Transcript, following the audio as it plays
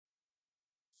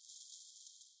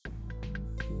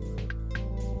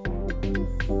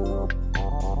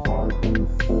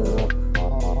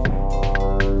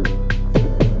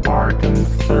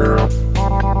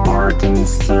Barton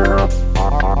syrup.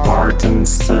 Barton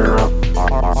syrup.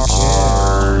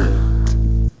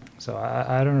 So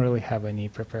I don't really have any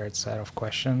prepared set of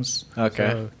questions.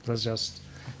 Okay. So let's just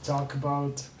talk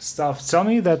about stuff. Tell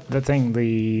me the thing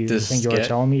you were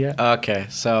telling me. Yeah. Okay,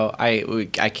 so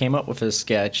I came up with a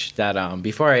sketch that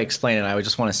before I explain it, I would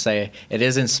just want to say it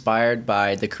is inspired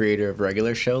by the creator of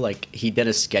Regular Show. Like he did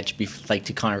a sketch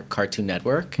to Cartoon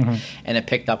Network, and it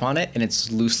picked up on it, and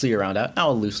it's loosely around that. Not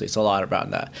loosely, it's a lot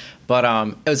around that. But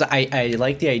I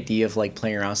like the idea of like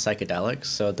playing around psychedelics.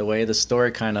 So the way the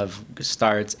story kind of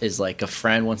starts is like a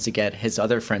friend wants to get his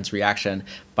other friend's reaction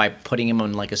by putting him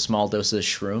on like a small dose of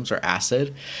shrooms or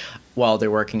acid while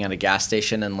they're working at a gas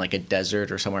station in like a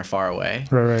desert or somewhere far away.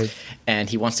 Right. And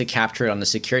he wants to capture it on the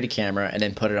security camera and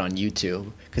then put it on YouTube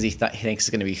because he thinks it's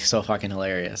going to be so fucking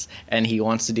hilarious. And he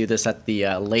wants to do this at the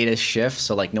latest shift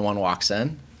so like no one walks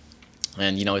in.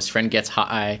 And, you know, his friend gets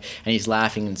high and he's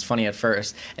laughing and it's funny at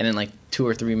first. And then like 2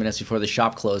 or 3 minutes before the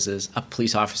shop closes, a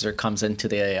police officer comes into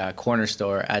the corner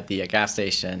store at the gas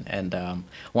station and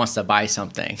wants to buy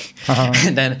something.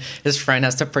 And then his friend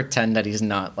has to pretend that he's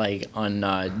not like on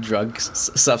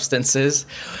substances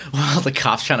while the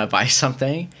cop's trying to buy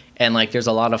something. And like there's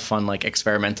a lot of fun like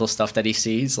experimental stuff that he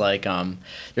sees. Like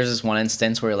there's this one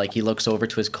instance where like he looks over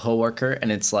to his coworker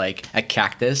and it's like a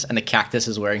cactus and the cactus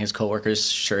is wearing his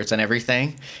coworker's shirts and everything.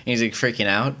 And he's like freaking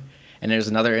out. And there's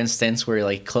another instance where he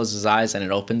like closes his eyes and it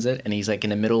opens it and he's like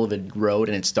in the middle of a road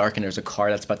and it's dark and there's a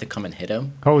car that's about to come and hit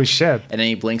him. Holy shit. And then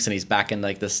he blinks and he's back in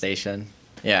like the station.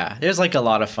 Yeah, there's like a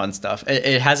lot of fun stuff.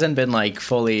 It hasn't been like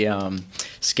fully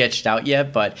sketched out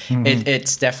yet, but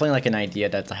it's definitely like an idea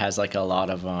that has like a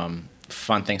lot of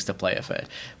fun things to play with it.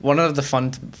 One of the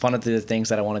fun of the things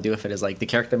that I want to do with it is like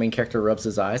the main character rubs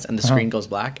his eyes and the screen goes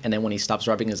black, and then when he stops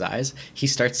rubbing his eyes, he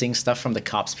starts seeing stuff from the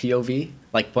cop's POV,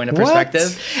 like point of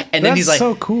perspective. And then he's like,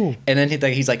 so cool. And then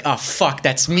he's like, oh fuck,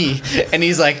 that's me. And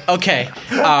he's like, okay,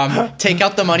 take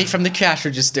out the money from the cash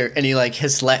register. And he like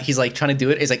he's like trying to do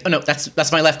it. He's like, oh no,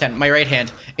 that's my left hand, my right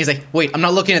hand. He's like, wait, I'm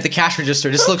not looking at the cash register.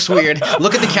 This looks weird.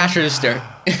 Look at the cash register.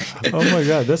 Oh my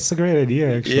god, that's a great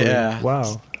idea actually. Yeah.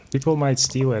 Wow. People might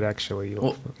steal it, actually.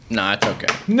 Well, nah, it's okay.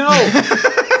 No!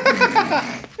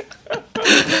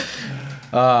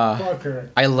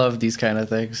 I love these kind of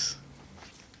things.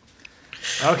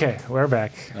 Okay, we're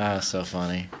back. So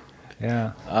funny.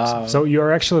 Yeah. So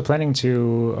you're actually planning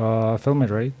to film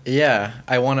it, right? Yeah,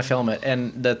 I want to film it.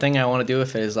 And the thing I want to do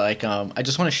with it is, like, I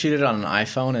just want to shoot it on an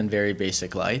iPhone and very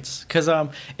basic lights. Because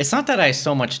it's not that I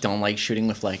so much don't like shooting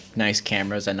with, like, nice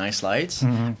cameras and nice lights.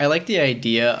 I like the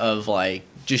idea of, like,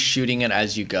 just shooting it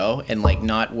as you go and like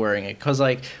not worrying it, because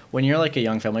like when you're like a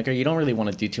young filmmaker, you don't really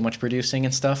want to do too much producing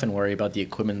and stuff and worry about the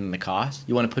equipment and the cost.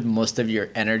 You want to put most of your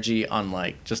energy on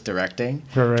like just directing.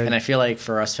 Right. And I feel like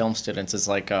for us film students, it's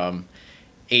like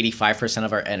 85%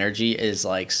 of our energy is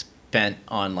like spent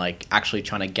on like actually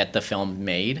trying to get the film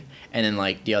made, and then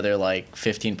like the other like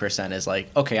 15% is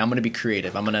like, okay, I'm gonna be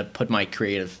creative, I'm gonna put my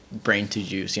creative brain to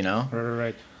use, you know.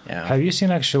 Right. Yeah. Have you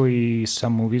seen actually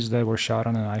some movies that were shot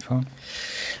on an iPhone?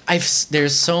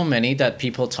 There's so many that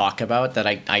people talk about that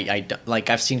I like.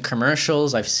 I've seen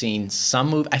commercials. I've seen some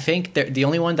movie. I think the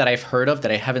only one that I've heard of that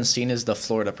I haven't seen is the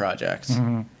Florida Project.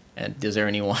 And is there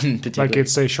any one in particular? Like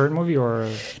it's a short movie or?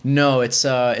 No, it's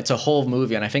a whole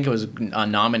movie, and I think it was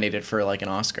nominated for like an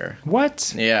Oscar.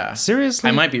 What? Yeah. Seriously?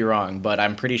 I might be wrong, but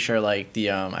I'm pretty sure like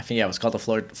the I think it was called the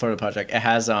Florida Project. It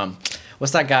has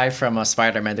what's that guy from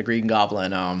Spider-Man, the Green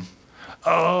Goblin?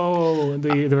 Oh,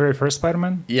 the very first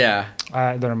Spider-Man? Yeah.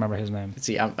 I don't remember his name.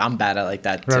 See, I'm bad at like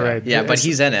that too. Right. Yeah, but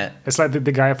he's in it. It's like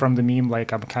the guy from the meme,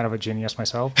 like, I'm kind of a genius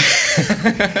myself.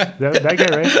 that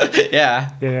guy, right?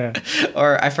 Yeah. Yeah.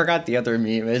 Or I forgot the other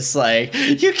meme. It's like,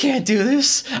 you can't do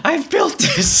this. I've built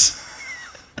this.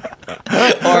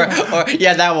 or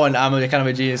yeah, that one. I'm kind of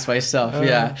a genius myself.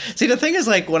 Yeah. See, the thing is,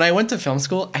 like, when I went to film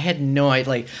school, I had no idea.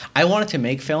 Like, I wanted to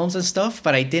make films and stuff,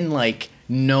 but I didn't like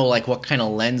know like what kind of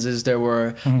lenses there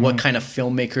were, what kind of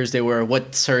filmmakers they were,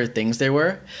 what sort of things they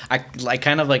were. I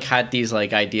kind of like had these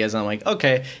like ideas. And I'm like,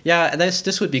 okay, yeah,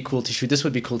 this would be cool to shoot. This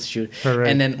would be cool to shoot. Right.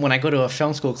 And then when I go to a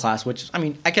film school class, which I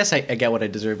mean, I guess I get what I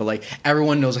deserve, but like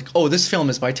everyone knows like, oh, this film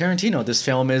is by Tarantino. This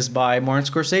film is by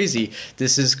Martin Scorsese.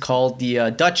 This is called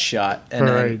the Dutch Shot. And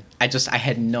then I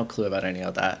had no clue about any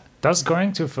of that. Does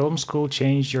going to film school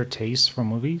change your taste for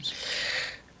movies?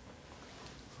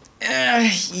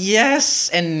 Yes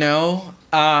and no.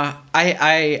 I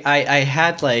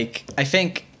had like, I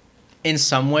think in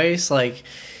some ways like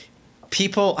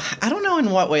people, I don't know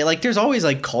in what way, like there's always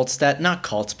like cults that, not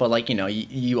cults, but like, you know,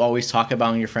 you always talk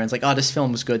about with your friends like, oh, this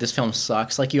film was good, this film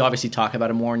sucks. Like you obviously talk about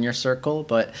it more in your circle,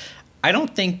 but I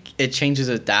don't think it changes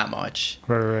it that much.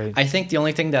 Right. I think the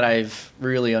only thing that I've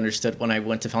really understood when I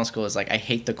went to film school is like I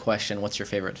hate the question, "What's your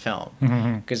favorite film?"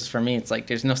 Because for me, it's like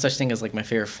there's no such thing as like my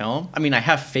favorite film. I mean, I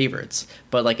have favorites,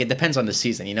 but like it depends on the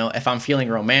season. You know, if I'm feeling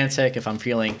romantic, if I'm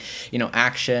feeling,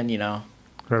 action,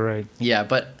 Right. Yeah,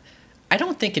 but I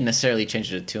don't think it necessarily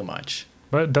changes it too much.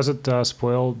 But does it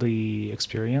spoil the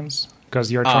experience? Because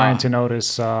you're trying to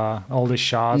notice all the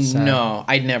shots. No,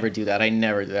 I'd never do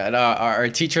that. Our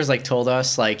teachers like told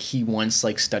us like he once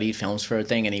like studied films for a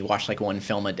thing and he watched like one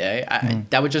film a day.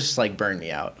 That would just like burn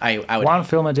me out. I would. One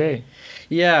film a day.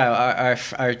 Yeah,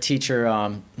 our teacher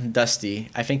Dusty.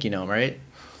 I think you know him, right?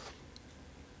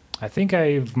 I think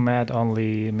I've met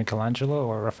only Michelangelo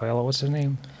or Raffaello. What's his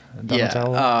name?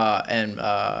 Donatello. Yeah,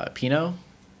 and Pino.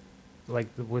 Like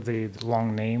with the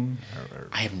long name.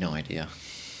 I have no idea.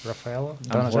 Raffaello?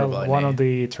 I'm horrible at one name. of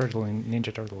the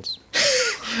Ninja Turtles.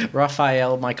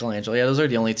 Raphael, Michelangelo. Yeah, those are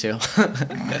the only two.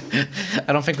 I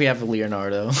don't think we have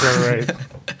Leonardo. Right.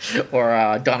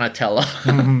 Or Donatello.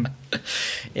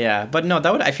 Yeah, but no,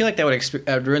 I feel like that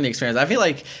would ruin the experience. I feel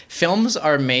like films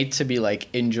are made to be like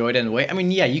enjoyed in a way. I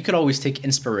mean, yeah, you could always take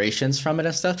inspirations from it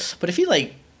and stuff, but if you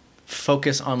like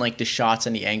focus on like the shots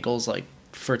and the angles like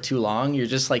for too long, you're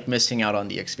just like missing out on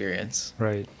the experience.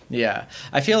 Right. Yeah,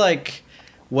 I feel like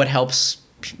what helps,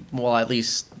 well, at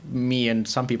least me and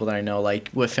some people that I know, like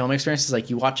with film experiences, like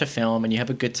you watch a film and you have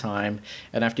a good time,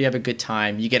 and after you have a good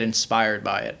time, you get inspired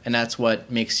by it, and that's what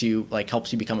makes you like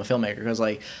helps you become a filmmaker. Because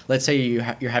like, let's say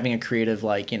you're having a creative,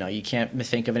 like you can't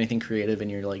think of anything creative and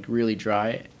you're like really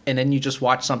dry, and then you just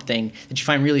watch something that you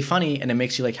find really funny and it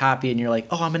makes you like happy, and you're like,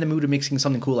 oh, I'm in the mood of making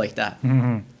something cool like that.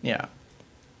 Yeah.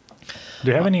 Do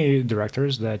you have any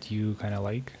directors that you kind of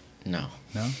like? No.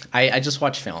 No? I just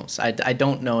watch films. I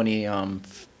don't know any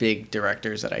big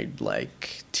directors that I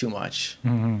like too much.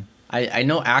 I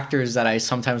know actors that I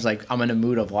sometimes like I'm in a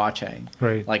mood of watching.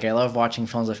 Right. Like I love watching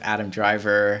films with Adam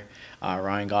Driver,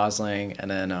 Ryan Gosling,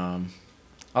 and then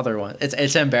other ones.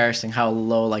 It's embarrassing how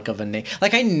low like of a name.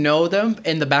 Like I know them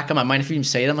in the back of my mind. If you even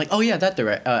say them, like, oh yeah, that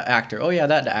actor. Oh yeah,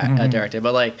 that director.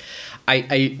 But like,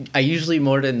 I usually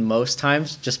more than most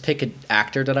times just pick an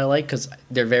actor that I like because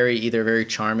they're either very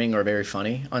charming or very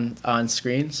funny on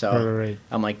screen. So Right.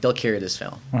 I'm like, they'll carry this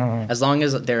film. As long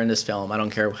as they're in this film, I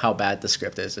don't care how bad the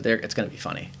script is. It's gonna be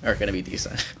funny or gonna be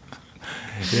decent.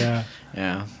 Yeah.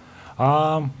 Yeah.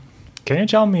 Can you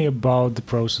tell me about the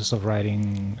process of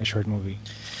writing a short movie?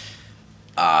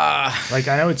 Like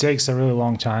I know it takes a really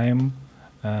long time,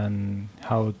 and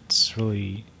how it's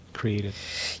really created.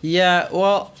 Yeah,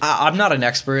 well, I'm not an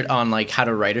expert on like how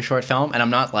to write a short film, and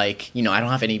I'm not like I don't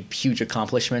have any huge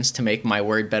accomplishments to make my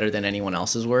word better than anyone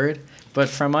else's word. But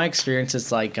from my experience,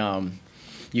 it's like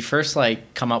you first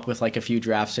like come up with like a few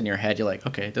drafts in your head. You're like,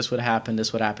 okay, this would happen,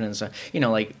 and so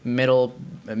like middle,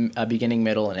 beginning,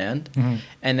 middle, and end,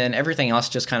 and then everything else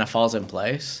just kind of falls in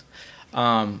place.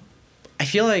 I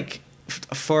feel like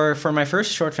for my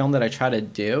first short film that I try to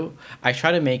do, I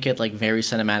try to make it like very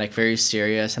cinematic, very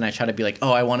serious, and I try to be like,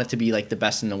 oh, I want it to be like the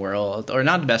best in the world, or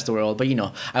not the best in the world, but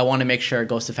I want to make sure it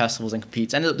goes to festivals and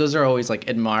competes, and those are always like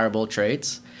admirable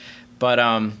traits. But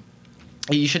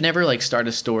you should never like start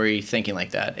a story thinking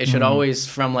like that. It should always,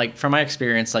 from my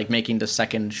experience, like making the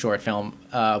second short film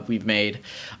we've made,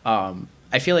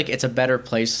 I feel like it's a better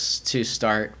place to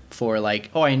start for like,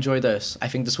 oh, I enjoy this. I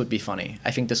think this would be funny.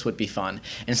 I think this would be fun.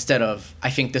 Instead of, I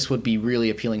think this would be really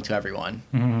appealing to everyone.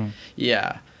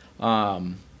 Yeah. The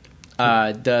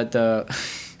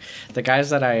guys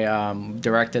that I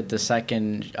directed the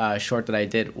second short that I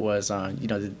did was,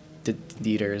 the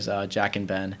leaders, Jack and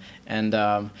Ben. And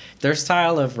their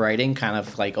style of writing kind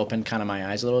of like opened kind of my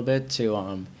eyes a little bit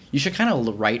to... you should kind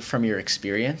of write from your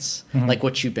experience, like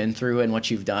what you've been through and what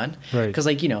you've done. Right. Because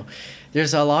like,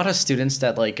 there's a lot of students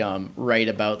that like write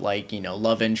about like,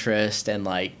 love interest and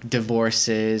like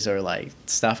divorces or like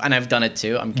stuff. And I've done it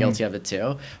too. I'm guilty of it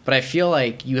too. But I feel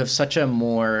like you have such a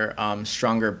more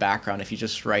stronger background if you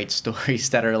just write stories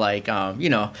that are like,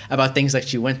 about things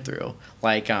that you went through.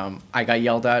 Like I got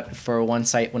yelled at for one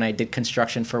site when I did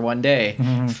construction for one day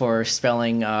for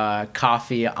spelling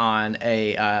coffee on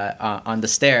the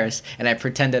stairs, and I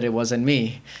pretended it wasn't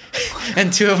me.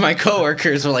 And two of my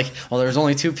coworkers were like, "Well, there was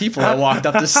only two people that walked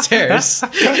up the stairs.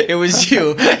 It was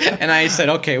you." And I said,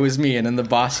 "Okay, it was me." And then the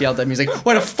boss yelled at me. He's like,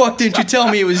 "Why the fuck didn't you tell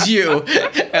me it was you?"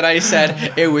 And I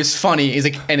said, "It was funny." He's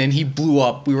like, and then he blew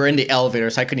up. We were in the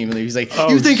elevator, so I couldn't even leave. He's like,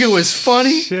 "You think it was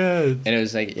funny?" Shit. And it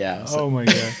was like, yeah. Oh my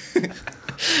god.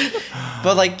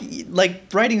 But like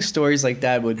writing stories like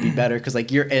that would be better because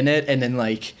like you're in it, and then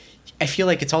like I feel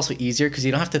like it's also easier because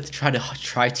you don't have to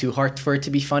try too hard for it to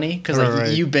be funny because like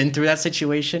Right. you've been through that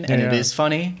situation and it Yeah. is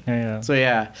funny. Yeah. So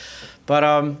yeah, but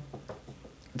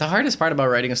the hardest part about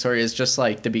writing a story is just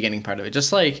like the beginning part of it,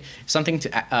 just like something to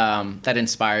that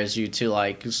inspires you to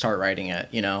like start writing it.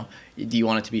 You know, do you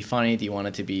want it to be funny? Do you want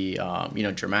it to be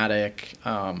dramatic?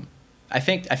 I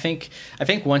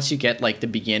think once you get like the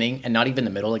beginning and not even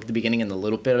the middle, like the beginning and the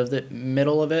little bit of the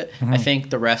middle of it, I think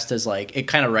the rest is like it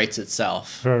kind of writes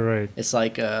itself. Right. It's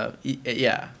like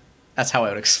yeah, that's how I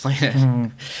would explain it.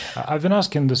 I've been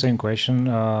asking the same question,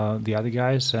 the other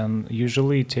guys, and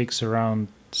usually it takes around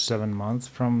 7 months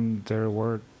from their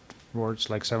words,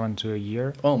 like 7 to a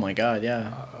year. Oh my god,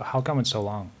 yeah. How come it's so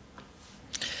long?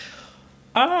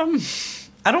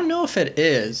 I don't know if it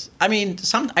is. I mean,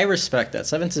 I respect that.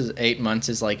 7 to 8 months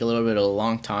is like a little bit of a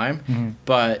long time,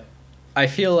 but I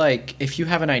feel like if you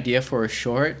have an idea for a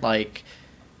short, like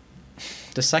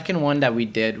the second one that we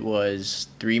did was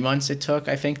 3 months. It took,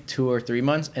 I think, 2 or 3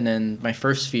 months, and then my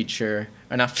first feature,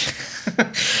 or not,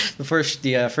 the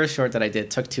first short that I did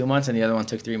took 2 months, and the other one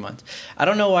took 3 months. I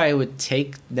don't know why it would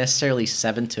take necessarily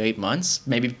 7 to 8 months.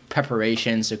 Maybe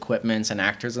preparations, equipments, and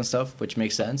actors and stuff, which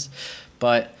makes sense,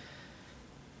 but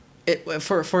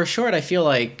for a short, I feel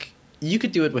like you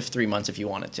could do it with 3 months if you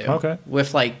wanted to. Okay.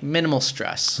 With like minimal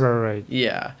stress. Right.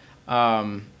 Yeah.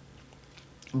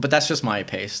 But that's just my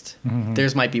pace. Mhm.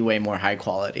 Theirs might be way more high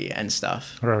quality and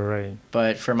stuff. Right.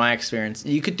 But for my experience,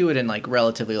 you could do it in like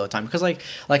relatively low time. Because like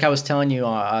I was telling you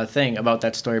a thing about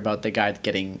that story about the guy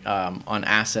getting on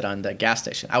acid on the gas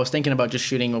station. I was thinking about just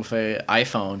shooting with an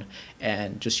iPhone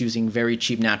and just using very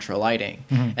cheap natural lighting.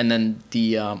 And then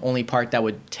the only part that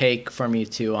would take for me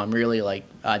to really like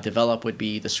develop would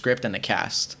be the script and the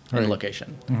cast and the Right.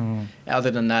 location. Other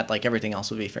than that, like everything else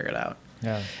would be figured out.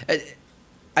 Yeah.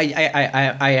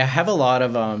 I have a lot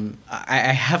of I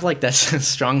have like that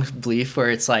strong belief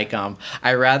where it's like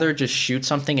I rather just shoot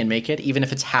something and make it even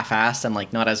if it's half-assed and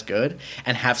like not as good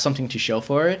and have something to show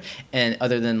for it, and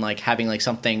other than like having like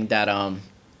something that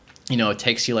it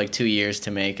takes you like 2 years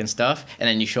to make and stuff, and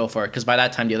then you show for it because by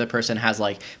that time the other person has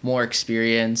like more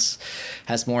experience,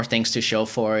 has more things to show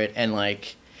for it, and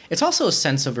like it's also a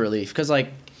sense of relief because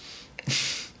like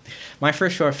my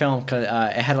first short film,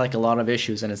 it had like a lot of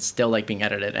issues, and it's still like being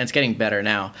edited, and it's getting better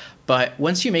now. But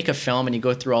once you make a film and you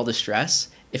go through all the stress,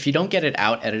 if you don't get it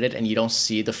out edited and you don't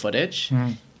see the footage,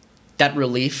 that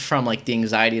relief from like the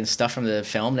anxiety and stuff from the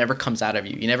film never comes out of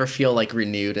you. You never feel like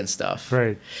renewed and stuff.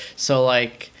 Right. So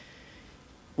like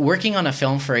working on a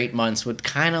film for 8 months would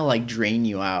kind of like drain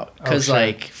you out because sure.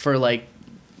 like for like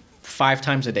 5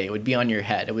 times a day it would be on your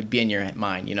head, it would be in your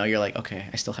mind, you're like, okay,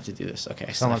 I still have to do this, okay,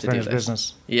 I still Some have to do unfinished this.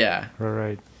 business. Yeah,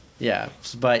 Right. yeah,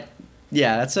 but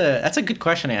yeah, that's a good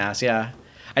question I asked. Yeah,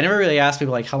 I never really asked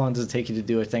people like how long does it take you to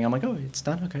do a thing. I'm like, oh, it's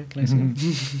done, okay, can I see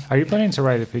it? Are you planning to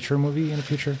write a feature movie in the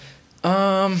future?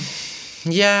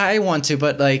 Yeah, I want to,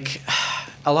 but like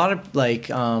a lot of like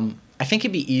I think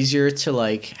it'd be easier to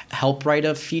like help write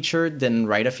a feature than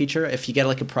write a feature if you get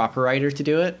like a proper writer to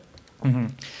do it.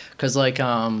 Because like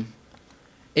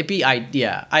it'd be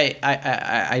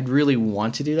I'd really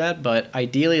want to do that, but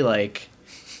ideally like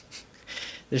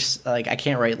there's like I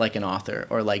can't write like an author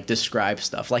or like describe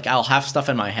stuff. Like I'll have stuff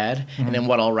in my head, and then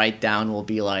what I'll write down will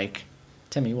be like,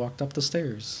 Timmy walked up the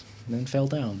stairs and then fell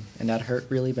down, and that hurt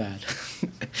really bad.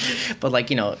 But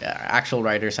like actual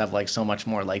writers have like so much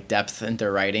more like depth in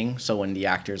their writing, so when the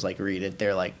actors like read it,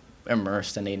 they're like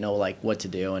immersed and they know like what to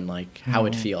do and like how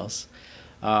it feels.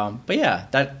 But yeah,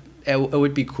 it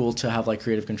would be cool to have like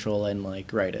creative control and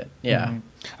like write it. Yeah.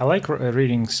 I like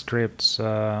reading scripts.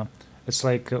 It's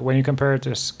like when you compare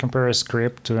a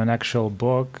script to an actual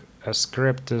book, a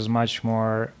script is much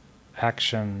more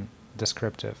action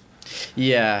descriptive.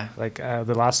 Yeah. Like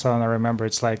the last one I remember,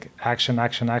 it's like action.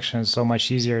 It's so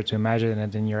much easier to imagine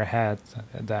it in your head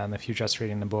than if you're just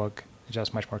reading the book. It's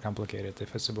just much more complicated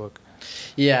if it's a book.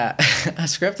 Yeah. A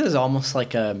script is almost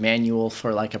like a manual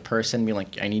for like a person being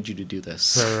like, I need you to do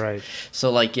this. Right. So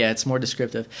like, yeah, it's more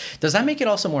descriptive. Does that make it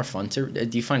also more fun do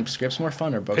you find scripts more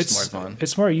fun or books more fun?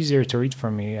 It's more easier to read for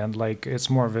me, and like it's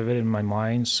more vivid in my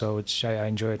mind, so I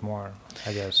enjoy it more,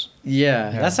 I guess.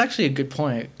 Yeah, that's actually a good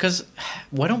point. Because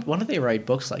why don't they write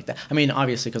books like that? I mean,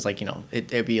 obviously, because like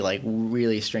it'd be like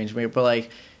really strange, but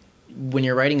like when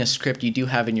you're writing a script, you do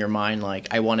have in your mind like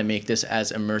I want to make this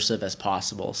as immersive as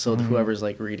possible, so whoever's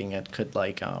like reading it could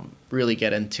like really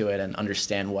get into it and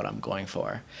understand what I'm going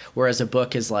for. Whereas a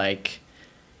book is like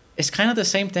it's kind of the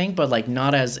same thing, but like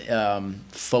not as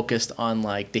focused on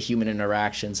like the human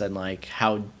interactions and like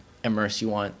how immersed you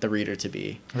want the reader to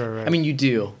be. Right. I mean, you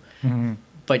do.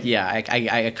 But yeah,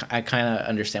 I kind of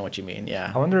understand what you mean.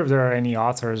 Yeah. I wonder if there are any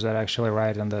authors that actually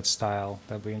write in that style.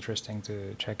 That'd be interesting to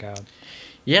check out.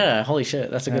 Yeah. Holy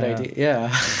shit. That's a good Yeah. idea. Yeah.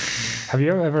 Have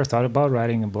you ever thought about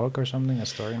writing a book or something, a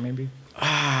story maybe?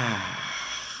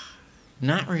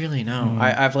 Not really. No. Mm.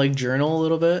 I've like journal a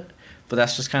little bit, but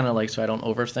that's just kind of like so I don't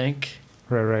overthink.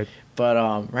 Right, right. But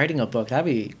writing a book, that'd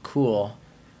be cool.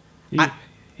 You, I-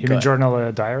 you go mean ahead. journal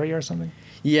a diary or something?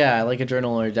 Yeah, like a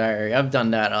journal or diary. I've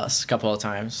done that a couple of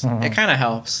times. Mhm. It kind of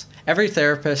helps. Every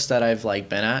therapist that I've like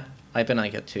been at, I've been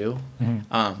like at 2.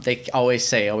 Mhm. They always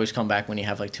say, always come back when you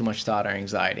have like too much thought or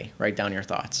anxiety. Write down your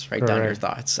thoughts. Write down your Right.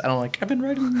 thoughts. And I'm like, I've been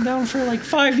writing them down for like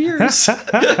 5 years.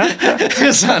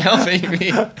 It's not helping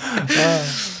me.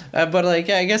 But like,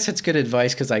 yeah, I guess it's good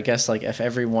advice because I guess like if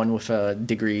everyone with a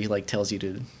degree like tells you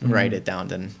to write it down,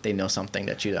 then they know something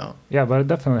that you don't. Yeah, but it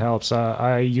definitely helps.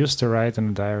 I used to write in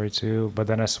a diary too, but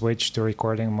then I switched to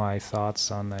recording my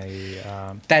thoughts on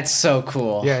a. That's so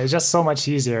cool. Yeah, it's just so much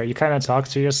easier. You kind of talk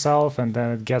to yourself, and then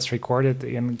it gets recorded,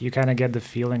 and you kind of get the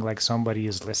feeling like somebody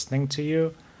is listening to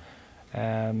you,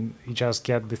 and you just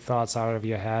get the thoughts out of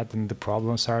your head and the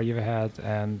problems out of your head,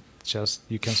 and just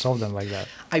you can solve them like that.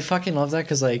 I fucking love that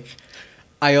because like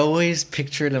I always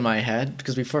pictured in my head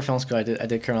because before film school I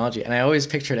did criminology and I always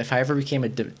pictured if I ever became a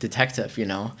detective, you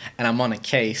know, and I'm on a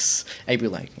case, I'd be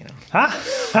like, you know,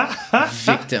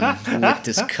 victim licked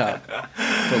his cup,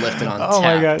 but left it on Oh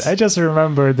my god! tapped. I just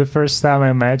remember the first time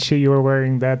I met you. You were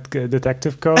wearing that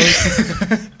detective coat.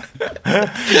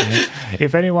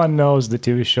 If anyone knows the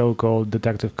TV show called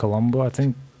Detective Columbo, I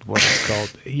think what it's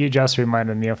called, you just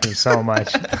reminded me of him so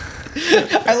much.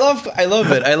 I love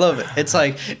it. I love it. It's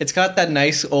like it's got that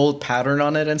nice old pattern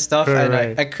on it and stuff. Right, and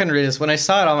right. I couldn't read this. When I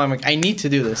saw it, I'm like, I need to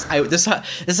do this. This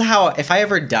is how if I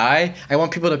ever die, I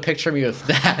want people to picture me with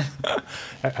that.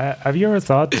 Have you ever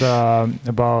thought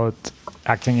about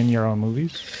acting in your own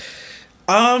movies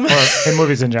or in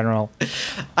movies in general?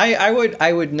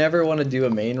 I would never want to do a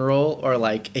main role or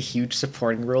like a huge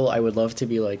supporting role. I would love to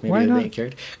be like maybe Why a not? main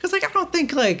character because like I don't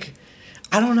think like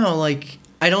I don't know like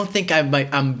I don't think I'm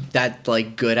that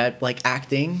like good at like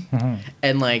acting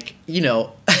and like you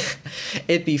know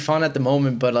it'd be fun at the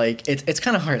moment but like it's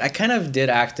kind of hard. I kind of did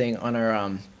acting on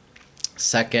our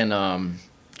second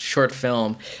short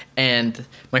film and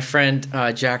my friend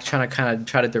Jack trying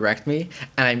to direct me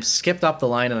and I skipped up the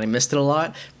line and I missed it a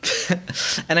lot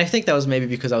and I think that was maybe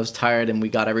because I was tired and we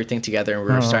got everything together and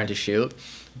we were starting to shoot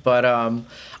but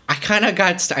I kind of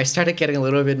I started getting a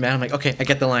little bit mad. I'm like, okay, I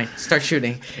get the line, start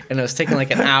shooting, and it was taking like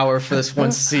an hour for this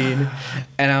one scene,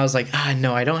 and I was like,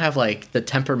 no, I don't have like the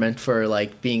temperament for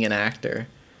like being an actor.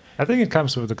 I think it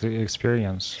comes with the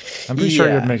experience. I'm pretty sure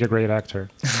Yeah. you'd make a great actor.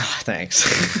 Thanks.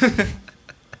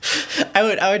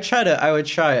 I would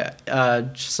try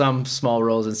some small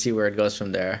roles and see where it goes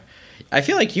from there. I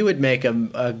feel like you would make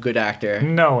a good actor.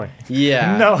 No way.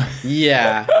 Yeah. No.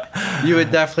 Yeah. You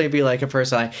would definitely be like a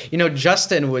person. You know,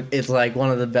 Justin is like one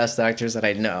of the best actors that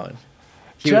I know.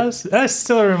 I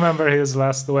still remember his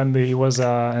last when he was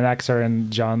an actor in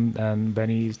John and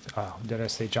Benny's. Did I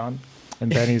say John? In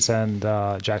Benny's and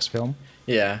Jack's film.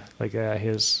 Yeah. Like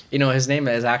his. You know, his name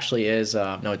no,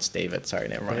 it's David. Sorry,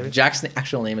 never mind. David? Jack's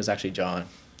actual name is actually John.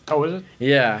 Oh, is it?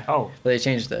 Yeah. Oh. But they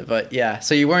changed it. But yeah,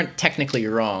 so you weren't technically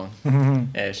wrong,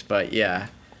 ish. But yeah.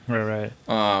 Right,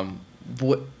 right.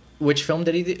 Which film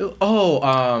did he do?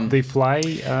 Oh, They fly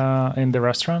in the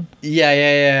restaurant. yeah.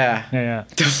 Yeah, yeah.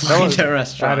 The fly in the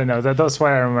restaurant. I don't know. That's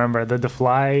why I remember the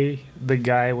fly. The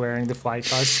guy wearing the fly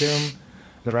costume.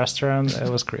 The restaurant. It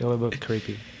was a little bit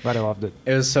creepy, but I loved it.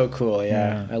 It was so cool.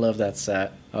 Yeah. I love that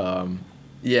set.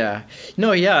 Yeah.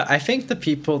 No, yeah. I think the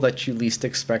people that you least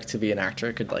expect to be an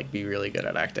actor could like be really good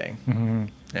at acting. Mm-hmm.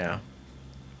 Yeah.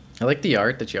 I like the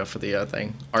art that you have for the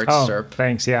thing. Art Oh, Serp.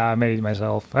 thanks. Yeah, I made it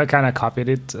myself. I kind of copied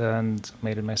it and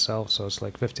made it myself, so it's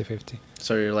like 50-50.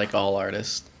 So you're like all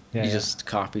artists. Yeah, you yeah. just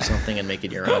copy something and make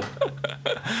it your own.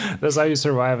 That's how you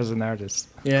survive as an artist.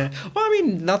 Yeah. Well, I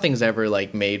mean, nothing's ever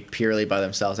like made purely by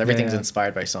themselves. Everything's yeah.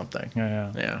 inspired by something.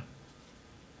 Yeah, yeah. Yeah.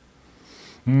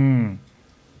 Hmm.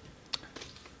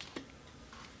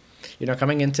 You know,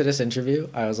 coming into this interview,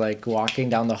 I was like walking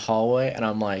down the hallway and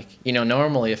I'm like, you know,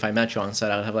 normally if I met you on set,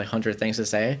 I would have like 100 things to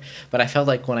say. But I felt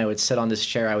like when I would sit on this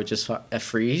chair, I would just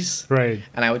freeze. Right.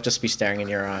 And I would just be staring in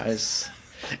your eyes.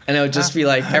 And it would just be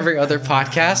like every other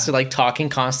podcast, like talking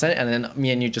constant. And then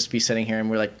me and you just be sitting here and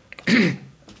we're like,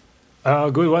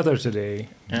 Good weather today.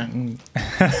 yeah, Mm.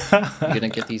 you're going to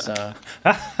get these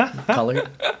colored.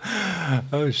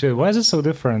 Oh shit! Why is it so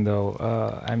different though?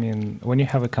 I mean, when you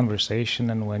have a conversation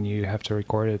and when you have to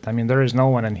record it, I mean, there is no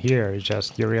one in here. It's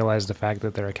just you realize the fact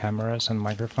that there are cameras and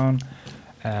microphone,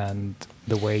 and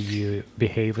the way you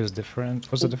behave is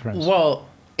different? What's the difference? Well,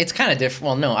 it's kind of different.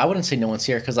 Well, no, I wouldn't say no one's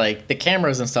here because like the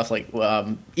cameras and stuff. Like,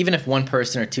 even if one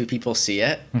person or two people see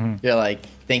it, you're like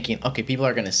thinking, okay, people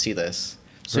are gonna see this.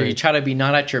 So you Right. try to be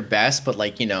not at your best, but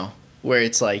like where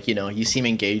it's like you seem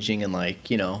engaging and like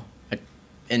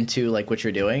into like what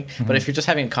you're doing. But if you're just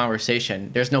having a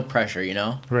conversation, there's no pressure.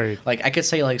 Right. Like I could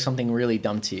say like something really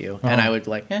dumb to you, and I would be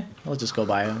like, we'll just go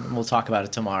by and we'll talk about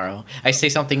it tomorrow. I say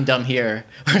something dumb here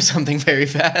or something very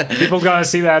bad. People gonna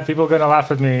see that. People gonna laugh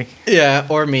at me. Yeah,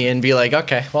 or me, and be like,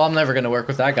 okay, well, I'm never gonna work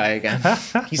with that guy again.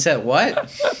 He said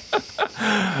what?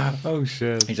 Oh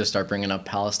shit. You just start bringing up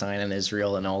Palestine and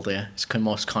Israel and all the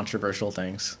most controversial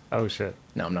things. Oh shit.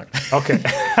 No, I'm not. Okay.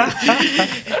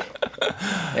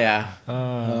 Yeah.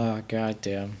 Oh god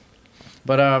damn.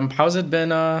 But how's it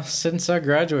been since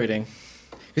graduating?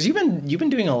 Because you've been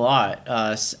doing a lot.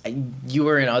 You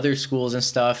were in other schools and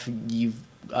stuff. You've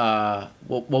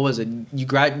what was it? You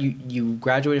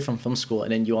graduated from film school,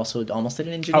 and then you also almost did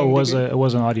an engineering. Oh, degree? it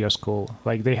was an audio school.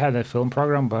 Like they had a film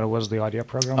program, but it was the audio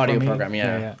program. Audio for me. program,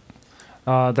 yeah.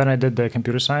 Then I did the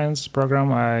computer science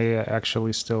program. I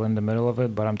actually still in the middle of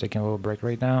it, but I'm taking a little break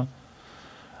right now.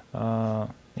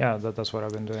 Yeah, that's what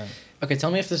I've been doing. Okay,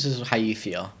 tell me if this is how you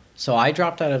feel. So I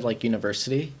dropped out of like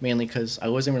university mainly because I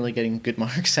wasn't really getting good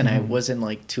marks and I wasn't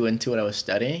like too into what I was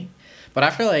studying. But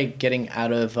after like getting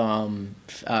out of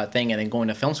thing and then going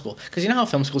to film school, because you know how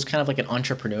film school is kind of like an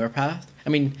entrepreneur path. I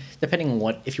mean, depending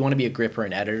on if you want to be a grip or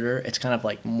an editor, it's kind of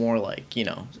like more like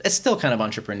it's still kind of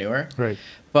entrepreneur. Right.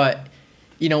 But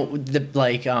what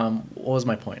was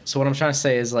my point? So what I'm trying to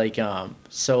say is like,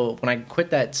 so when I quit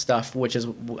that stuff, which is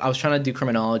I was trying to do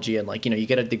criminology and like, you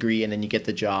get a degree and then you get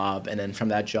the job. And then from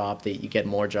that job, you get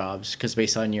more jobs because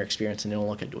based on your experience and they don't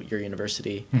look at your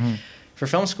university. For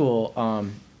film school,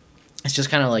 it's just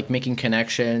kind of like making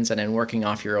connections and then working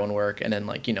off your own work. And then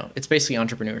like, it's basically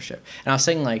entrepreneurship. And I was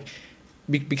saying like,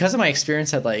 because of my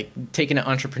experience at like taking an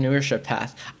entrepreneurship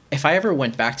path, if I ever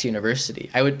went back to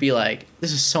university, I would be like,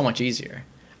 this is so much easier.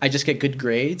 I just get good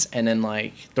grades and then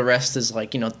like the rest is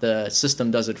like, the system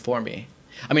does it for me.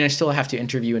 I mean, I still have to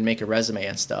interview and make a resume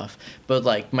and stuff, but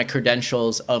like my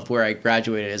credentials of where I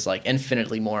graduated is like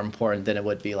infinitely more important than it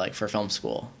would be like for film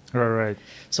school. Right.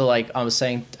 So like I was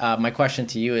saying, my question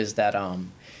to you is that,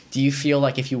 do you feel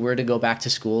like if you were to go back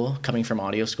to school, coming from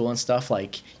audio school and stuff,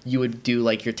 like you would do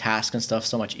like your task and stuff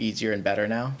so much easier and better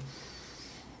now?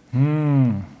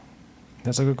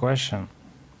 That's a good question.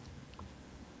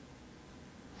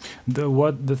 The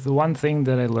one thing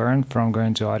that I learned from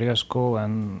going to audio school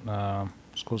and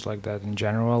schools like that in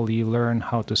general, you learn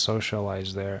how to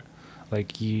socialize there.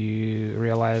 Like you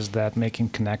realize that making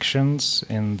connections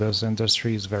in this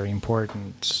industry is very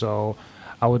important. So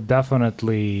I would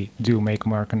definitely make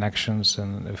more connections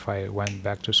and if I went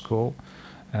back to school,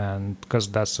 and because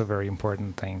that's a very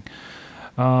important thing.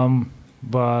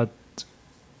 But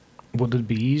would it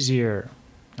be easier?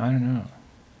 I don't know.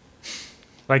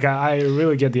 Like I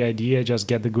really get the idea, just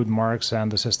get the good marks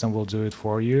and the system will do it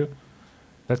for you.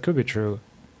 That could be true.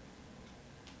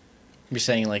 You're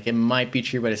saying like it might be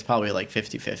true, but it's probably like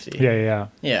 50-50. Yeah.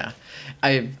 Yeah.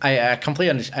 I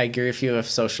completely I agree with you with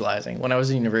socializing. When I was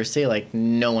in university, like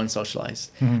no one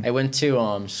socialized. I went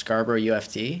to Scarborough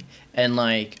UFT, and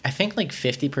like I think like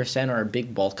 50% or a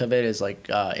big bulk of it is like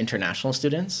international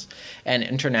students, and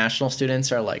international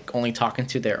students are like only talking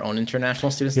to their own international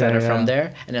students that are from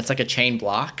there, and it's like a chain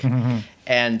block.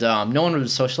 And no one would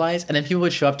socialize, and then people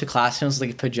would show up to classrooms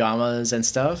like pajamas and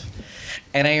stuff.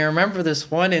 And I remember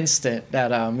this one instant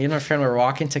that me and my friend were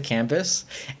walking to campus,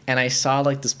 and I saw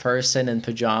like this person in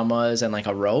pajamas and like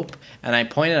a rope, and I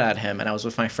pointed at him, and I was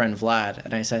with my friend Vlad,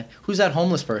 and I said, "Who's that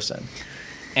homeless person?"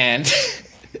 And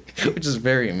which is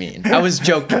very mean. I was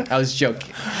joking.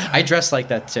 I dressed like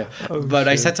that too. But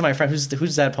I said to my friend,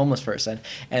 "Who's that homeless person?"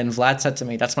 And Vlad said to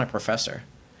me, "That's my professor."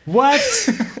 What?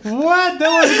 What?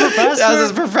 That was a professor? That was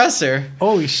his professor.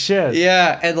 Holy shit.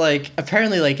 Yeah, and like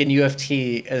apparently like in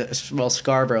UFT,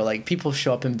 Scarborough, like people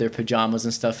show up in their pajamas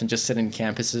and stuff and just sit in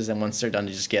campuses, and once they're done,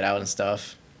 they just get out and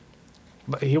stuff.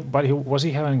 But was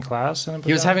he having class?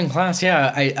 He was having class,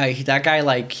 yeah. That guy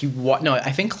like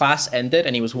I think class ended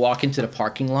and he was walking to the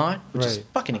parking lot, which is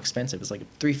fucking expensive. It's like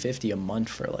 $350 a month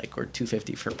for like or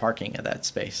 $250 for parking at that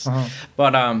space.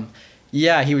 But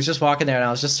yeah, he was just walking there, and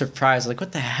I was just surprised, like,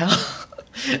 what the hell?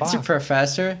 It's a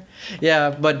professor? Yeah,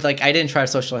 but, like, I didn't try to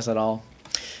socialize at all.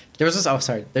 There's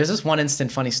this one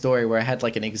instant funny story where I had,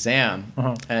 like, an exam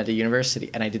at a university,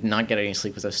 and I did not get any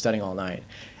sleep because I was studying all night.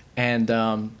 And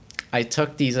I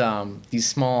took these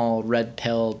small red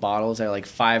pill bottles that are like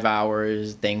 5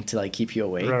 hours thing to like keep you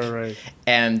awake. Right.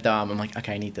 And I'm like,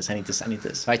 okay, I need this.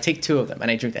 So I take 2 of them and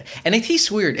I drink that, and it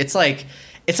tastes weird. It's like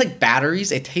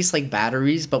batteries. It tastes like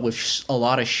batteries, but with a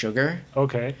lot of sugar.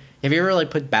 Okay. Have you ever like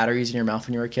put batteries in your mouth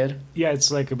when you were a kid? Yeah, it's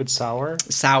like a bit sour.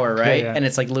 Sour, right? Yeah. And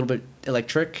it's like a little bit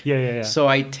electric. Yeah. So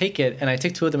I take it and I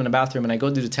take 2 of them in the bathroom and I go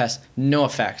do the test. No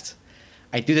effect.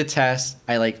 I do the test.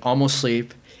 I like almost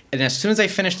sleep. And as soon as I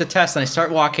finish the test and I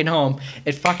start walking home,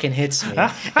 it fucking hits me.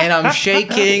 And I'm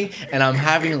shaking and I'm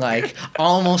having like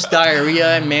almost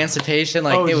diarrhea, emancipation.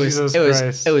 Like Jesus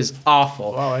Christ. it was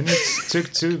awful. Wow, I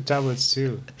took 2 tablets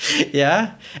too.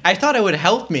 Yeah. I thought it would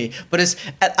help me, but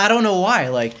I don't know why.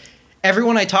 Like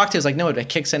everyone I talked to is like, no, it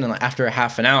kicks in after a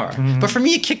half an hour. But for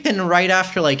me, it kicked in right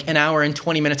after like an hour and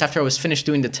 20 minutes after I was finished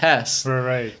doing the test.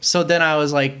 Right. So then I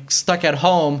was like stuck at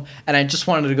home and I just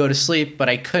wanted to go to sleep, but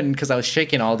I couldn't because I was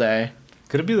shaking all day.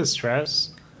 Could it be the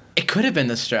stress? It could have been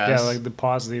the stress. Yeah, like the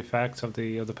positive effects of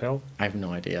the pill. I have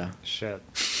no idea. Shit,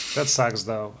 that sucks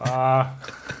though.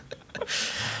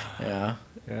 Yeah.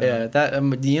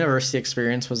 That the university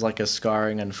experience was like a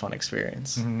scarring and fun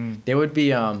experience. There would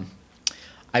be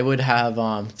I would have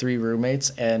 3 roommates,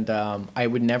 and I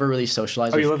would never really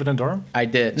socialize. Oh, you lived in a dorm? I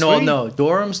did. Sweet. No,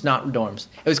 dorms, not dorms.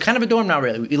 It was kind of a dorm, not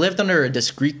really. We lived under a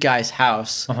discreet guy's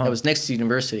house that was next to the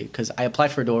university because I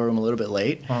applied for a dorm room a little bit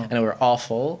late, and we were all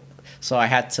full. So I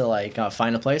had to like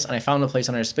find a place, and I found a place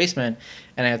under his basement,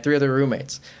 and I had 3 other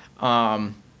roommates.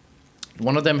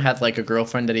 One of them had like a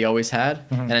girlfriend that he always had,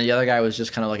 and then the other guy was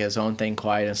just kind of like his own thing,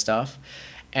 quiet and stuff.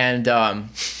 And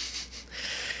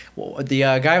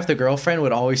the guy with the girlfriend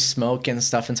would always smoke and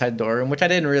stuff inside the dorm room, which I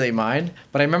didn't really mind.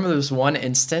 But I remember there was one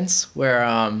instance where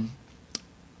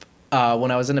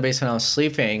when I was in the basement, I was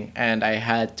sleeping, and I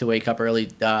had to wake up early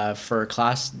for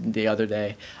class the other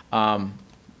day.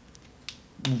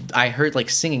 I heard like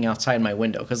singing outside my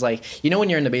window because like when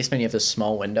you're in the basement you have this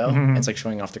small window and it's like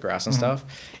showing off the grass and stuff,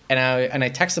 and I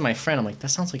texted my friend. I'm like, that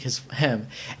sounds like him,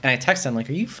 and I texted him like,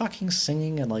 are you fucking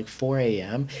singing at like 4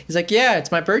 a.m.? He's like, yeah,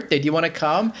 it's my birthday, do you want to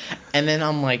come? And then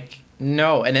I'm like,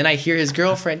 no. And then I hear his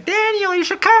girlfriend, Daniel, you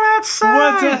should come outside.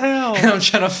 What the hell? And I'm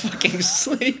trying to fucking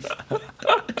sleep.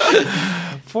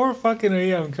 4 fucking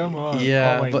a.m. Come on.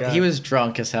 Yeah, Oh my but God. he was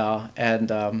drunk as hell, and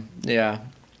yeah.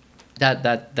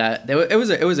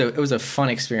 It was a fun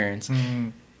experience.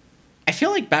 I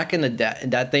feel like back in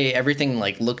that day, everything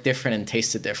like looked different and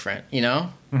tasted different.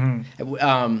 You're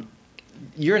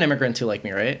an immigrant too, like me,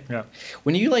 right? Yeah.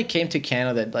 When you like came to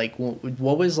Canada, like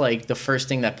what was like the first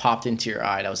thing that popped into your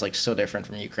eye that was like so different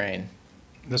from Ukraine?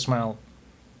 The smell.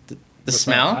 The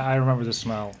smell? I remember the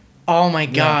smell. Oh my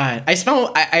God!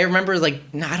 I remember like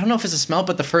I don't know if it's a smell,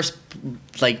 but the first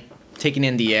like taking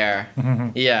in the air.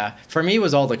 Yeah, for me it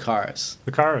was all the cars.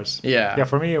 The cars. Yeah. Yeah,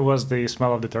 for me it was the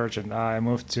smell of detergent. I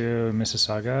moved to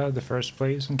Mississauga, the first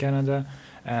place in Canada,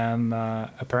 and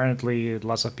apparently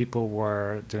lots of people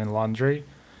were doing laundry,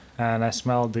 and I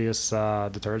smelled this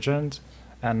detergent,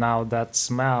 and now that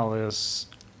smell is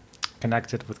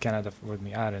connected with Canada with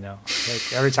me. I don't know.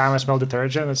 Like every time I smell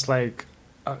detergent, it's like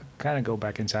kind of go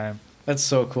back in time. That's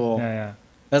so cool. Yeah.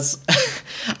 That's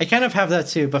I kind of have that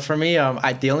too, but for me,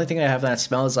 the only thing I have that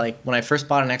smell is like when I first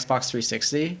bought an Xbox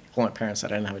 360. Well, my parents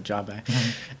said I didn't have a job back.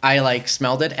 I like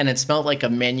smelled it, and it smelled like a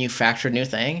manufactured new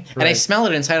thing. And I smell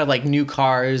it inside of like new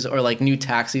cars or like new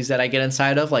taxis that I get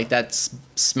inside of, like that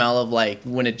smell of like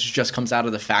when it just comes out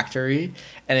of the factory,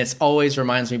 and it always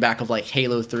reminds me back of like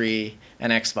Halo 3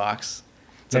 and Xbox.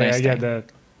 It's a nice I get thing. that.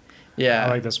 Yeah, I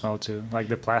like the smell too, like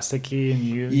the plasticky and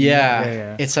new.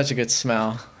 Yeah, it's such a good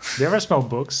smell. Do you ever smell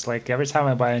books? Like every time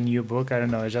I buy a new book, I don't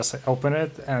know, I just open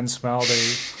it and smell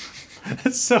the.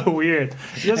 It's so weird.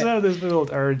 You just have this little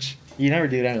urge. You never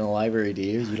do that in the library, do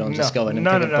you? You don't just go in and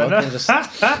No, pick no, a book no. and just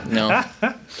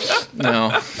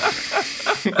no.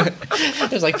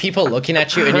 There's like people looking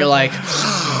at you, and you're like,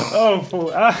 Oh,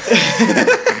 fool.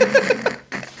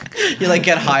 you like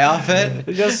get high off it.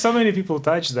 Just so many people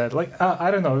touch that. Like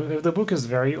I don't know if the book is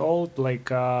very old.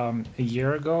 Like a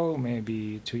year ago,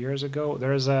 maybe 2 years ago,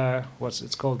 there's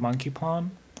it's called Monkey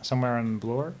Pawn somewhere in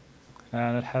Bloor,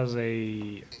 and it has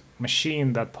a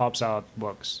machine that pops out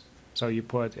books. So you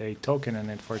put a token in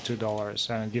it for $2,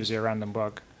 and it gives you a random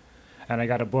book. And I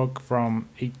got a book from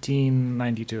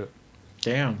 1892,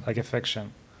 Damn. like a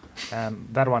fiction, and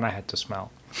that one I had to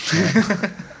smell,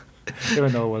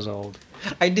 even though it was old.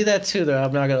 I do that too, though.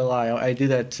 I'm not gonna lie. I do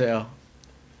that too.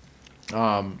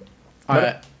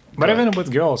 But even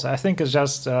with girls, I think it's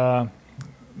just there.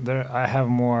 I have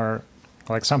more.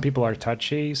 Like some people are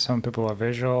touchy, some people are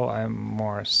visual. I'm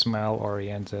more smell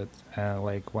oriented, and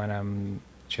like when I'm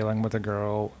chilling with a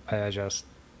girl, I just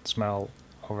smell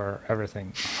over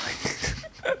everything.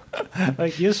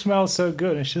 Like, you smell so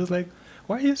good. And she was like,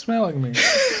 why are you smelling me?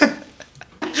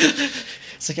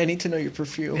 It's like, I need to know your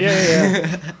perfume.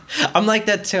 Yeah. I'm like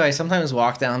that too. I sometimes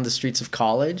walk down the streets of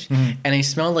college and I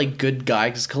smell like good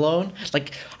guys cologne.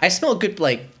 Like, I smell good,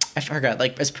 like, I forgot,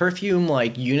 like, is perfume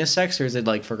like unisex or is it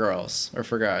like for girls or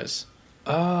for guys?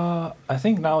 I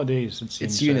think nowadays it's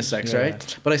Unisex, yeah.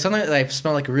 right? But I sometimes I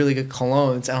smell like really good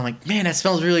colognes and I'm like, man, that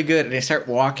smells really good. And I start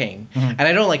walking and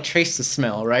I don't like trace the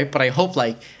smell, right? But I hope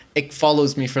like it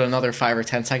follows me for another 5 or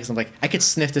 10 seconds. I'm like, I could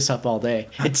sniff this up all day.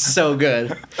 It's so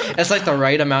good. It's like the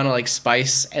right amount of like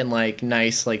spice and like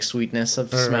nice like sweetness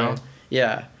of smell. Right.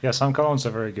 Yeah. Yeah, some colognes are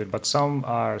very good, but some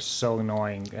are so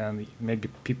annoying, and maybe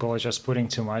people are just putting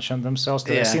too much on themselves.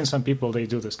 'Cause Yeah. I've seen some people, they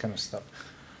do this kind of stuff.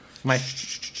 My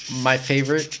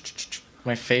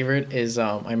favorite is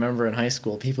I remember in high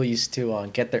school people used to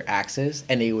get their axes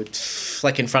and they would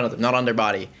like in front of them, not on their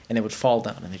body, and they would fall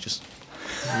down and they just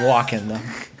walk in them.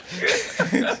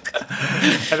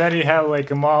 And then you have like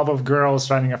a mob of girls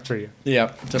running after you.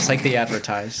 Yeah, just like they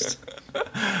advertised.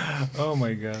 Oh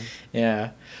my god. Yeah.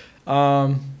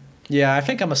 Yeah, I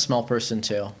think I'm a smell person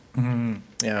too. Mm-hmm.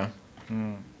 Yeah.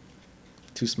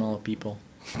 Too small of people.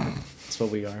 That's what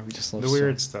we are. We just love The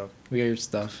weird stuff. weird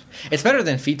stuff. It's better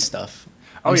than feet stuff.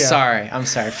 Oh, yeah. I'm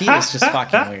sorry. Feet is just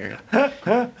fucking weird.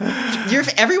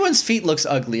 Everyone's feet looks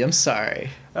ugly. I'm sorry.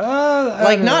 I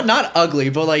Like don't know. not ugly,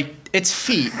 but like it's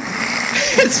feet.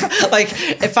 It's like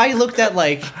if I looked at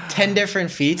like 10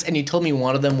 different feet and you told me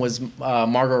one of them was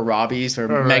Margot Robbie's or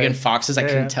Right. Megan Fox's, I Yeah.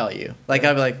 couldn't tell you. Like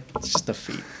I'd be like, it's just the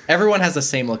feet. Everyone has the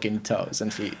same looking toes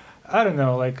and feet. I don't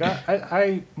know. Like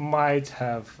I might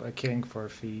have a kink for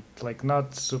feet. Like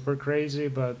not super crazy,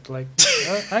 but like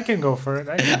I can go for it.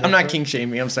 I'm not king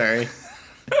shaming. I'm sorry.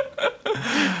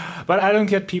 But I don't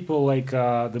get people like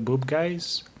the boob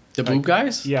guys. The boob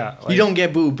guys? Yeah. You don't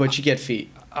get boob, but you get feet.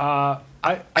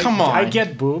 Come on. I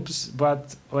get boobs,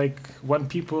 but like when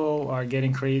people are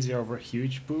getting crazy over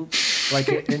huge boobs, like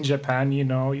in Japan, you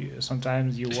know,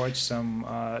 sometimes you watch some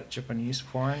Japanese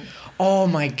porn, Oh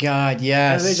my god,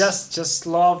 yes. and they just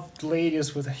love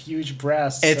ladies with huge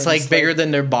breasts. It's and like bigger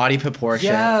than their body proportion.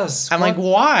 Yes. I'm like,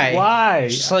 why? Why?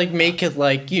 Just like make it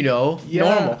like, Yeah,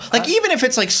 normal. Like even if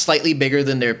it's like slightly bigger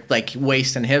than their like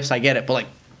waist and hips, I get it. But like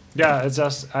Yeah, it's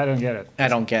just I don't get it. I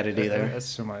don't get it either.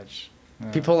 It's too much. Yeah.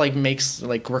 People like makes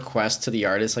like requests to the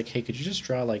artist like, hey, could you just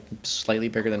draw like slightly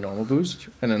bigger than normal boobs?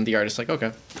 And then the artist's like,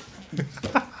 okay.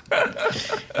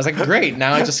 I was like, great.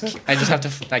 Now I just have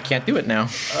to. I can't do it now.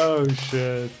 Oh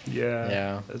shit! Yeah.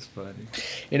 Yeah. That's funny.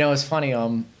 You know, it's funny.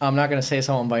 I'm not gonna say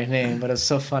someone by name, but it's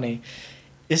so funny.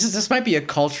 This might be a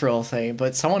cultural thing,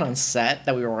 but someone on set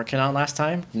that we were working on last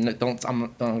time. I'm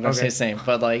not gonna say Okay. his name,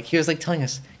 but like he was like telling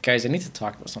us, guys, I need to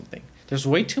talk about something. There's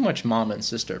way too much mom and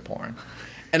sister porn,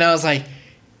 and I was like,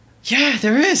 yeah,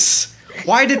 there is.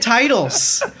 Why the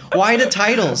titles? Why the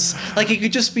titles? Like it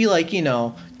could just be like, you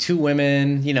know, two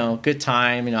women, you know, good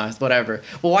time, you know, whatever.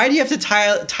 Well, why do you have to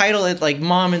title it like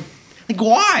mom and like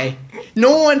why?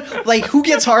 No one like who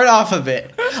gets hard off of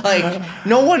it? Like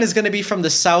no one is gonna be from the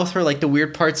south or like the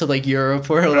weird parts of like Europe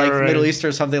or like Right. Middle East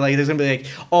or something like. There's gonna be like,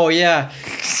 oh yeah,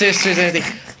 sisters and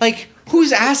everything. Like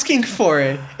who's asking for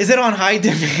it? Is it on high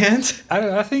demand?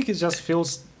 I think it just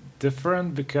feels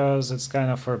different because it's kind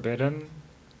of forbidden.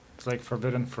 It's like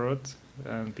forbidden fruit,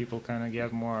 and people kind of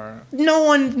get more. No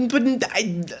one, but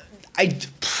I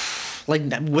like,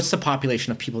 what's the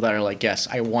population of people that are like, yes,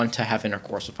 I want to have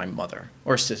intercourse with my mother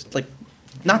or sister? Like,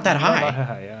 not that high. Not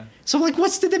high, yeah. So, like,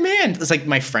 what's the demand? It's like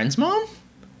my friend's mom?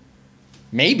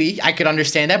 Maybe I could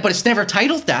understand that, but it's never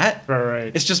titled that.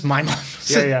 Right. It's just my mom.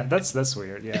 Yeah. That's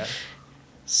weird. Yeah.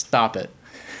 Stop it.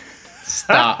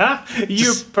 Stop. You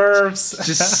Just- pervs.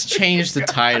 Just change the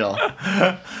title.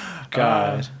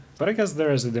 God. But I guess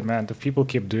there is a demand. If people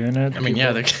keep doing it, I mean, yeah,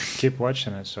 people they're- keep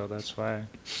watching it. So that's why.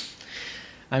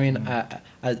 I mean,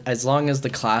 as long as the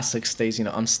classic stays, you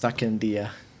know, I'm stuck in the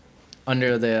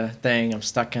under the thing. I'm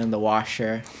stuck in the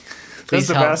washer. Please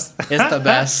the help. best. It's the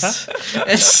best.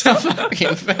 It's so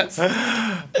fucking best.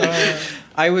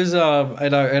 I was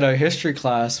in our history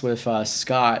class with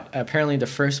Scott. Apparently, the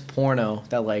first porno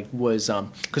that like was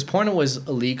because porno was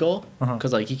illegal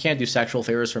because like you can't do sexual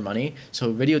favors for money.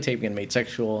 So videotaping it made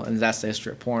sexual, and that's the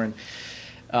history of porn.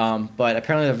 But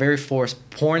apparently the very first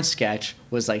porn sketch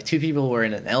was like two people were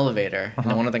in an elevator and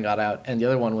then one of them got out and the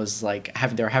other one was like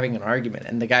they were having an argument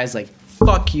and the guy's like,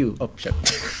 fuck you. Oh shit.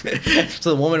 So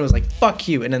the woman was like, fuck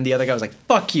you, and then the other guy was like,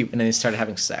 fuck you, and then they started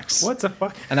having sex. What the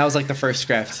fuck? And that was like the first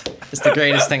script. It's the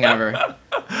greatest thing ever.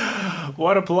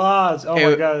 What a plot! Oh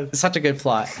my god. It's such a good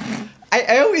plot.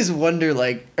 I always wonder,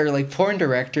 like, are like porn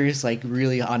directors like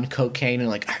really on cocaine and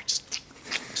like, all right,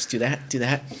 just do that.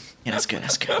 Yeah, that's good.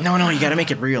 No, you gotta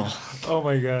make it real. Oh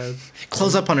my god.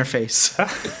 Close up on her face.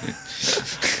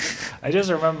 I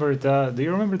just remembered. Do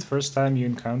you remember the first time you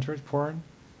encountered porn?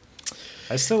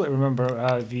 I still remember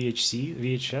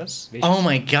VHS. Oh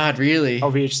my god, really?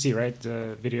 Oh, VHC, right?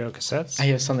 The video cassettes. I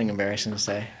have something embarrassing to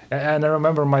say. And I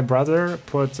remember my brother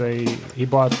he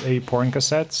bought a porn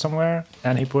cassette somewhere,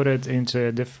 and he put it into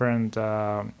a different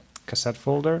cassette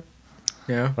folder,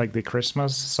 Yeah. like the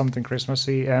something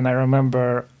Christmassy. And I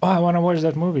remember, I want to watch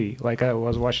that movie. Like I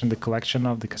was watching the collection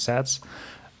of the cassettes.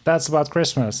 That's about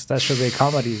Christmas. That should be a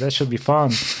comedy. That should be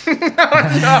fun.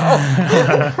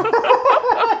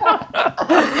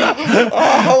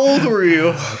 Oh, how old were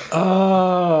you?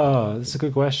 Oh, that's a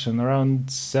good question. Around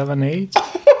 7, 8.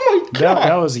 Oh my god.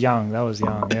 That was young.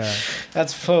 Yeah.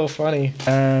 That's so funny.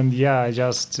 And yeah, I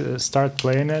just start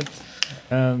playing it,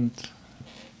 and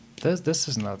this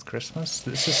is not Christmas.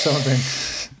 This is something.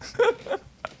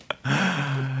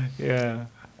 Yeah.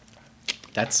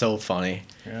 That's so funny.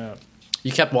 Yeah.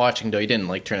 You kept watching though. You didn't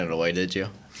like turn it away, did you?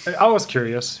 I was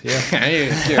curious. Yeah. Are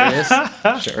you curious?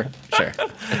 Sure.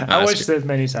 I watched it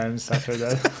many times after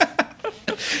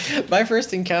that. My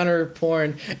first encounter with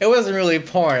porn, it wasn't really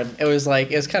porn. It was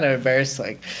kind of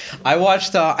embarrassing. I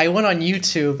watched, I went on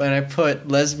YouTube and I put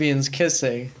lesbians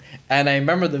kissing. And I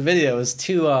remember the video. It was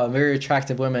two very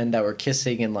attractive women that were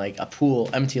kissing in like a pool,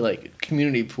 empty like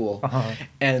community pool. Uh-huh.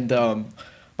 And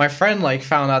my friend like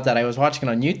found out that I was watching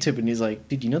it on YouTube and he's like,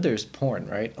 dude, you know there's porn,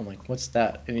 right? I'm like, what's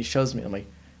that? And he shows me. I'm like,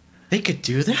 they could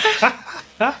do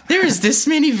that? There is this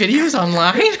many videos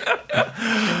online?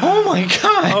 Oh my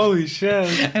god. Holy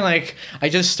shit. And like I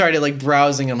just started like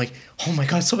browsing. I'm like, oh my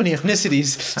god, so many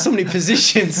ethnicities, so many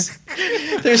positions.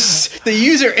 There's the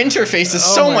user interface is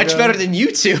so much better than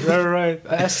YouTube. Right.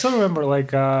 I still remember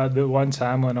like the one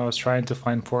time when I was trying to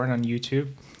find porn on YouTube.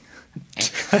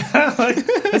 Like,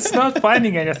 it's not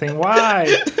finding anything.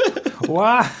 Why?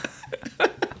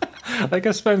 Like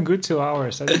I spent good 2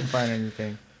 hours. I didn't find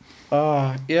anything.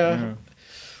 Yeah.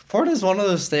 Porn is one of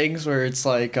those things where it's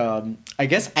like, I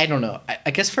guess, I don't know.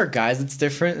 I guess for guys it's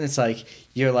different. It's like,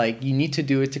 you need to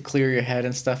do it to clear your head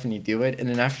and stuff, and you do it. And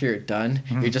then after you're done,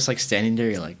 you're just like standing there.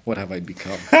 You're like, what have I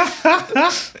become? What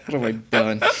have I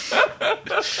done?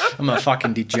 I'm a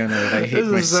fucking degenerate. I hate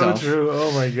myself. This is so true.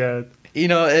 Oh my god. You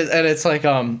know, and it's like,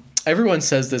 everyone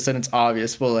says this and it's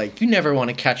obvious, but like, you never want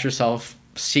to catch yourself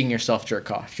seeing yourself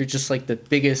jerk off. You're just like the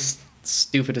biggest,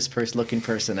 stupidest looking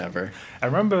person ever. I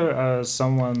remember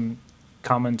someone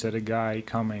commented a guy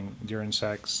coming during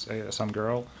sex, some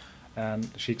girl, and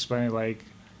she explained like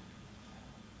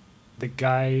the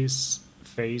guy's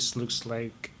face looks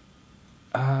like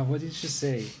what did she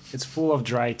say? It's full of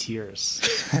dry tears.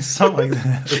 Something like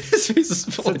that. His face is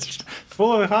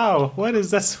full of how? What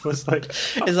is that supposed to like?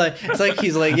 It's like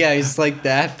he's like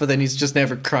that, but then he's just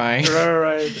never crying.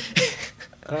 Right.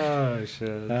 Oh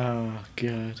shit. Oh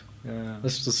god. Yeah.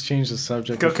 Let's just change the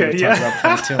subject. Okay, Talk about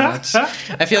porn too much.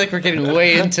 I feel like we're getting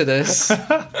way into this.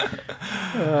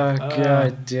 Oh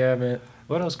god damn it.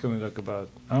 What else can we talk about?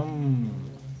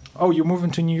 Oh, you're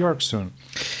moving to New York soon.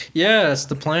 Yeah, that's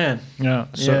the plan. Yeah.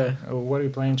 So, what are you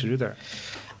planning to do there?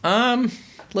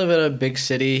 Live in a big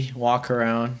city, walk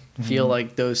around, feel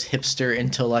like those hipster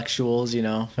intellectuals,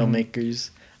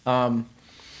 filmmakers. I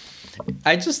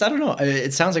don't know.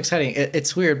 It sounds exciting.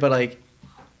 It's weird, but like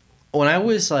when I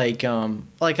was like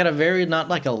at a very, not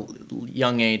like a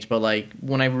young age, but like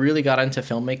when I really got into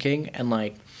filmmaking and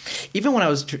like even when I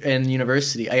was in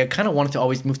university, I kind of wanted to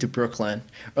always move to Brooklyn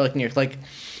or like New York. Like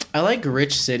I like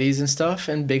rich cities and stuff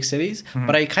and big cities,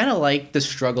 but I kind of like the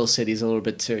struggle cities a little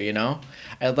bit too.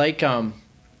 I like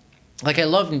I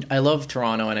love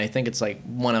Toronto, and I think it's like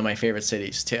one of my favorite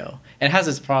cities too. It has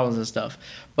its problems and stuff,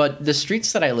 but the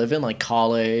streets that I live in, like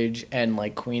College and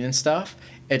like Queen and stuff,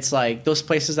 it's like those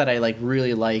places that I like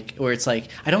really like, where it's like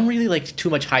I don't really like too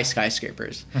much high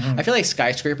skyscrapers. I feel like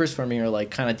skyscrapers for me are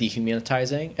like kind of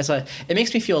dehumanizing. It's like it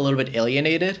makes me feel a little bit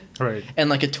alienated, Right. and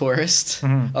like a tourist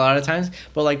a lot of times.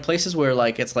 But like places where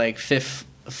like it's like fifth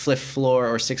floor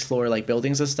or sixth floor like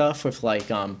buildings and stuff with like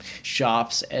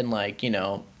shops and like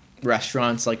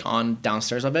restaurants like on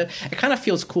downstairs of it kind of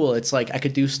feels cool. It's like I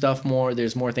could do stuff more.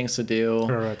 There's more things to do.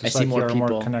 Correct. I It's see like more you're people.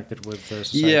 more connected with the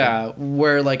society. Yeah,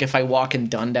 where like if I walk in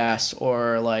Dundas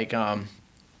or like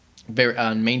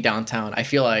main downtown, I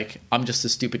feel like I'm just a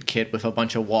stupid kid with a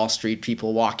bunch of Wall Street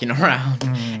people walking around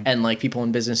and like people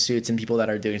in business suits and people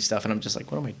that are doing stuff, and I'm just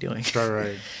like, what am I doing?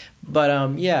 Right. But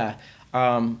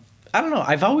I don't know.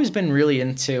 I've always been really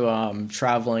into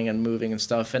traveling and moving and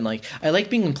stuff, and like I like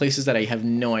being in places that I have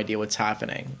no idea what's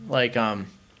happening. Like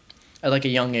at like a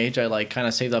young age, I like kind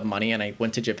of saved up money and I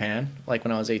went to Japan like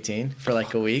when I was 18 for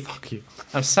like a week. Fuck you.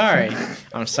 I'm sorry.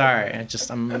 I'm sorry.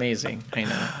 I'm amazing. I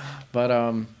know. But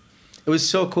it was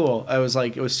so cool. I was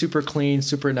like, it was super clean,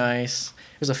 super nice.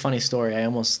 It was a funny story. I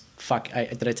almost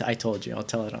I told you. I'll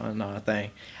tell it on thing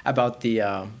about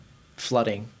the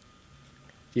flooding.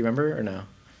 Do you remember or no?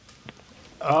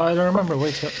 I don't remember.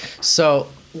 Wait. So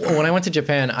when I went to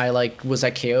Japan, I like was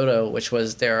at Kyoto, which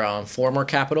was their former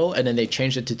capital, and then they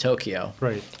changed it to Tokyo.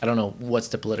 Right. I don't know what's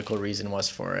the political reason was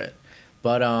for it,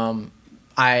 but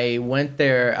I went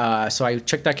there. So I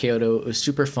checked out Kyoto. It was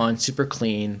super fun, super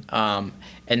clean.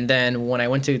 And then when I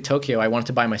went to Tokyo, I wanted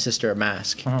to buy my sister a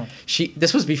mask. Uh-huh.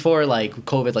 This was before like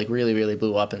COVID like really really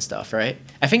blew up and stuff, right?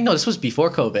 I think no, this was before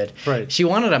COVID. Right. She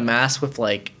wanted a mask with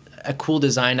like a cool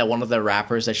design that one of the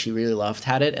rappers that she really loved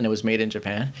had it, and it was made in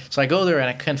Japan. So I go there and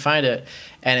I couldn't find it,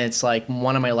 and it's like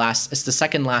it's the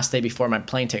second last day before my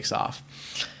plane takes off.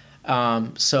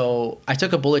 So I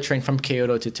took a bullet train from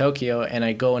Kyoto to Tokyo, and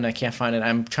I go and I can't find it.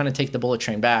 I'm trying to take the bullet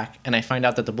train back, and I find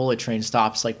out that the bullet train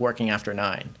stops like working after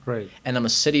 9. Right. And I'm a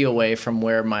city away from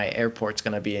where my airport's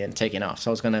gonna be and taking off, so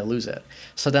I was gonna lose it.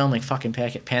 So then I'm like fucking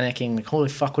panicking, like holy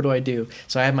fuck, what do I do?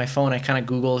 So I have my phone. I kind of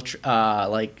Google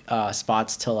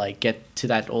spots to like get to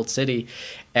that old city,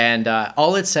 and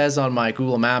all it says on my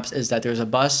Google Maps is that there's a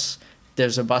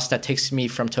bus that takes me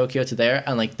from Tokyo to there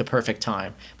and like the perfect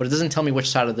time, but it doesn't tell me which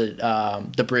side of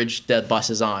the bridge the bus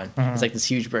is on. Mm-hmm. It's like this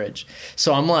huge bridge.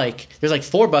 So I'm like, there's like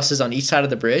 4 buses on each side of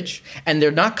the bridge, and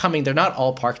they're not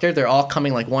all parked there. They're all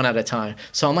coming like one at a time.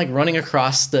 So I'm like running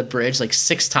across the bridge like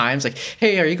 6 times, like,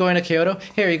 hey, are you going to Kyoto?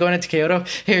 Hey, are you going to Kyoto?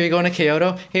 Hey, are you going to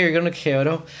Kyoto? Hey, are you going to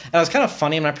Kyoto? And it was kind of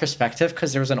funny in my perspective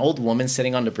because there was an old woman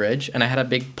sitting on the bridge, and I had a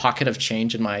big pocket of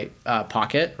change in my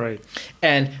pocket. Right.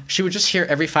 And she would just hear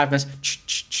every 5 minutes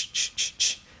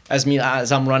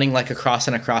as I'm running like across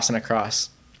and across and across.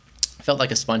 Felt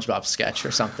like a SpongeBob sketch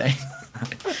or something.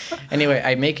 Anyway,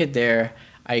 I make it there.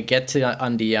 I get to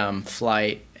on the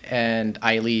flight and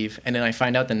I leave, and then I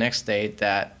find out the next day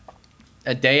that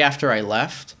on the day that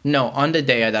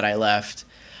I left,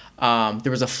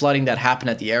 there was a flooding that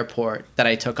happened at the airport that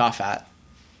I took off at.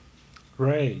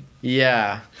 Right.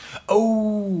 Yeah.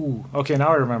 Oh. Okay. Now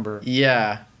I remember.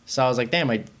 Yeah. So I was like, damn,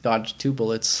 I dodged 2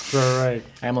 bullets. Right.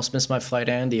 I almost missed my flight,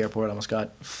 and the airport almost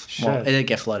got... Well, it did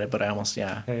get flooded, but I almost,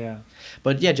 yeah. Yeah.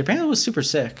 But yeah, Japan was super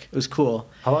sick. It was cool.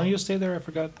 How long you stayed there? I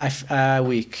forgot. A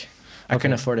week. I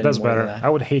couldn't afford it. That's more better. than that. I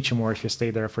would hate you more if you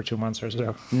stayed there for 2 months or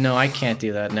so. No, I can't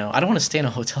do that. No, I don't want to stay in a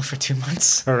hotel for 2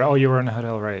 months. Oh, you were in a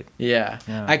hotel, right? Yeah.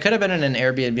 I could have been in an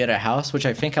Airbnb at a house, which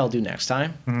I think I'll do next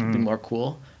time. It'd be more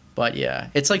cool. But yeah,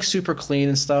 it's like super clean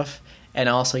and stuff. And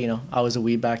also, I was a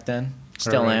weeb back then.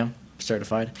 Still am.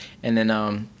 Certified. And then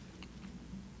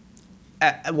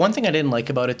one thing I didn't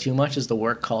like about it too much is the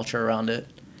work culture around it.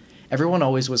 Everyone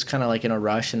always was kind of like in a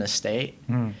rush in a state.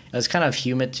 It was kind of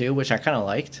humid too, which I kind of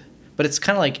liked. But it's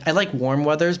kind of like, I like warm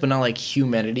weathers, but not like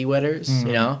humidity weathers,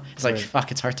 It's like,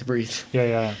 fuck, it's hard to breathe.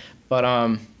 Yeah.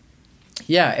 But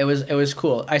yeah, it was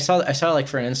cool. I saw like,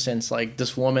 for instance, like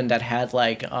this woman that had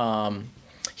like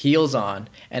heels on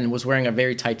and was wearing a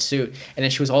very tight suit, and then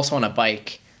she was also on a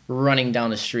bike running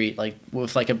down the street like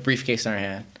with like a briefcase in her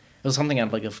hand. It was something out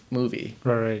of like a movie.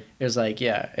 Right. It was like,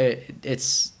 yeah,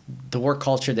 it's the work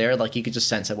culture there. Like you could just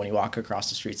sense it when you walk across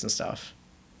the streets and stuff.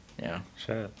 Yeah.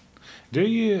 Shit. Do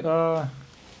you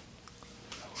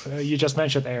you just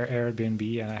mentioned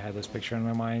Airbnb, and I had this picture in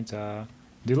my mind. Do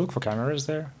you look for cameras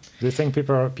there? Do you think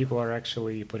people are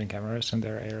actually putting cameras in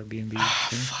their Airbnb?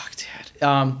 Fuck,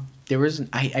 dude. There was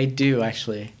I do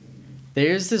actually.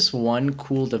 There's this one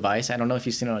cool device. I don't know if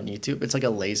you've seen it on YouTube. It's like a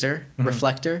laser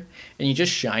reflector, and you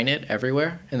just shine it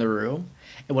everywhere in the room.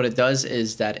 And what it does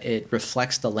is that it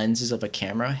reflects the lenses of a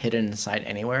camera hidden inside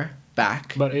anywhere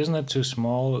back. But isn't it too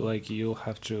small? Like you'll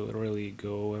have to really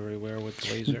go everywhere with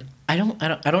the laser. I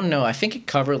don't know. I think it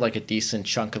covered like a decent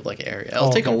chunk of like area. It'll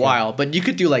take a while, but you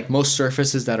could do like most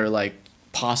surfaces that are like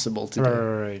possible to do.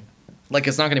 Right. Like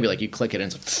it's not gonna be like you click it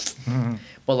and it's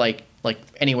but like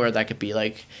anywhere that could be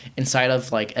like inside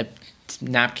of like a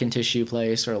napkin tissue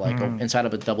place or like inside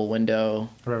of a double window.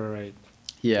 Right.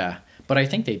 Yeah, but I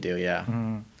think they do. Yeah.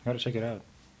 Gotta check it out.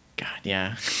 God,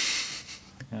 yeah.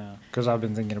 Yeah, because I've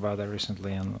been thinking about that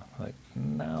recently, and like,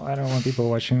 no, I don't want people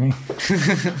watching me.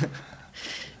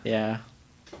 Yeah.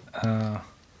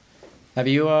 Have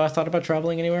you thought about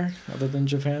traveling anywhere other than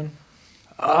Japan?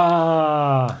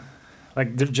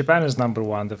 Like Japan is number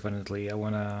one, definitely. I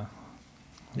wanna.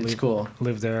 It's cool.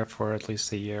 Live there for at least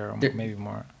a year or maybe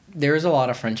more. There is a lot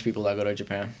of French people that go to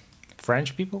Japan.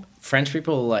 French people? French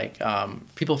people, like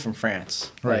people from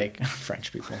France, Right. like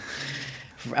French people.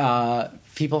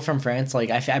 People from France, like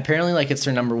apparently, like it's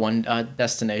their number one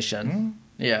destination.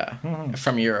 Yeah,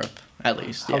 from Europe at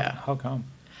least. Yeah, How come?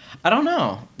 I don't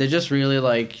know. They just really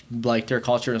like their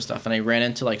culture and stuff, and I ran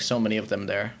into like so many of them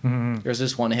there. There's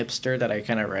this one hipster that I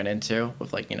kind of ran into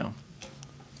with like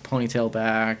ponytail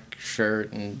back,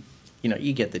 shirt, and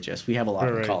you get the gist. We have a lot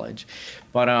in Right. college,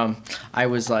 but I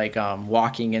was like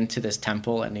walking into this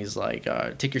temple, and he's like,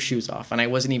 "Take your shoes off," and I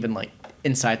wasn't even like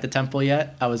inside the temple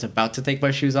yet. I was about to take my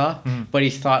shoes off, but he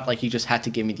thought like he just had to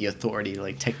give me the authority to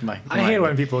like take my. I hate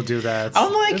when people do that.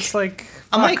 I'm like- it's like,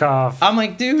 I'm fuck like, off. I'm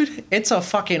like, dude, it's a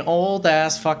fucking old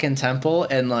ass fucking temple,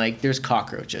 and like, there's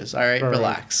cockroaches. All right, Right.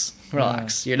 relax.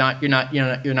 You're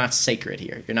not sacred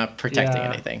here. You're not protecting Yeah.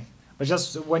 anything. But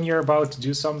just when you're about to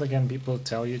do something and people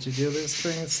tell you to do this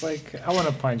thing, it's like, I want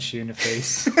to punch you in the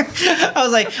face.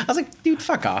 I was like, dude,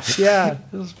 fuck off. Yeah,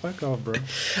 just fuck off, bro.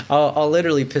 I'll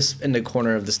literally piss in the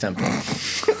corner of this temple,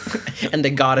 and the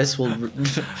goddess will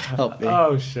help me.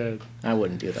 Oh, shit. I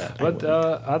wouldn't do that. I But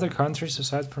wouldn't. other countries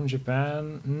aside from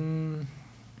Japan,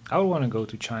 I would want to go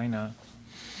to China,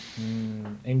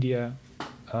 India,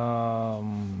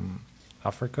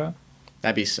 Africa.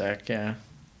 That'd be sick. Yeah.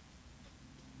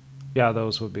 Yeah,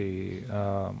 those would be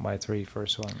my three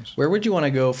first ones. Where would you want to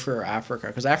go for Africa?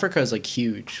 Because Africa is like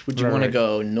huge. Would you Right, want to right.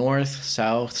 go north,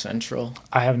 south, central?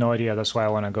 I have no idea. That's why I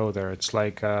want to go there. It's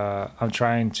like I'm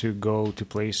trying to go to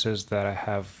places that I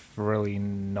have really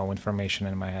no information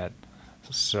in my head.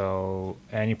 So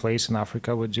any place in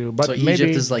Africa would do. But So maybe,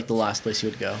 Egypt is like the last place you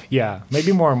would go. yeah,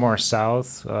 maybe more and more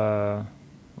south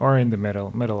or in the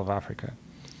middle of Africa.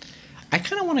 I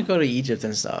kind of want to go to Egypt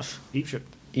and stuff.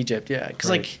 Egypt, yeah. Because,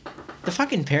 Right. like, the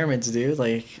fucking pyramids, dude,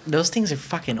 like, those things are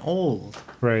fucking old.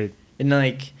 right? And,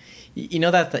 like, you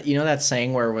know that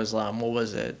saying where it was, what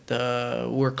was it?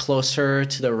 We're closer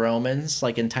to the Romans,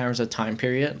 like, in terms of time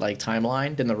period, like,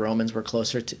 timeline, than the Romans were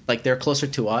closer to, like, they're closer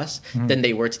to us than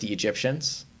they were to the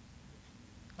Egyptians.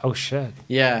 Oh shit!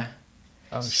 Yeah.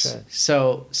 Oh shit!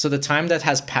 So the time that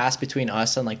has passed between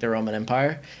us and like the Roman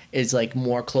Empire is like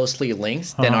more closely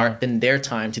linked than their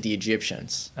time to the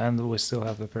Egyptians. And we still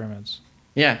have the pyramids.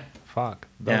 Yeah, Fuck,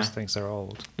 those Yeah. things are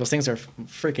old. those things are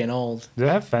freaking old. Do they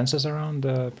have fences around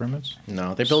the pyramids?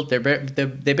 No,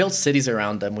 they built cities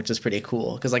around them, which is pretty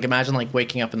cool. Because like imagine like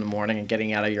waking up in the morning and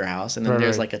getting out of your house, and then Right,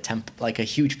 there's right. like a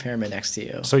huge pyramid next to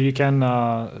you. So you can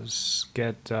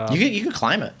get You could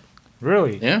climb it.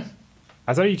 really? Yeah.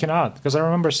 I thought you cannot, because I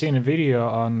remember seeing a video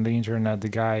on the internet. The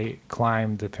guy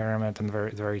climbed the pyramid and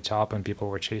the very top, and people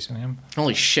were chasing him.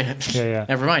 Holy shit. Yeah, yeah.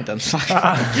 Never mind then. Fuck.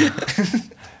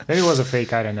 Maybe it was a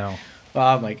fake. I don't know.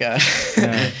 Oh my god.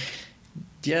 Yeah.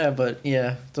 Yeah, but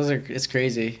yeah, it's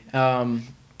crazy.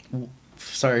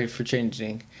 Sorry for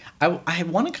changing. I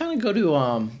want to kind of go to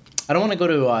I don't want to go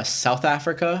to South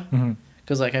Africa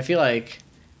because like I feel like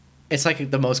it's like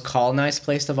the most colonized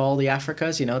place of all the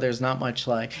Africas. There's not much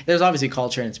like there's obviously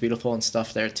culture and it's beautiful and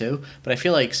stuff there too. But I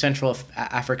feel like Central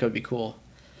Africa would be cool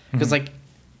because like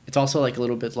it's also like a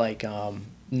little bit like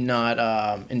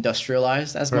not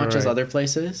industrialized as much as Right. other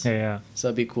places. Yeah, yeah. So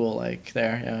it'd be cool like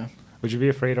there. Yeah. Would you be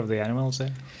afraid of the animals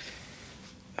there?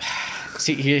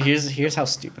 See, here's how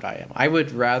stupid I am. I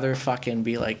would rather fucking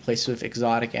be like places with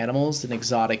exotic animals than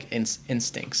exotic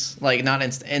instincts. Like not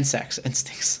insects,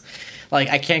 instincts. Like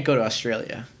I can't go to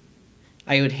Australia.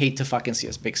 I would hate to fucking see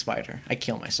a big spider. I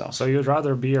kill myself. So you'd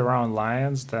rather be around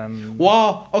lions than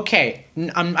Well, okay,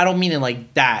 I don't mean it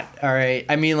like that. All right,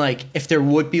 I mean like if there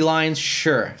would be lions,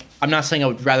 sure. I'm not saying I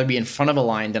would rather be in front of a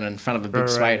lion than in front of a big Right.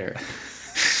 spider.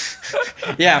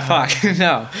 Yeah, fuck.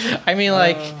 No. I mean,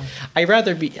 like, I'd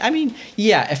rather be. I mean,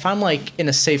 yeah, if I'm, like, in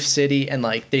a safe city and,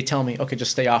 like, they tell me, okay,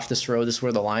 just stay off this road, this is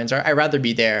where the lions are, I'd rather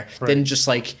be there than Right. just,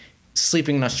 like,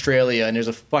 sleeping in Australia and there's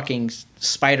a fucking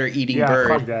spider eating yeah, bird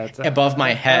fuck that. above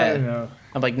my I head. don't know.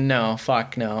 I'm like, no,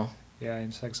 fuck no. Yeah,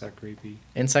 insects are creepy.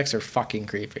 Insects are fucking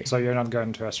creepy. So you're not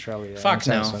going to Australia? Fuck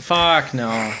no. Insects are- Fuck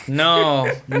no.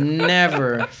 No.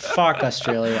 Never. Fuck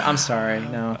Australia. I'm sorry.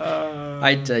 No.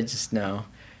 I just no.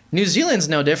 New Zealand's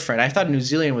no different. I thought New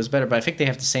Zealand was better, but I think they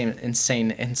have the same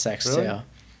insane insects Really? too.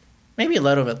 Maybe a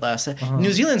little bit less.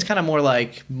 New Zealand's kind of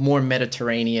more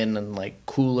Mediterranean and like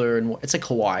cooler and more, it's like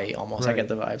Hawaii almost. I Right. get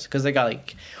the vibes because they got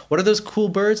like what are those cool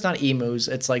birds? Not emus.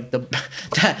 It's like the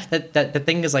that the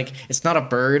thing is like it's not a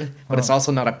bird, but it's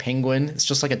also not a penguin. It's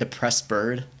just like a depressed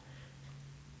bird.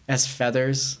 It has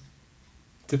feathers.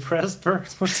 Depressed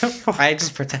birds? What the fuck? I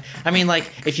just pretend. I mean, like,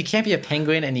 if you can't be a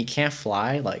penguin and you can't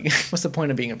fly, like, what's the point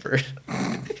of being a bird?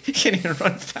 You can't even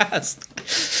run fast.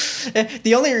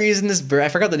 The only reason this bird, I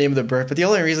forgot the name of the bird, but the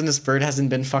only reason this bird hasn't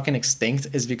been fucking extinct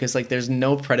is because like there's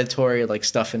no predatory like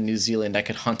stuff in New Zealand that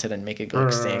could hunt it and make it go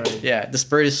extinct. Right. Yeah, this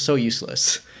bird is so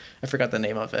useless. I forgot the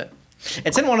name of it.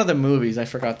 It's in one of the movies. I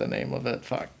forgot the name of it.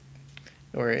 Fuck.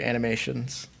 Or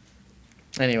animations.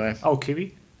 Anyway. Oh,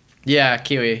 kiwi. Yeah,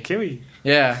 kiwi. Kiwi.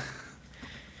 Yeah.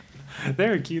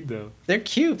 They're cute though. They're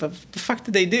cute, but what the fuck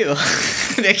did they do?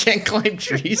 They can't climb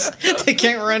trees. They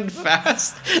can't run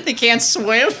fast. They can't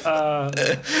swim.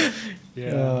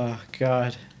 Yeah. Oh,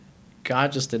 God.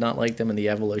 God just did not like them in the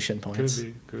evolution points.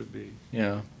 Could be.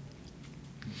 Yeah.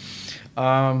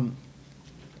 What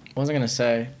was I gonna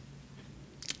say?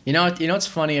 You know what's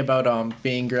funny about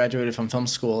being graduated from film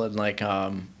school and like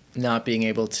not being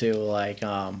able to like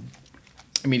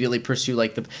immediately pursue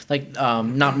like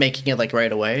not making it like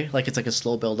right away. Like it's like a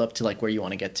slow build up to like where you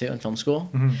want to get to in film school.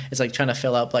 Mhm. It's like trying to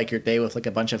fill up like your day with like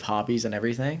a bunch of hobbies and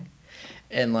everything.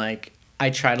 And like I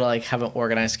try to like have an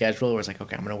organized schedule where it's like,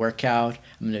 okay, I'm gonna work out,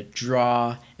 I'm gonna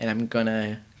draw, and I'm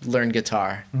gonna learn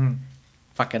guitar. Mhm.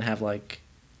 Fucking have like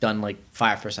done like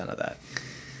 5% of that.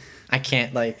 I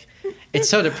can't like. It's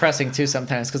so depressing too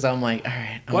sometimes because I'm like, all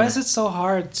right. Why is it so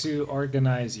hard to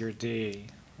organize your day?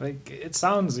 Like it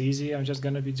sounds easy. I'm just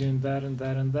gonna be doing that and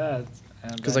that and that.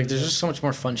 Because like there's just so much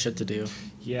more fun shit to do.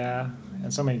 yeah,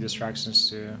 and so many distractions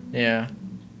too. Yeah.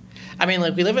 I mean,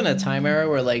 like we live in a time era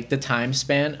where like the time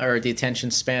span or the attention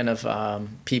span of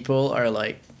people are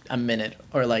like a minute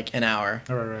or like an hour.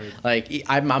 Right. Like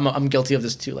I'm guilty of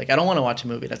this too. Like I don't want to watch a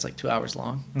movie that's like 2 hours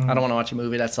long. Mhm. I don't want to watch a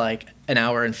movie that's like an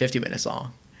hour and 50 minutes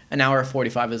long. An hour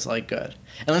 45 is like good,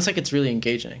 unless like it's really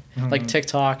engaging, like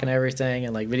TikTok and everything,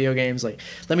 and like video games. Like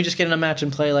let me just get in a match and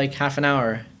play like half an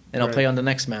hour, and I'll play Right. on the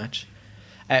next match.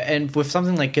 And with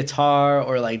something like guitar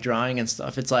or like drawing and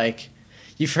stuff, it's like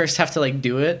you first have to like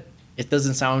do it. It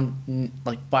doesn't sound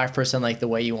like 5% like the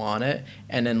way you want it,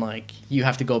 and then like you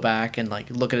have to go back and like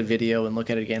look at a video and look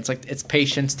at it again. It's like it's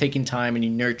patience, taking time, and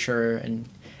you nurture, and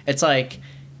it's like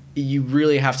you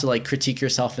really have to like critique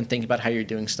yourself and think about how you're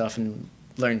doing stuff and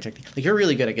learn technique. Like you're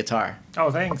really good at guitar.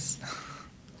 Oh, thanks.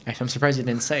 I'm surprised you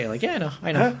didn't say like, yeah,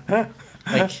 I know.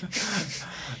 Like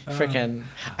freaking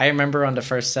I remember on the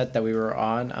first set that we were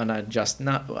on a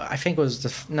I think it was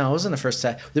it wasn't the first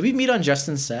set. Did we meet on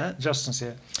Justin's set? Justin's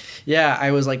yeah. Yeah,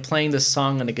 I was like playing this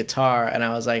song on the guitar, and I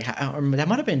was like, or that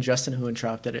might have been Justin who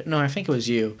interrupted it. No, I think it was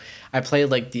you. I played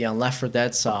like the Left 4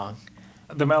 Dead song,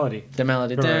 The melody. the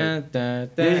melody, Right. dun, dun,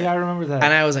 dun. Yeah, I remember that.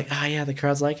 And I was like, yeah, the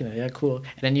crowd's liking it. Yeah, cool.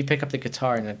 And then you pick up the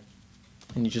guitar and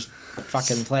you just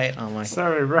fucking play it. I'm like,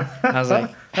 Sorry, bro. I was like,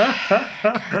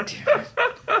 God damn it.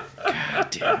 God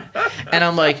damn it. And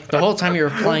I'm like, the whole time you were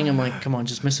playing, I'm like, come on,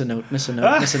 just miss a note, miss a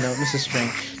note, miss a note, miss a string,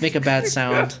 make a bad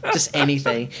sound, just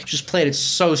anything. Just played it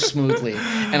so smoothly.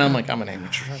 And I'm like, I'm an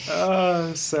amateur.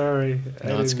 Oh, sorry.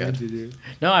 No, it's didn't good. mean to do.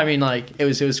 No, I mean, like, it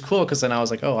was cool because then I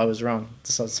was like, oh, I was wrong.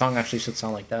 The song actually should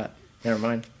sound like that. Never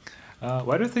mind.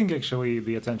 Why do you think actually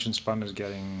the attention span is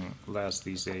getting less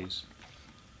these days?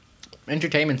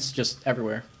 Entertainment's just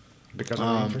everywhere. Because of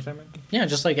the entertainment? Yeah,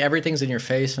 just like everything's in your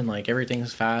face and like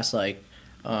everything's fast. Like,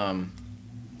 I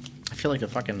feel like a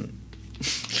fucking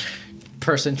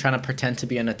person trying to pretend to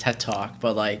be in a TED talk,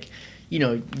 but like, you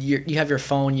know, you have your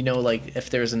phone. You know, like if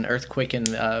there's an earthquake in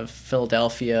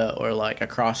Philadelphia or like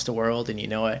across the world, and you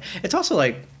know it. It's also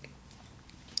like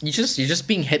you're just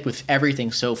being hit with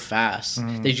everything so fast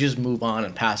that you just move on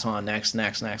and pass on next.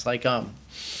 Like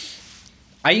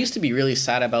I used to be really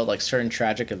sad about like certain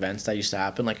tragic events that used to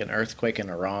happen, like an earthquake in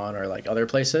Iran or like other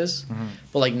places.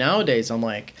 But like nowadays, I'm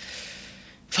like,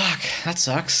 fuck, that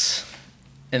sucks.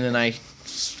 And then I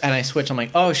switch. I'm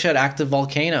like, oh shit, active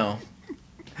volcano.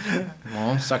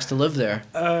 Well, sucks to live there.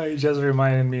 It just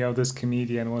reminded me of this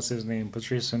comedian. What's his name?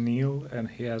 Patrice O'Neill, and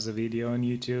he has a video on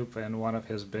YouTube, and one of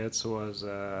his bits was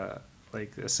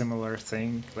like a similar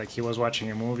thing. Like he was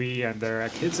watching a movie, and there are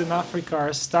kids in Africa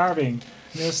are starving.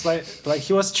 And it's like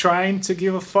he was trying to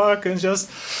give a fuck, and just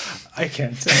I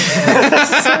can't.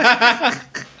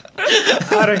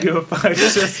 I don't give a fuck.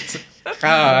 It's just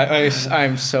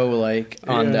I'm so like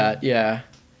on that. Yeah.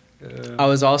 I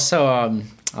was also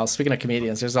I was speaking of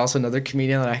comedians. There's also another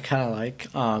comedian that I kind of like.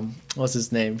 What's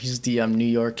his name? He's the New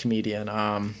York comedian.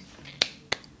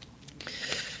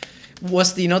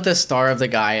 You know the star of the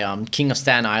guy King of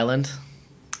Staten Island?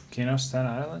 King of Staten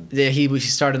Island. Yeah, he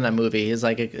starred in that movie. He's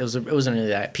like it wasn't really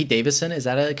that. Pete Davidson, is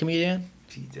that a comedian?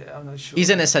 I'm not sure. He's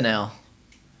in SNL.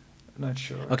 Not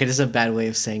sure. Okay, this is a bad way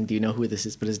of saying, do you know who this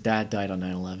is? But his dad died on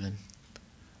 9/11.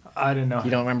 I don't know. You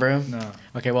don't remember him? No.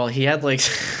 Okay, well, he had like...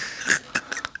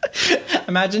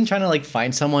 Imagine trying to like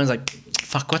find someone who's like,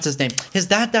 fuck, what's his name? His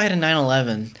dad died in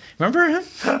 9/11. Remember him?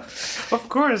 Of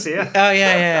course, yeah. Oh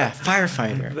yeah.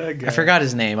 Firefighter. That guy. I forgot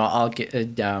his name. I'll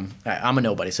get. I'm a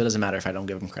nobody, so it doesn't matter if I don't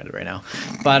give him credit right now.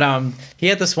 But he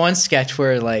had this one sketch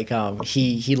where like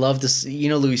he loved this. You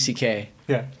know Louis C.K.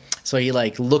 Yeah. So he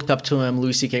like looked up to him.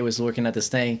 Louis C.K. was working at this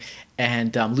thing,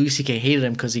 and Louis C.K. hated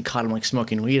him because he caught him like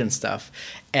smoking weed and stuff.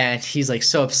 And he's like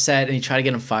so upset, and he tried to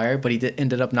get him fired, but he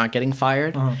ended up not getting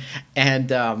fired. Uh-huh.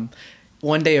 And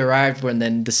one day arrived when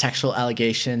then the sexual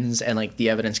allegations and like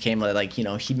the evidence came that like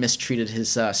he mistreated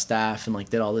his staff and like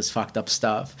did all this fucked up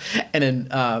stuff. And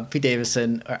then Pete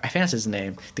Davidson, or I think that's his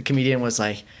name, the comedian, was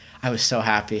like, I was so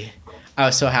happy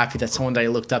that someone that I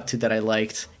looked up to that I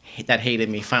liked that hated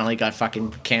me finally got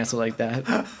fucking canceled like that.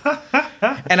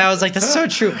 And I was like, that's so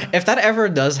true. If that ever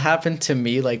does happen to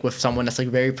me, like with someone that's like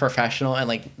very professional and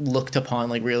like looked upon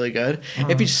like really good,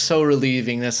 it'd be so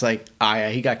relieving. That's like,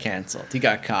 yeah, he got canceled, he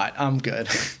got caught, I'm good.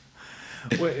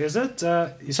 Wait, is it?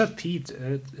 You said Pete.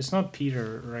 It's not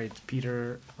Peter, right?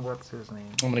 Peter. What's his name?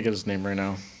 I'm gonna get his name right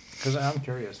now. Because I'm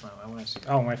curious now. I want to see.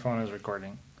 Oh, my phone is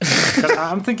recording. 'Cause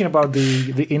I'm thinking about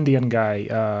the Indian guy.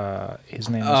 His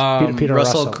name is Peter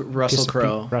Russell Russell. Russell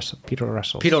Crowe. Peter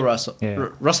Russell. Peter Russell. Yeah.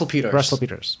 Russell Peters. Russell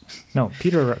Peters. No,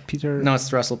 Peter. No,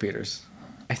 it's Russell Peters,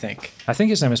 I think. I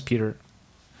think his name is Peter.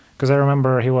 Because I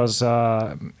remember he was.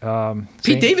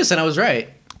 Pete Davidson. I was right.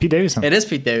 Pete Davidson. It is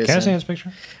Pete Davidson. Can I see his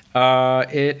picture?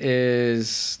 It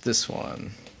is this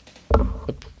one.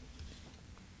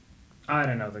 I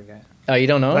don't know the guy. Oh, you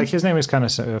don't know? Like his name is kind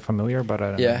of familiar, but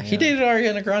I don't know. Yeah, he dated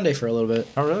Ariana Grande for a little bit.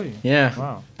 Oh, really? Yeah.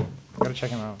 Wow. Gotta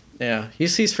check him out. Yeah,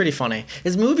 he's pretty funny.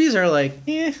 His movies are like,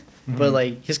 but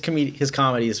like his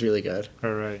comedy is really good.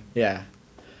 All right. Yeah.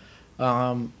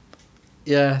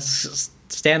 Yeah,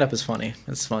 stand up is funny.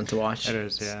 It's fun to watch. It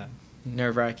is, yeah.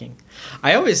 Nerve wracking.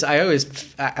 I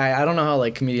don't know how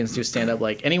like comedians do stand up.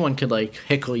 Like anyone could like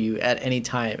heckle you at any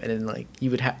time, and then like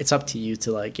you would it's up to you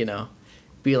to like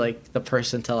be like the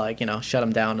person to like shut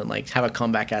them down and like have a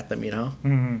comeback at them.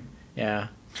 Mm-hmm. Yeah.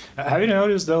 Have you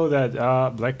noticed though that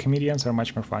black comedians are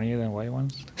much more funny than white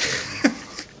ones?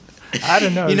 I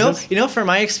don't know. From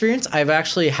my experience, I've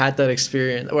actually had that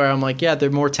experience where I'm like, yeah, they're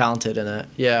more talented in it.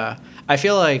 Yeah. I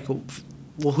feel like,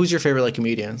 well, who's your favorite like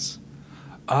comedians?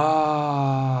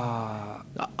 I'll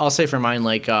say for mine,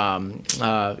 like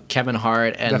Kevin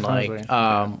Hart and definitely.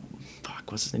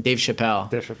 What's his name? Dave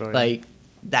Chappelle. Dave Chappelle. Like,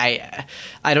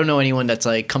 I don't know anyone that's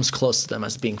like comes close to them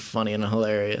as being funny and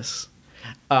hilarious.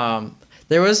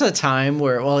 There was a time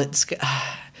where, it's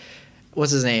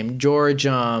what's his name? George.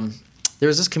 There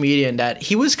was this comedian that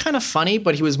he was kind of funny,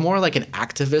 but he was more like an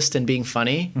activist than being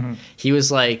funny. Mm-hmm. He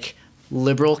was like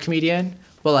liberal comedian,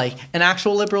 but like an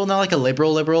actual liberal, not like a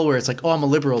liberal where it's like, oh, I'm a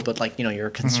liberal, but like you're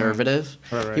a conservative.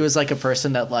 Mm-hmm. Right. He was like a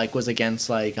person that like was against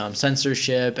like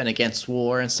censorship and against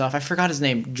war and stuff. I forgot his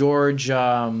name. George. He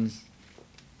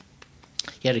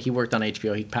worked on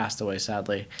HBO. He passed away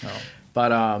sadly. Oh.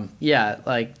 But yeah,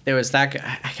 like there was that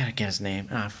guy. I gotta get his name.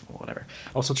 Whatever.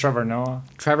 Also, Trevor Noah.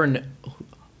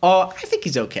 Oh, I think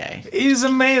he's okay. He's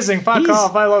amazing. Fuck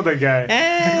off. I love that guy.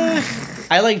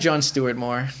 I like Jon Stewart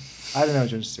more. I don't know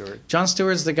Jon Stewart. Jon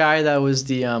Stewart's the guy that was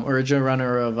the original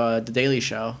runner of The Daily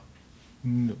Show.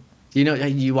 No.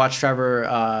 You watch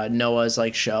Trevor Noah's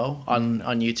like show on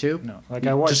YouTube? No. Like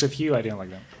I watched a few. I didn't like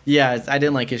them. Yeah, I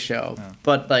didn't like his show. No.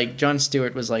 But like Jon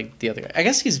Stewart was like the other guy. I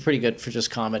guess he's pretty good for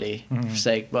just comedy for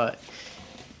sake, but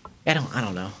I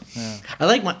don't know. Yeah. I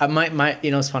like my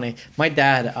it's funny. My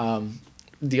dad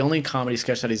the only comedy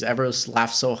sketch that he's ever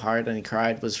laughed so hard and he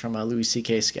cried was from a Louis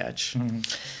C.K. sketch. Mm-hmm.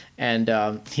 And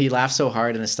he laughed so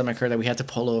hard and his stomach hurt that we had to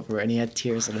pull over and he had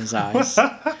tears in his eyes.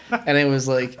 And it was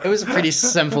a pretty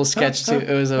simple sketch too.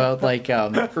 It was about like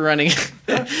running.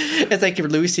 It's like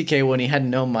Louis C.K. when he had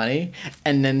no money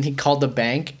and then he called the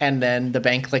bank and then the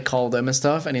bank like called him and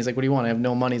stuff. And he's like, what do you want? I have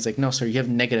no money. He's like, no, sir, you have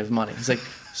negative money. He's like,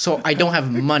 so I don't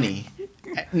have money.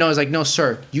 No, he's like, no,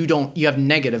 sir, you have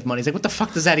negative money. He's like, what the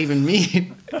fuck does that even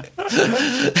mean?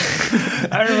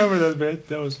 I remember that bit.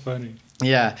 That was funny.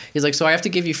 Yeah. He's like, so I have to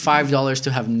give you $5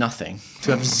 to have nothing,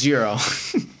 to have zero.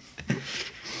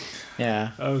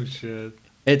 Yeah. Oh, shit.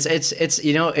 It's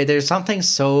there's something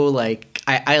so like,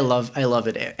 I love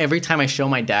it. Every time I show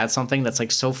my dad something that's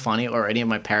like so funny or any of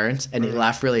my parents and they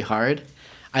laugh really hard,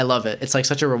 I love it. It's like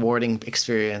such a rewarding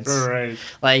experience. Right.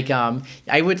 Like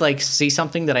I would like see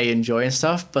something that I enjoy and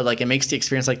stuff, but like it makes the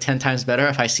experience like 10 times better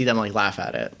if I see them like laugh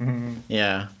at it. Mm-hmm.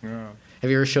 Yeah. Have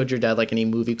you ever showed your dad like any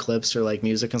movie clips or like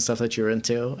music and stuff that you're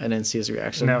into and then see his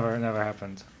reaction? Never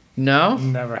happened. No?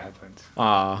 Never happened.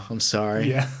 Aw, I'm sorry.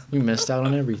 Yeah. You missed out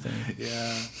on everything.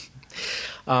 Yeah.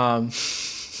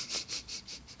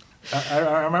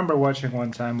 I remember watching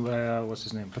one time, what's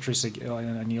his name? Patrice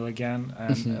O'Neal again,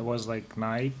 and it was like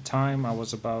night time. I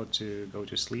was about to go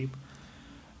to sleep,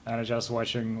 and I was just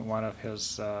watching one of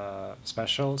his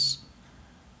specials,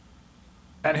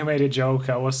 and he made a joke.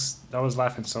 I was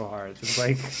laughing so hard. It's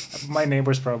like my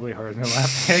neighbors probably heard me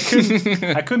laughing.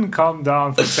 I couldn't calm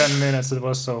down for 10 minutes. It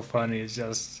was so funny. It's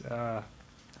just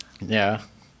Yeah.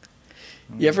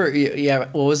 You ever? Yeah.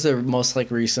 What was the most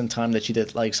like recent time that you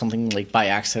did like something like by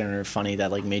accident or funny that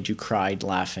like made you cry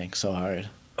laughing so hard?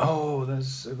 oh,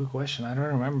 that's a good question. I don't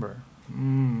remember.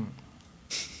 Yeah,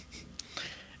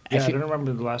 If I you- don't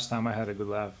remember the last time I had a good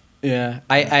laugh. Yeah,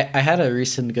 I had a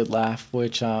recent good laugh,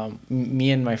 which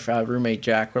me and my roommate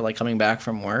Jack were like coming back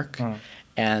from work,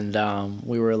 and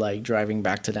we were like driving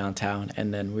back to downtown,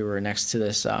 and then we were next to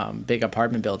this big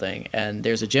apartment building, and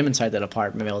there's a gym inside that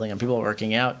apartment building, and people are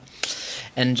working out,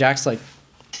 and Jack's like,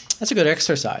 "That's a good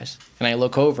exercise," and I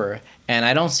look over, and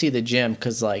I don't see the gym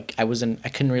because like I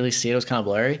couldn't really see it, it was kind of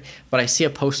blurry, but I see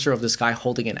a poster of this guy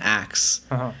holding an axe,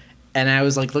 and I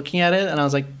was like looking at it, and I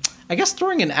was like, I guess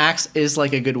throwing an axe is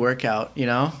like a good workout, you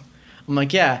know? I'm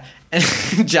like, yeah. And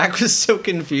Jack was so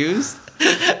confused.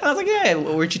 I was like, yeah,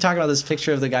 weren't you talking about this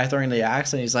picture of the guy throwing the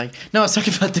axe? And he's like, no, I was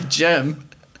talking about the gym.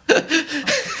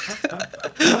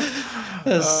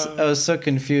 I was so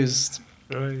confused.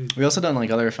 Right. We also done like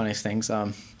other funny things.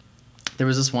 There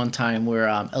was this one time where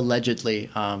allegedly,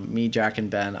 me, Jack, and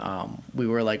Ben, we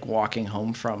were like walking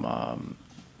home from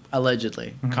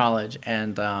allegedly college,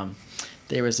 and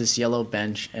there was this yellow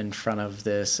bench in front of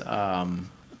this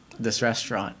this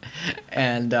restaurant,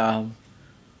 and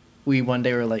we one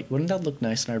day were like, wouldn't that look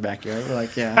nice in our backyard? We're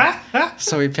like, yeah.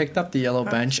 So we picked up the yellow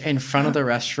bench in front of the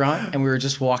restaurant, and we were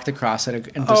just walked across it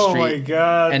into the Oh street, my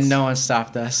god. and no one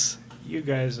stopped us. You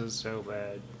guys are so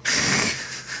bad.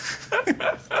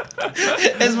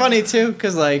 It's funny too,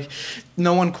 cause like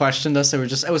no one questioned us.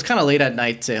 It was kind of late at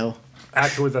night too.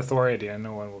 Act with authority and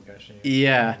no one will question you.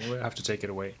 Yeah. You have to take it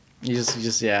away. You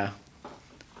just yeah.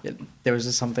 There was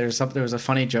a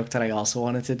funny joke that I also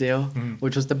wanted to do,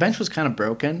 which was the bench was kind of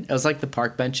broken. It was like the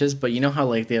park benches, but you know how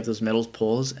like they have those metal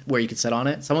poles where you could sit on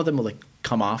it. Some of them will like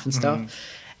come off and stuff.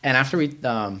 And after we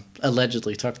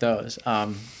allegedly took those,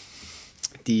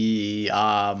 the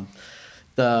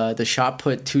shop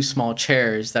put two small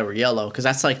chairs that were yellow because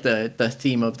that's like the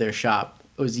theme of their shop.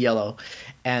 It was yellow,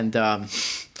 and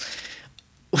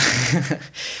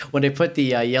when they put the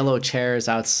yellow chairs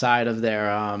outside of their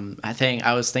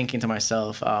I was thinking to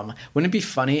myself, wouldn't it be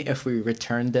funny if we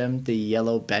returned them the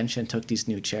yellow bench and took these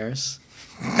new chairs?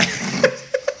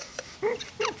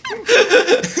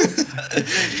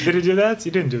 Did you do that?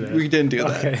 You didn't do that. We didn't do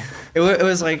that. Okay. It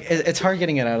was like it's hard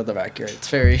getting it out of the backyard. It's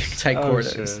very tight Oh,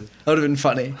 quarters. shit. That would have been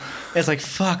funny. It's like,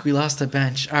 fuck, we lost the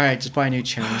bench. All right, just buy new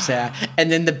chairs. Yeah,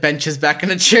 and then the bench is back in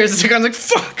the chairs. I was like,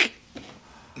 fuck.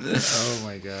 Oh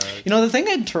my god. You know, the thing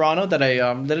in Toronto that I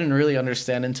didn't really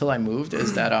understand until I moved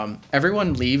is that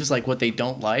everyone leaves like what they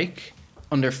don't like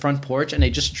on their front porch, and they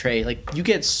just trade. Like you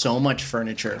get so much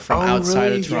furniture from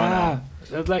outside of Toronto. Yeah.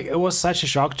 Like it was such a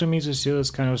shock to me to see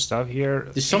this kind of stuff here.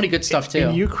 There's so many good stuff too.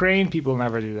 In Ukraine, people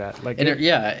never do that. Like in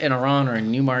Iran or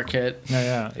in Newmarket.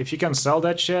 yeah. If you can sell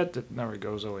that shit, it never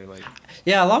goes away. Like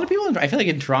Yeah, a lot of people. I feel like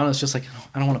in Toronto, it's just like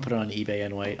I don't want to put it on eBay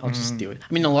anyway. I'll just do it.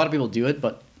 I mean, a lot of people do it,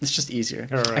 but it's just easier.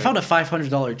 Right. I found a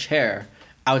 $500 chair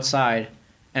outside,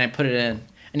 and I put it in.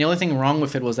 And the only thing wrong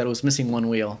with it was that it was missing one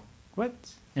wheel. what?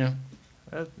 Yeah,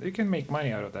 You can make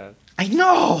money out of that. I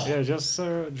know. Yeah, just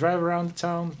drive around the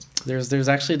town. There's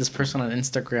actually this person on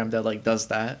Instagram that like does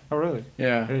that. Oh really?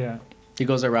 Yeah. Yeah. He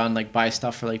goes around like buys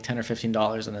stuff for like $10 or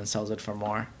 $15 and then sells it for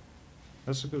more.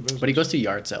 That's a good business. But he goes to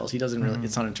yard sales. He doesn't really.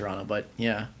 It's not in Toronto, but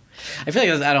yeah. I feel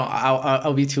like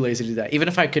I'll be too lazy to do that. Even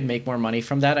if I could make more money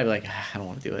from that, I'd be like, I don't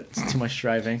want to do it. It's too much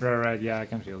driving. Right. Yeah, I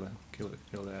can feel that.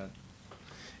 Feel that.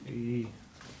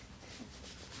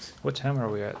 What time are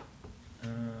we at?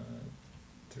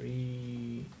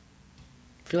 3.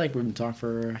 I feel like we've been talking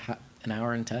for an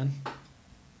hour and 10.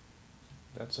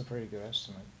 That's a pretty good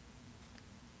estimate.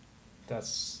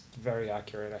 That's very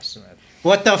accurate estimate.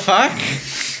 What the fuck?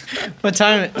 What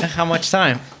time? How much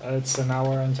time? It's an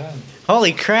hour and 10.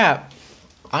 Holy crap!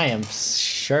 I am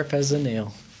sharp as a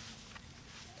nail.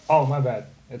 Oh, my bad.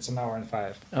 It's an hour and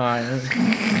 5.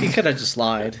 You could have just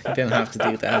lied. You didn't have to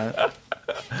do that.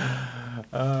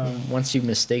 Once you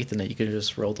mistaken it, you could have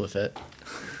just rolled with it.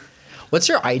 What's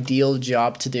your ideal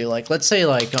job to do? Like, let's say,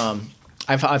 like,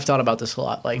 I've thought about this a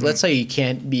lot. Like, let's say you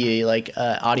can't be like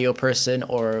an audio person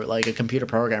or like a computer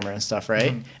programmer and stuff,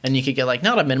 right? And you could get like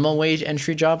not a minimum wage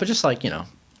entry job, but just like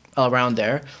around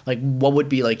there. Like, what would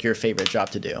be like your favorite job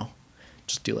to do?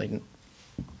 Just do like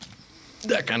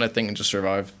that kind of thing and just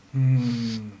survive.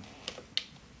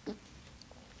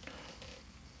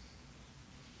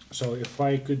 So if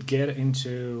I could get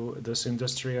into this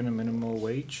industry on a minimal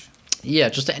wage, Yeah,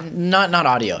 just not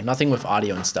audio, nothing with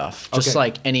audio and stuff. Just Okay.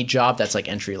 like any job that's like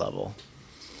entry level.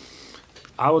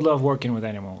 I would love working with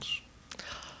animals.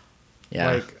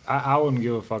 Yeah. Like I wouldn't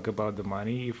give a fuck about the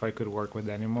money if I could work with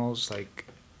animals. Like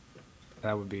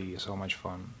that would be so much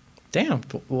fun. Damn,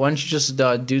 why don't you just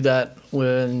do that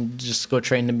when just go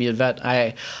train to be a vet?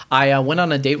 I went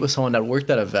on a date with someone that worked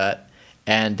at a vet,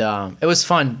 and it was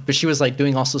fun. But she was like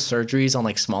doing also surgeries on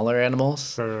like smaller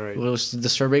animals. Right. It was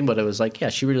disturbing, but it was like, yeah,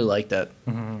 she really liked it.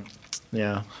 Mm-hmm.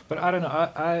 Yeah. But I don't know.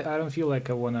 I don't feel like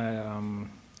I want to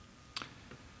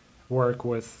work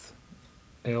with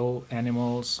ill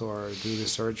animals or do the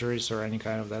surgeries or any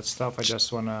kind of that stuff. I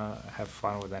just want to have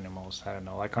fun with animals. I don't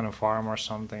know, like on a farm or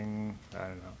something. I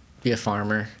don't know. Be a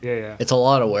farmer. Yeah. It's a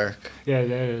lot of work. Yeah, it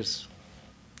is.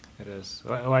 It is.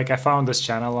 Like I found this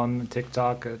channel on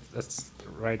TikTok. That's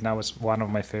right now it's one of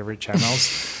my favorite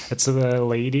channels. It's a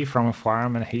lady from a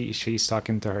farm, and she's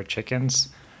talking to her chickens,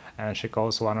 and she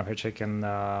calls one of her chicken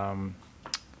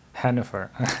Hennifer.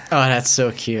 Oh, that's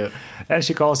so cute. And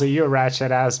she calls her, "You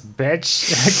ratchet ass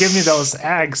bitch! Give me those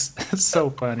eggs!" It's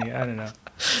so funny. I don't know.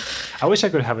 I wish I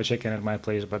could have a chicken at my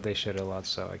place, but they shit a lot,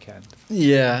 so I can't.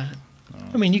 Yeah.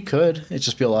 I mean, you could. It'd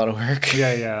just be a lot of work.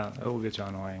 Yeah, it will get too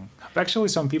annoying. But actually,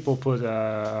 some people put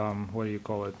what do you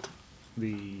call it?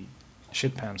 The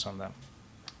shit pants on them.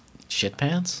 Shit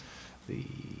pants?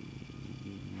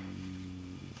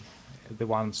 The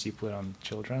ones you put on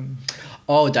children.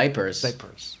 Oh, diapers.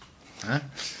 Diapers. Huh?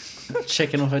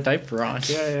 Chicken with a diaper on.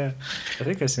 Yeah. I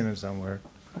think I've seen it somewhere.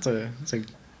 That's a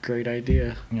great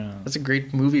idea. Yeah. That's a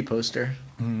great movie poster.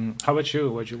 How about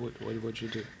you? What would you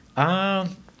do?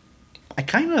 I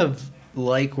kind of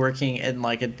like working in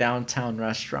like a downtown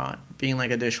restaurant, being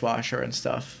like a dishwasher and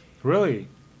stuff. Really?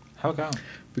 How come?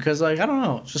 Because like I don't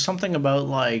know, just something about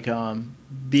like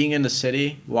being in the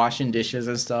city, washing dishes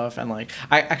and stuff, and like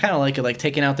I kind of like it, like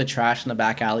taking out the trash in the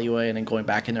back alleyway and then going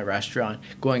back in the restaurant,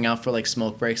 going out for like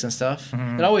smoke breaks and stuff.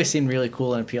 It always seemed really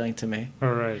cool and appealing to me.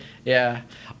 All right. Yeah.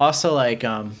 Also, like,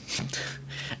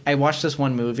 I watched this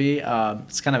one movie.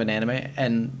 It's kind of an anime,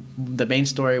 and the main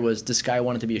story was this guy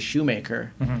wanted to be a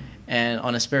shoemaker, and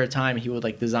on his spare time, he would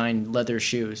like design leather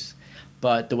shoes.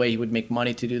 But the way he would make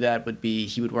money to do that would be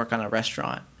he would work on a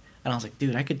restaurant. And I was like,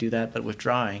 dude, I could do that, but with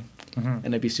drawing, and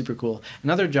it'd be super cool.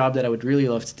 Another job that I would really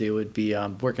love to do would be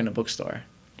work in a bookstore.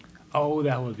 Oh,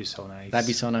 that would be so nice. That'd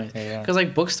be so nice. Yeah. Because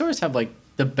like bookstores have like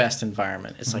the best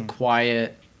environment. It's like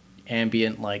quiet,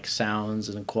 ambient like sounds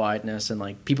and quietness, and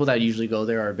like people that usually go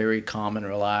there are very calm and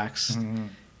relaxed. And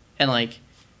like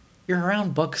you're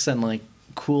around books and like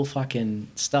cool fucking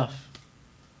stuff.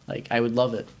 Like I would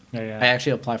love it. Yeah. I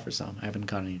actually applied for some. I haven't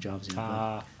got any jobs yet.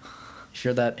 But if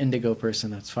you're that indigo person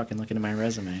that's fucking looking at my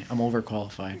resume, I'm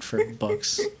overqualified for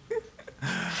books.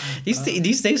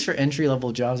 These days for entry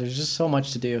level jobs, there's just so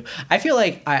much to do. I feel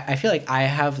like I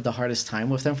have the hardest time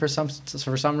with them for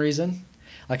some reason.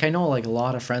 Like I know like a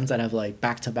lot of friends that have like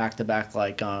back to back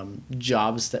like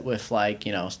jobs that with like,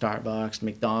 you know, Starbucks,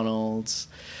 McDonald's,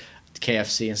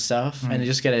 KFC and stuff, and they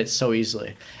just get it so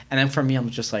easily. And then for me, I'm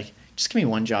just like, just give me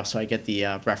one job so I get the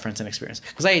reference and experience.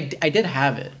 Because I did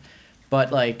have it,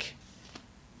 but like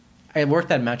I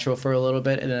worked at Metro for a little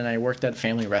bit, and then I worked at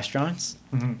family restaurants.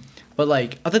 But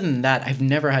like other than that, I've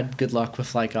never had good luck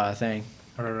with like a thing.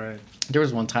 All right. There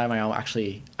was one time I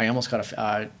almost got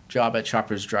a job at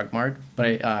Shoppers Drug Mart,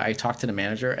 but I talked to the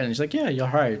manager, and he's like, "Yeah, you're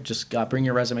all right. Just bring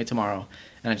your resume tomorrow."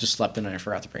 And I just slept in, and I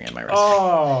forgot to bring in my resume.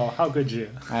 Oh, how could you?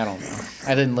 I don't know.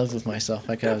 I didn't live with myself.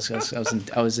 Like I was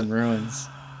in ruins.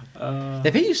 They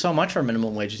pay you so much for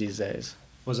minimum wage these days.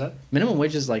 Was that? Minimum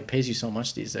wage is like pays you so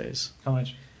much these days. How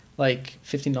much? Like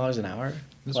 $15 an hour.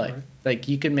 That's like right. like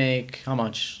you could make how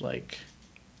much? Like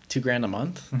 $2,000 a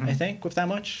month, I think, with that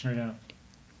much. Yeah.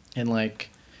 And like,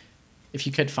 if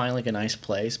you could find like a nice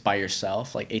place by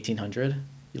yourself, like 1,800,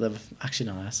 you live.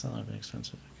 Actually, no, that's not even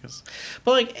expensive.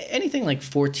 But like anything like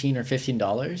 $14 or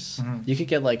 $15, you could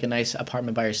get like a nice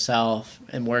apartment by yourself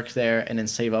and work there, and then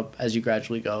save up as you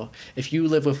gradually go. If you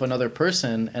live with another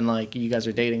person and like you guys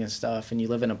are dating and stuff, and you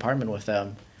live in an apartment with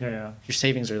them, Yeah. your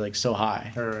savings are like so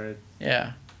high. All right.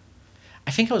 Yeah.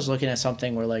 I think I was looking at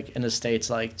something where like in the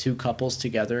States, like two couples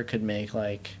together could make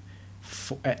like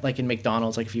like in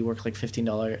McDonald's, like if you work like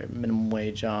 $15 minimum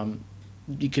wage,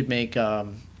 you could make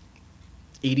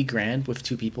 $80,000 with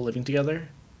two people living together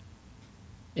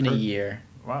in a year.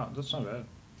 Wow, that's not bad.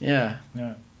 Yeah.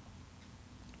 Yeah.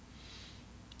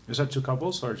 Is that two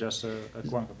couples or just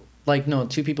one couple? Like no,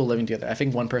 two people living together. I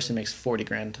think one person makes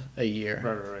 $40,000 a year.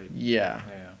 Right. Yeah.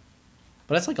 Yeah.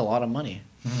 but it's like a lot of money.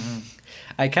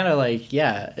 I kind of like,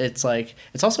 yeah, it's like,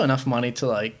 it's also enough money to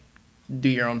like do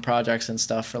your own projects and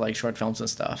stuff for like short films and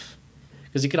stuff.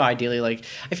 Because you could ideally like,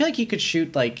 I feel like you could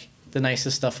shoot like the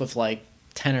nicest stuff with like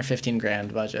 10 or 15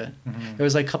 grand budget. There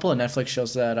was like a couple of Netflix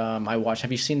shows that I watched.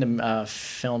 Have you seen the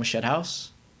film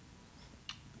Shithouse?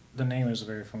 The name is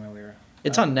very familiar.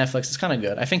 It's on Netflix. It's kind of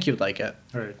good. I think you would like it.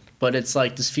 Right. But it's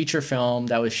like this feature film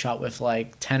that was shot with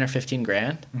like 10 or 15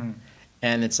 grand.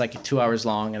 And it's like 2 hours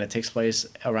long, and it takes place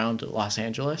around Los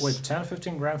Angeles. Wait, 10 or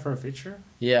 15 grand for a feature?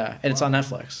 Yeah, and it's on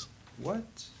Netflix. What?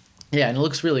 Yeah, and it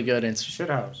looks really good. And it's,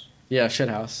 Shithouse. yeah,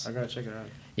 Shithouse. I gotta check it out.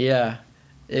 Yeah,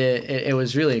 it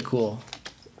was really cool.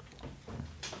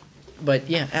 But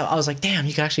yeah, I was like, damn,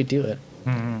 you can actually do it.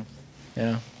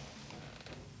 Yeah.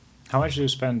 How much do you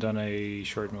spend on a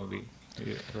short movie,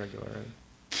 regularly,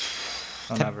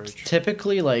 on average?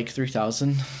 Typically like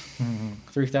 3,000.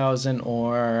 3,000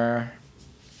 or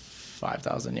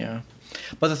 5,000, yeah.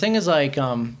 But the thing is like,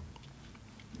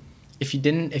 if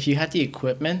you had the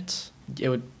equipment, it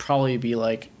would probably be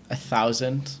like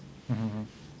 1,000.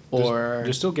 Or Do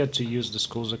you still get to use the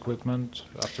school's equipment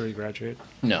after you graduate?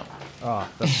 no. Oh,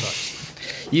 that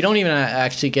sucks. You don't even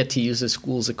actually get to use the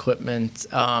school's equipment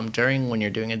during when you're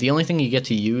doing it. The only thing you get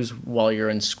to use while you're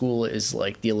in school is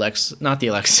like the Alexa, not the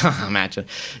Alexa, imagine,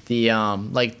 the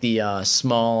like the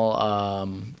small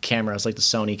cameras, like the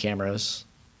Sony cameras,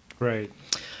 Right.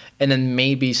 and then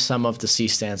maybe some of the C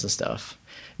stands and stuff.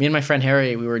 Me and my friend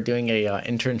Harry, we were doing a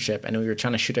internship, and we were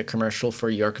trying to shoot a commercial for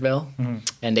Yorkville,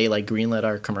 and they like greenlit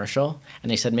our commercial,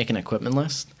 and they said make an equipment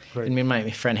list. Right. And me and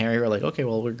my friend Harry were like, okay,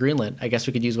 well, we're greenlit. I guess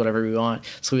we could use whatever we want.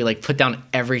 So we like put down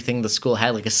everything the school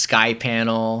had, like a sky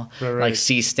panel, Right. like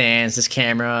C stands, this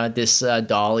camera, this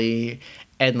dolly,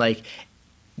 and like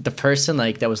the person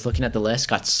like that was looking at the list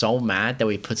got so mad that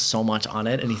we put so much on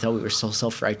it, and he thought we were so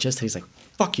self-righteous that he's like,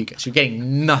 fuck you guys, you're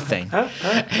getting nothing.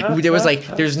 There was like,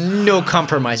 there's no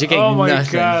compromise. You're getting Oh my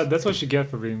nothing. god, that's what you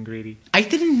get for being greedy. I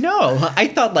didn't know. I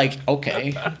thought like,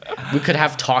 okay, we could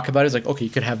have talk about it. It's like, okay, you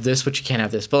could have this, but you can't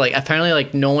have this. But like, apparently,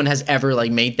 like, no one has ever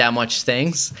like made that much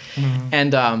things.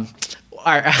 And our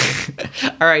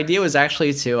our idea was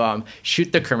actually to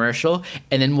shoot the commercial,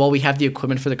 and then while we have the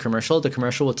equipment for the commercial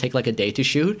will take like a day to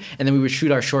shoot, and then we would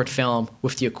shoot our short film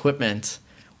with the equipment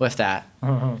with that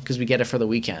because we get it for the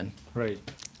weekend. Right.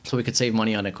 So we could save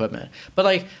money on equipment. But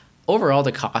like overall,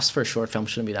 the cost for a short film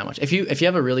shouldn't be that much. If you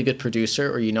have a really good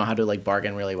producer or you know how to like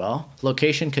bargain really well,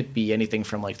 location could be anything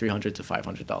from like $300 to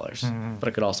 $500, but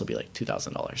it could also be like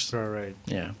 $2,000. Right.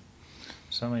 Yeah.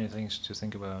 So many things to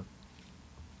think about.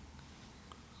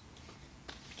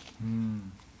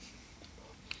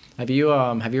 Have you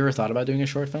ever thought about doing a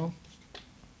short film?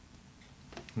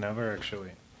 Never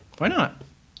actually. Why not?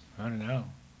 I don't know.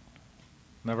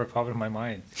 Never popped in my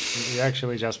mind. You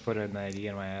actually just put an idea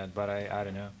in my head, but I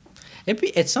don't know.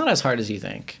 It's not as hard as you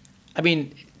think. I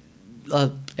mean,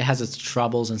 it has its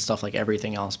troubles and stuff like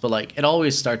everything else, but like it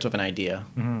always starts with an idea.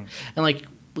 And like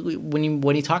when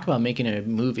you talk about making a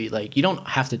movie, like you don't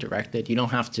have to direct it, you don't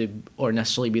have to or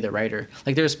necessarily be the writer.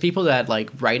 Like there's people that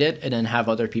like write it and then have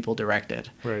other people direct it.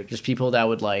 Right. There's people that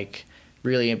would like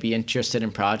really be interested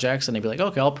in projects and they'd be like,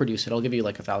 okay, I'll produce it, I'll give you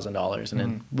like $1,000 and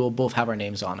then we'll both have our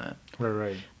names on it.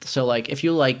 Right. So like if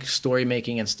you like story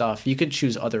making and stuff, you could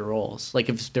choose other roles. Like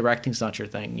if directing's not your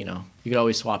thing, you know, you could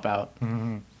always swap out.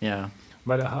 Yeah.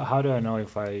 But how do I know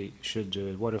if I should do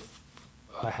it? What if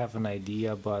I have an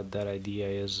idea, but that idea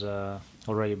is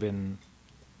already been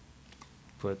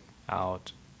put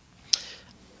out?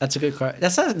 That's a good question.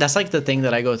 That's like the thing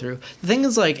that I go through. The thing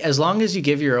is like as long as you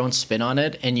give your own spin on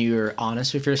it and you're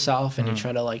honest with yourself and you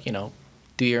try to like, you know,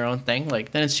 do your own thing,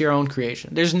 like then it's your own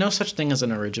creation. There's no such thing as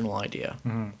an original idea.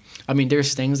 I mean,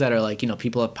 there's things that are like, you know,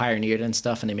 people have pioneered and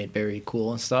stuff and they made very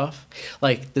cool and stuff.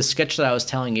 Like the sketch that I was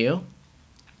telling you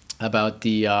about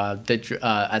the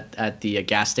at the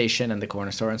gas station and the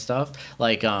corner store and stuff,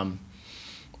 like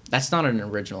that's not an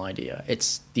original idea.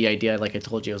 It's the idea, like I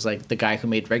told you, it was like the guy who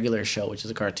made Regular Show, which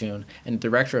is a cartoon, and the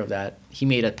director of that, he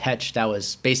made a pitch that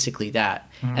was basically that.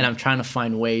 And I'm trying to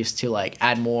find ways to like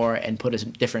add more and put a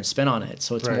different spin on it,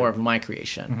 so it's Right. more of my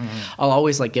creation. I'll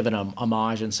always like give it a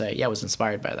homage and say, yeah, I was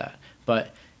inspired by that. But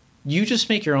you just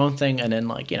make your own thing and then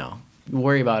like, you know,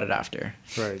 worry about it after.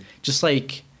 Right. Just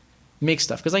like make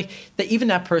stuff, because like even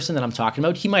that person that I'm talking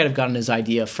about, he might have gotten his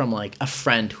idea from like a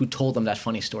friend who told him that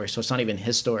funny story, so it's not even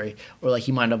his story, or like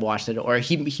he might have watched it, or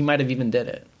he might have even did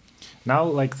it. Now,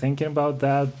 like thinking about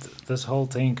that, this whole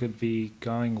thing could be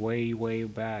going way, way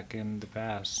back in the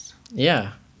past.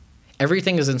 Yeah,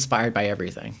 everything is inspired by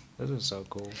everything. This is so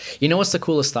cool. You know what's the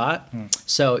coolest thought?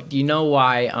 So do you know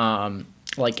why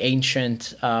like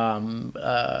ancient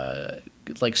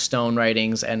like stone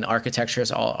writings and architecture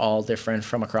is all different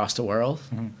from across the world,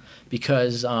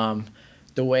 because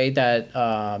the way that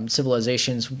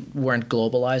civilizations weren't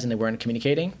globalized and they weren't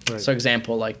communicating. Right. So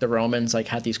example, like the Romans like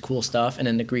had these cool stuff, and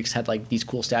then the Greeks had like these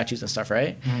cool statues and stuff,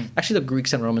 right? Actually, the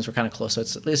Greeks and Romans were kind of close. So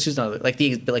it's just not like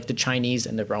the Chinese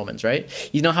and the Romans, right?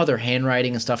 You know how their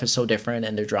handwriting and stuff is so different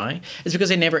and their drawing? It's because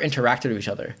they never interacted with each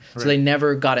other. So they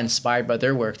never got inspired by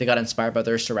their work. They got inspired by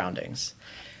their surroundings.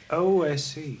 Oh, I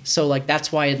see. So like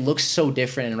that's why it looks so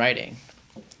different in writing.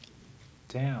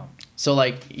 Damn. So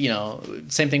like, you know,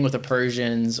 same thing with the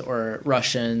Persians or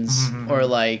Russians or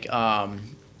like,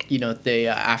 you know, the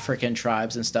African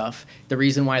tribes and stuff. The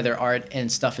reason why their art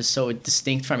and stuff is so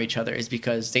distinct from each other is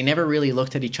because they never really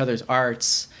looked at each other's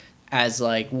arts as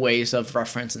like ways of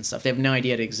reference and stuff. They have no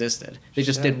idea it existed. They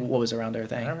just did what was around their I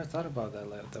thing. never thought about that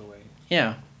way.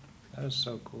 Yeah. That is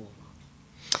so cool.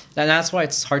 And that's why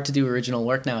it's hard to do original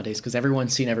work nowadays, because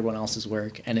everyone's seen everyone else's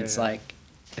work, and it's like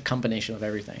a combination of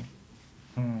everything.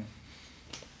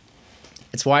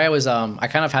 It's why I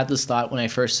kind of had this thought when I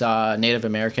first saw Native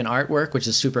American artwork, which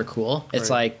is super cool. It's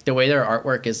like the way their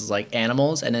artwork is like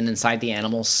animals, and then inside the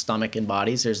animals' stomach and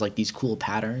bodies, there's like these cool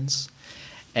patterns.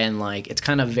 And like it's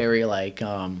kind of very like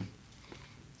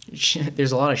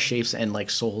there's a lot of shapes and like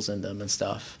souls in them and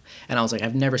stuff. And I was like,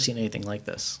 I've never seen anything like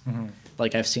this.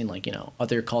 Like I've seen like, you know,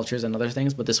 other cultures and other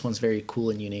things, but this one's very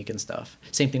cool and unique and stuff.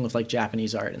 Same thing with like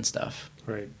Japanese art and stuff.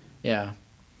 Right. Yeah.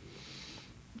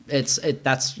 So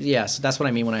that's what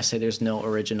I mean when I say there's no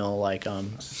original like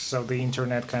So the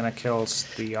internet kind of kills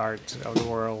the art of the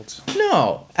world.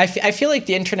 No, I feel like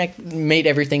the internet made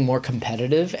everything more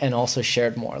competitive and also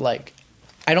shared more. Like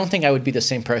I don't think I would be the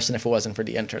same person if it wasn't for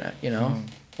the internet, you know?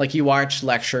 Like you watch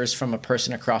lectures from a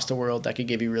person across the world that could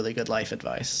give you really good life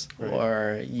advice,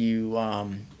 or you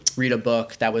read a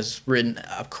book that was written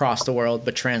across the world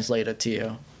but translated to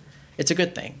you. It's a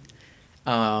good thing.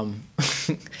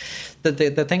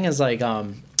 The thing is like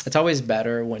it's always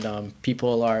better when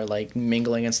people are like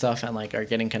mingling and stuff and like are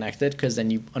getting connected, because then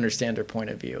you understand their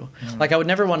point of view. Like I would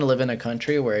never want to live in a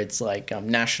country where it's like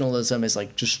nationalism is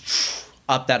like just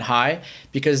up that high,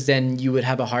 because then you would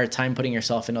have a hard time putting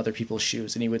yourself in other people's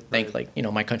shoes, and you would think like, you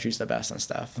know, my country's the best and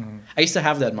stuff. I used to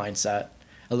have that mindset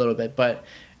a little bit, but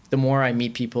the more I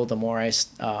meet people, the more I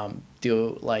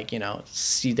do like, you know,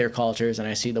 see their cultures and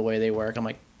I see the way they work. I'm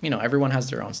like, you know, everyone has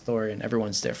their own story and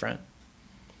everyone's different.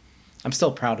 I'm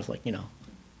still proud of like, you know,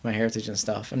 my heritage and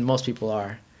stuff, and most people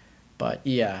are, but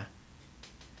yeah,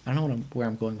 I don't know where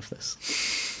I'm going with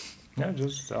this. Yeah,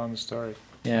 just telling the story.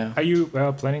 Yeah. Are you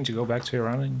planning to go back to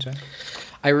Iran in January?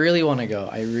 I really want to go.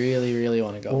 I really, really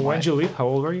want to go. Well, when did you leave? How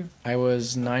old were you? I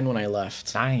was 9 when I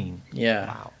left. 9. Yeah.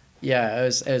 Wow. Yeah,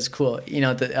 it was cool. You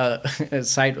know,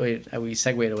 we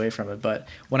segued away from it, but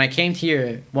when I came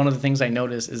here, one of the things I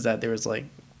noticed is that there was like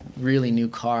really new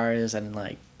cars and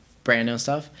like brand new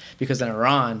stuff, because in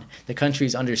Iran, the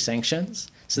country's under sanctions,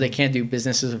 so they can't do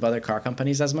businesses with other car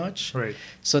companies as much. Right.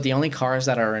 So the only cars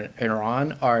that are in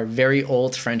Iran are very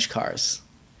old French cars,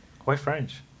 Why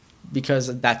French?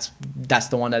 because that's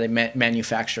the one that they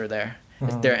manufacture there.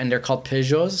 They're called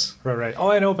Peugeots. Right. Oh,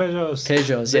 I know Peugeots.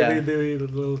 Peugeots, yeah. The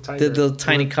little tiny. The little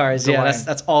tiny cars, the yeah. line.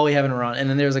 That's all we have in Iran. And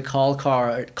then there's a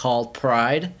car called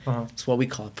Pride. Uh-huh. It's what we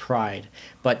call Pride,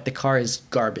 but the car is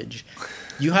garbage.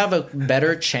 You have a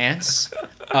better chance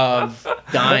of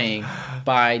dying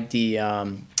by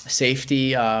the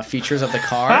safety features of the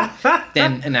car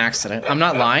than an accident. I'm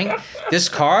not lying. This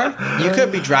car, you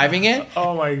could be driving it.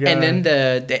 Oh my god. And then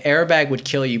the airbag would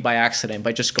kill you by accident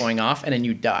by just going off, and then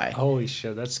you die. Holy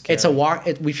shit, that's scary. It's a walk.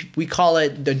 We call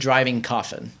it the driving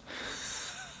coffin.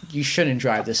 You shouldn't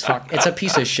drive this fuck. It's a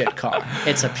piece of shit car.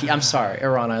 I'm sorry,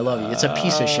 Iran, I love you. It's a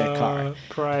piece of shit car.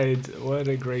 Pride. What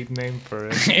a great name for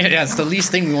it. Yeah, it's the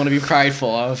least thing we want to be prideful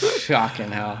of. Shocking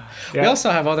hell. Yeah. We also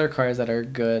have other cars that are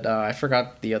good. I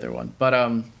forgot the other one, but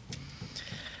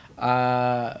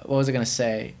what was I gonna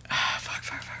say?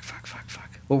 Fuck.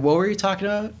 What were you talking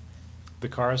about? The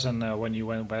cars, and when you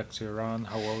went back to Iran,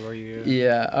 how old were you?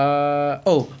 Yeah.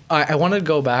 I wanted to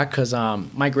go back because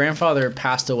my grandfather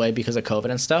passed away because of COVID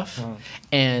and stuff. Oh.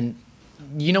 And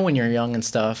you know when you're young and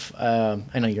stuff. I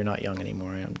know you're not young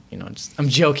anymore. I'm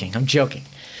joking.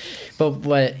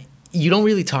 But you don't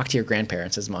really talk to your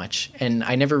grandparents as much. And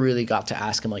I never really got to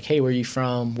ask them like, hey, where are you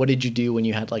from? What did you do when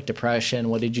you had like depression?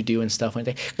 What did you do and stuff like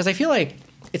that? Because I feel like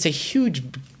it's a huge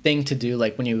thing to do,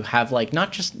 like when you have like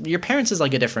not just your parents is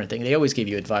like a different thing. They always give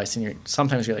you advice, and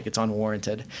sometimes you're like it's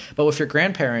unwarranted. But with your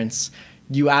grandparents,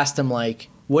 you ask them like,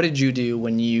 what did you do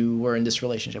when you were in this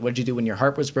relationship? What did you do when your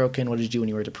heart was broken? What did you do when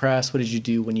you were depressed? What did you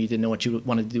do when you didn't know what you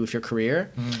wanted to do with your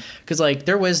career? Because like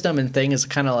their wisdom and thing is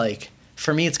kind of like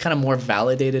for me, it's kind of more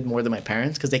validated more than my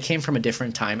parents because they came from a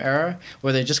different time era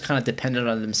where they're just kind of dependent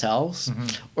on themselves,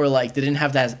 or like they didn't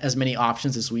have that as many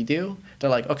options as we do. They're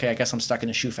like, okay, I guess I'm stuck in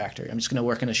a shoe factory. I'm just gonna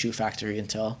work in a shoe factory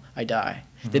until I die.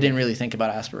 They didn't really think about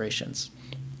aspirations.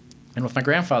 And with my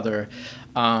grandfather,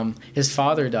 his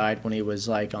father died when he was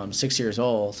like 6 years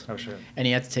old. Oh, shit. And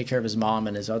he had to take care of his mom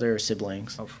and his other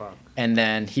siblings. Oh, fuck. And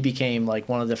then he became like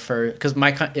one of the first, because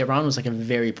Iran was like a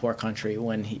very poor country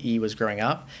when he was growing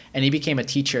up, and he became a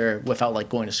teacher without like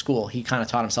going to school. He kind of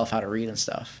taught himself how to read and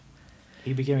stuff.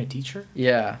 He became a teacher?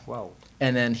 Yeah. Wow.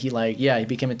 And then he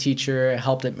became a teacher,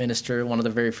 helped administer one of the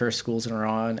very first schools in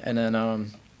Iran, and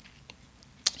then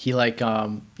he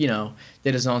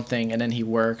did his own thing, and then he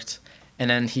worked. And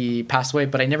then he passed away,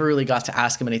 but I never really got to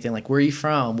ask him anything like, where are you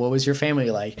from? What was your family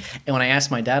like? And when I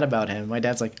asked my dad about him, my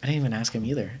dad's like, I didn't even ask him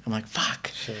either. I'm like, fuck.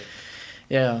 Shit.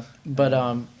 Yeah. But,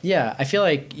 I feel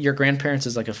like your grandparents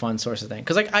is like a fun source of thing.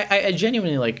 Because, like, I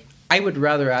genuinely, like, I would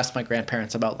rather ask my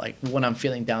grandparents about, like, when I'm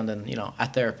feeling down than, a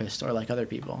therapist or, like, other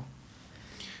people.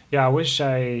 Yeah, I wish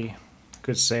I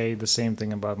could say the same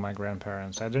thing about my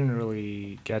grandparents. I didn't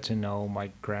really get to know my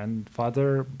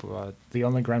grandfather, but the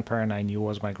only grandparent I knew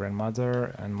was my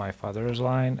grandmother and my father's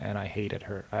line, and I hated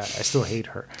her. I still hate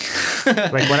her.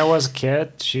 Like when I was a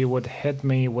kid, she would hit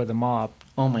me with a mop.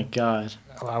 Oh my God.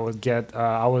 I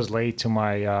was late to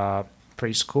my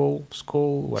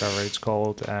preschool, whatever it's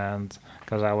called, and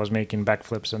because I was making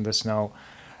backflips in the snow.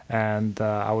 And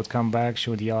I would come back. She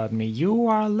would yell at me, "You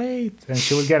are late!" And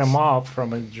she would get a mop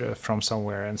from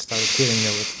somewhere and start hitting me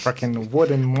with fucking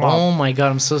wooden mop. Oh my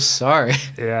God, I'm so sorry.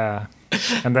 Yeah.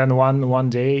 And then one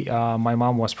day, my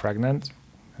mom was pregnant,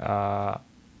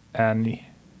 and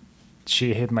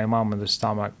she hit my mom in the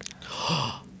stomach,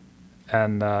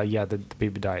 and the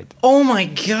baby died. Oh my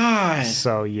God.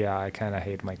 So yeah, I kind of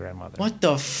hate my grandmother. What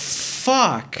the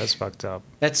fuck? That's fucked up.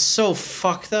 That's so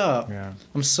fucked up. Yeah.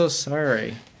 I'm so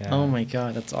sorry. Yeah. Oh my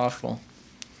God, that's awful.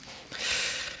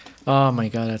 Oh my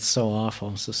God, that's so awful.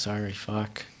 I'm so sorry.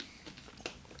 Fuck.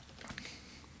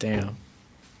 Damn.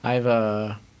 I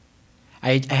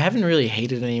haven't really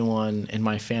hated anyone in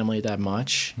my family that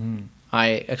much.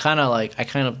 I kind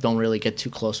of don't really get too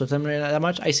close with them that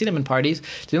much. I see them in parties.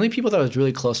 The only people that I was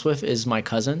really close with is my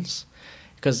cousins,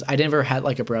 because I never had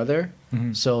like a brother.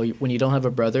 So when you don't have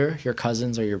a brother, your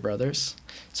cousins are your brothers.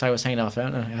 So I was hanging out with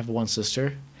them, and I have one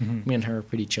sister. Me and her are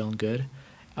pretty chill and good.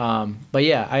 But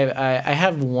yeah, I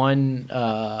have one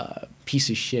piece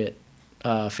of shit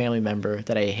family member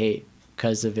that I hate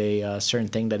because of a certain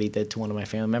thing that he did to one of my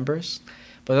family members.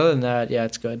 But other than that, yeah,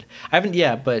 it's good. I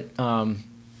haven't, but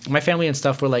my family and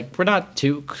stuff, we're not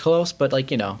too close, but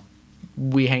like,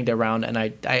 we hanged around, and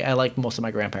I like most of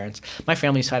my grandparents. My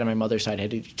family side and my mother's side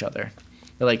hated each other.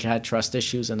 They like had trust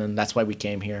issues, and then that's why we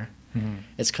came here.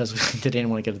 It's because they didn't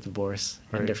want to get a divorce,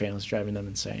 and their family was driving them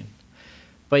insane.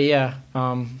 But yeah,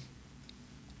 I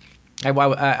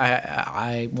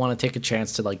want to take a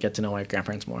chance to like get to know my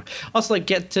grandparents more. Also, like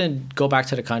get to go back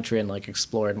to the country and like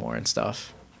explore it more and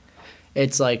stuff.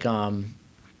 It's like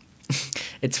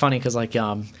it's funny because like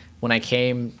when I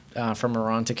came from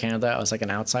Iran to Canada, I was like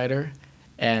an outsider,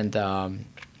 and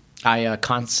I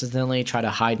constantly try to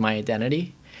hide my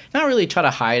identity. Not really try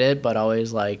to hide it, but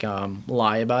always like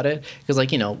lie about it. Because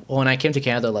like, when I came to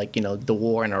Canada, like, the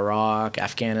war in Iraq,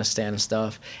 Afghanistan and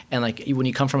stuff. And like when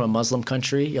you come from a Muslim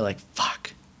country, you're like,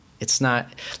 fuck. It's not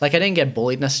like I didn't get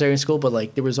bullied necessarily in school, but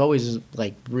like there was always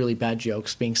like really bad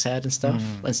jokes being said and stuff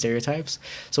and stereotypes.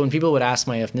 So when people would ask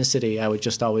my ethnicity, I would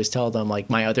just always tell them like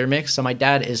my other mix. So my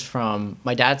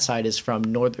dad's side is from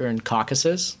Northern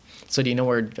Caucasus. So do you know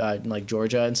where like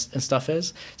Georgia and stuff is?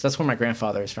 So that's where my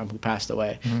grandfather is from, who passed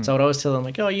away. So I would always tell them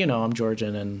like, oh, I'm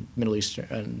Georgian and Middle Eastern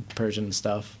and Persian and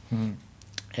stuff.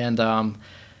 And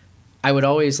I would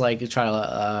always like try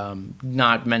to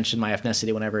not mention my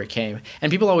ethnicity whenever it came. And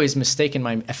people always mistaken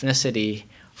my ethnicity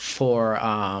for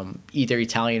either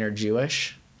Italian or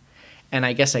Jewish. And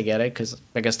I guess I get it because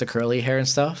I guess the curly hair and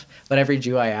stuff. But every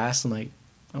Jew I ask, I'm like,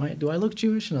 do I look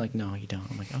Jewish? And they're like, no, you don't.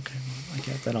 I'm like, okay, well, I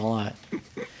get that a lot.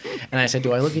 And I said,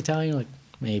 do I look Italian? Like,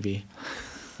 maybe.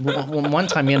 One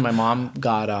time, me and my mom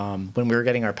got when we were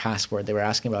getting our passport, they were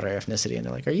asking about our ethnicity, and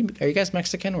they're like, "Are you guys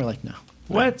Mexican?" We're like, "No."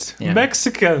 What? Yeah.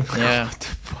 Mexican? Yeah. What the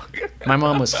fuck? My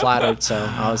mom was flattered, so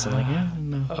I was like, "Yeah,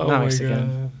 no, Oh not my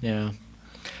Mexican." God. Yeah.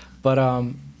 But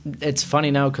it's funny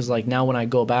now because like now when I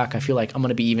go back, I feel like I'm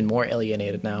gonna be even more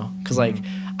alienated now because like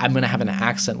I'm gonna have an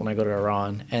accent when I go to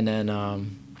Iran, and then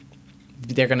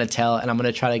they're gonna tell, and I'm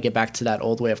gonna try to get back to that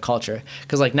old way of culture.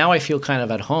 Because like now I feel kind of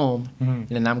at home, and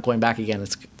then I'm going back again.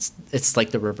 It's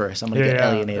like the reverse. I'm gonna get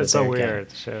alienated. It's so there again.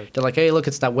 weird. Shit. They're like, hey, look,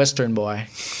 it's that Western boy.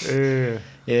 Ugh.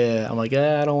 Yeah, I'm like,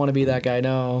 I don't want to be that guy.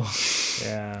 No.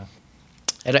 Yeah.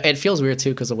 It feels weird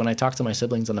too because when I talk to my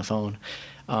siblings on the phone,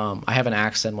 I have an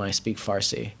accent when I speak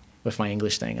Farsi with my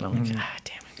English thing, and I'm like,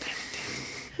 damn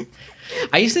it.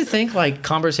 I used to think like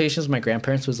conversations with my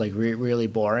grandparents was like really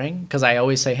boring because I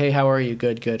always say, hey, how are you?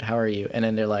 Good. How are you? And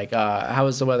then they're like, how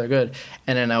is the weather? Good.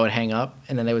 And then I would hang up,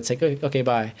 and then they would say, okay,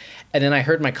 bye. And then I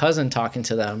heard my cousin talking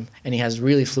to them, and he has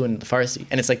really fluent Farsi,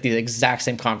 and it's like the exact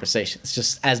same conversation. It's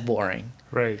just as boring.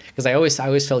 Right. Because I always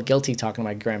felt guilty talking to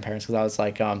my grandparents because I was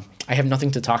like, I have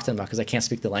nothing to talk to them about because I can't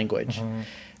speak the language.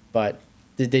 But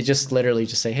they just literally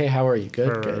just say, hey, how are you?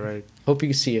 Good. Right. Hope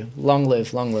you see you. Long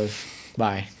live.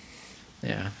 Bye.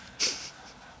 Yeah.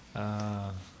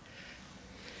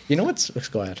 You know what's...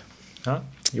 Go ahead. Huh?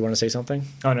 You want to say something?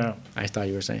 Oh, no. I thought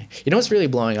you were saying. You know what's really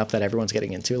blowing up that everyone's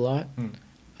getting into a lot?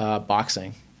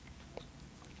 Boxing.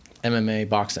 MMA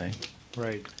boxing.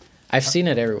 Right. I've seen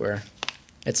it everywhere.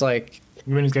 It's like...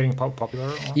 You mean it's getting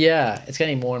popular? Yeah, it's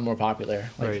getting more and more popular.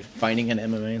 Like Right. fighting and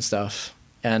MMA and stuff.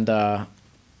 And I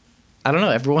don't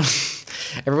know, everyone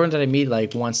that I meet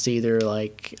like wants to either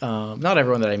like not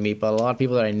everyone that I meet, but a lot of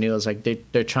people that I knew is like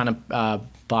they're trying to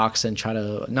box and try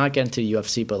to not get into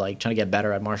UFC, but like trying to get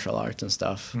better at martial arts and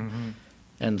stuff.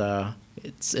 And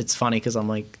it's funny because I'm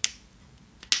like,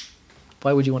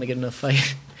 why would you want to get in a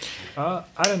fight? I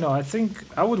don't know. I think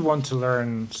I would want to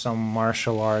learn some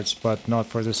martial arts, but not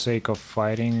for the sake of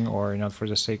fighting or not for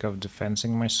the sake of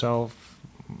defending myself.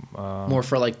 More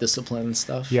for like discipline and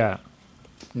stuff. Yeah,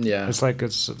 Yeah. it's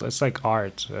like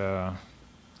art.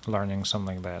 Learning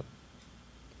something like that.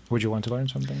 Would you want to learn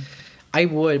something? I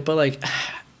would, but like,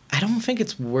 I don't think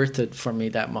it's worth it for me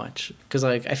that much. Because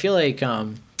like, I feel like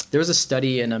there was a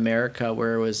study in America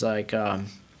where it was like,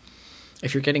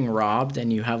 if you're getting robbed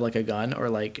and you have like a gun, or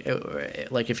like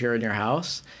if you're in your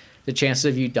house, the chances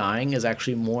of you dying is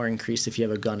actually more increased if you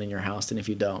have a gun in your house than if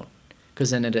you don't,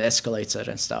 because then it escalates it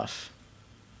and stuff.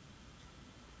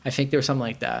 I think there was something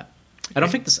like that. I don't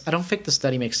think the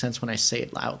study makes sense when I say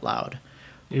it out loud.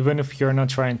 Even if you're not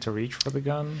trying to reach for the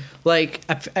gun? Like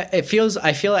I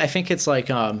think it's like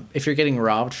if you're getting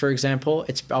robbed, for example,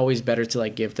 it's always better to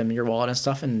like give them your wallet and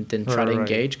stuff and then try to Right.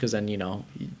 engage, because then, you know,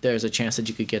 there's a chance that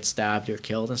you could get stabbed or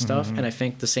killed and stuff. And I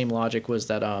think the same logic was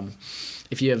that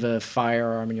if you have a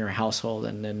firearm in your household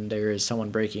and then there is someone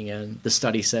breaking in, the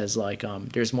study says like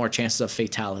there's more chances of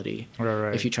fatality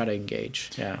Right. if you try to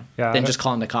engage. Yeah. Yeah, Than I- just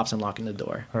calling the cops and locking the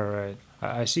door. All right.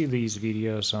 I see these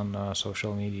videos on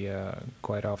social media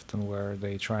quite often where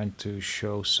they trying to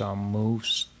show some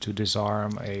moves to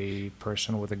disarm a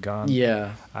person with a gun.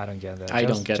 Yeah. I don't get that. I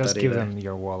don't get just that give either. them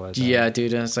your wallet. Yeah,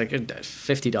 dude. And it's like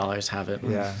 $50. Have it.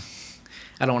 Yeah.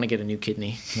 I don't want to get a new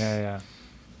kidney. Yeah.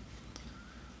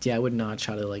 Yeah, I would not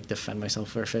try to like defend myself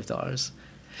for $50.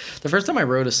 The first time I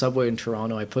rode a subway in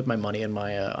Toronto, I put my money in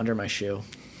my under my shoe.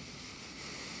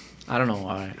 I don't know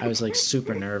why. I was like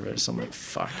super nervous. I'm like,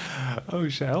 fuck. Oh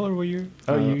shit! How old were you?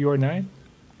 Oh, you were 9.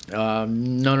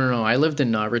 No. I lived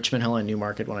in Richmond Hill and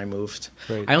Newmarket when I moved.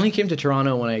 Right. I only came to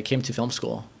Toronto when I came to film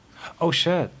school. Oh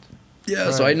shit!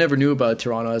 Yeah, so I Right. never knew about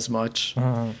Toronto as much.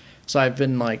 Uh-huh. So I've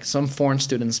been like, some foreign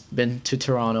students been to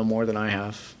Toronto more than I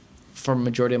have. For a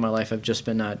majority of my life, I've just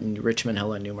been at Richmond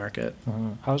Hill and Newmarket.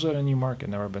 How's it in Newmarket?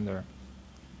 Never been there.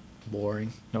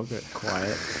 Boring. No good.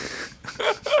 Quiet.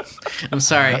 I'm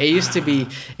sorry. It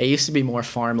used to be more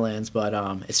farmlands, but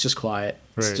it's just quiet.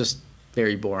 It's Right. just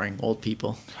very boring. Old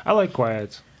people. I like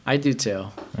quiet. I do too.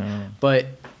 Uh, But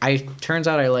turns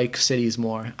out I like cities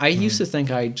more. I used to think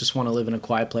I just want to live in a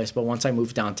quiet place, but once I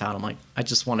moved downtown, I'm like, I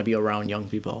just want to be around young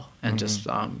people and just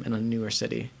in a newer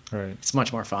city. right. It's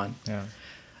much more fun. Yeah.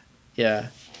 Yeah.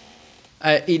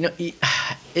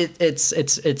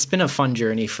 It's been a fun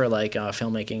journey for like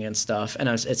filmmaking and stuff, and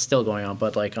it's still going on.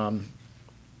 But like I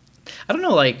don't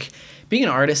know, like being an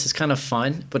artist is kind of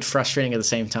fun but frustrating at the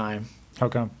same time. How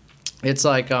come? It's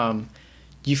like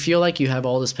you feel like you have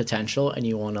all this potential and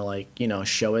you want to like, you know,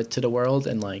 show it to the world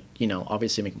and like, you know,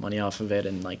 obviously make money off of it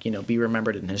and like, you know, be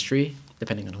remembered in history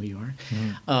depending on who you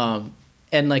are.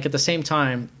 And like at the same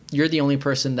time, you're the only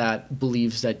person that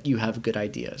believes that you have good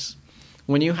ideas.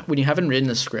 When you haven't written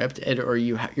a script or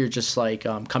you're just like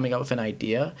coming up with an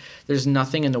idea, there's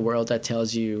nothing in the world that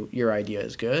tells you your idea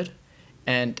is good,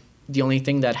 and the only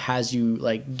thing that has you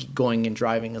like going and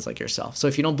driving is like yourself. So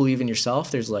if you don't believe in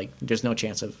yourself, there's no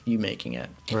chance of you making it.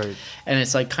 Right. And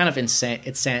it's like kind of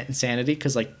insanity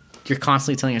because like you're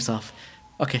constantly telling yourself,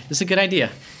 okay, this is a good idea,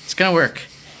 it's gonna work,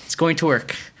 it's going to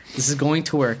work, This is going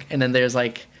to work. And then there's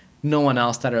like no one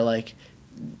else that are like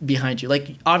behind you.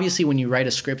 Like obviously when you write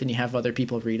a script and you have other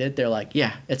people read it, they're like,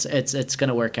 yeah, it's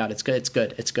gonna work out. It's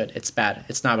good. It's bad.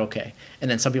 It's not okay.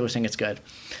 And then some people are saying it's good.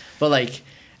 But like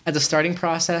at the starting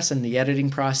process and the editing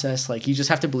process, like you just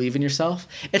have to believe in yourself.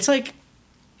 It's like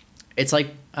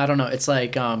I don't know, it's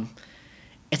like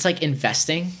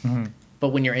investing. Mm-hmm. But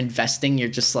when you're investing, you're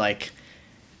just like,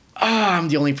 I'm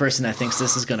the only person that thinks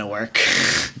this is gonna work.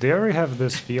 Do you ever have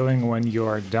this feeling when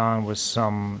you're done with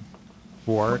some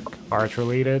work, art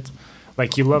related?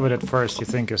 Like you love it at first, you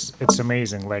think it's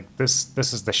amazing. Like this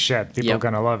is the shit. People are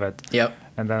gonna love it. Yep.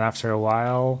 And then after a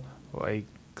while, like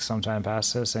some time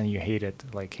passes and you hate it.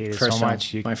 Like hate it First so film.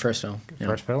 much. My first film. Yeah.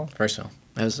 First film? First film.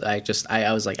 I was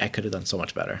like I could have done so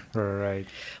much better. Right.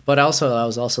 But also I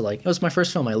was also like it was my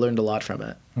first film. I learned a lot from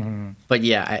it. Mm-hmm. But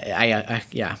yeah, I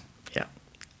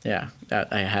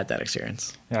had that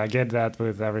experience. Yeah, I get that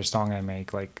with every song I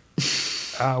make. Like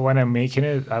when I'm making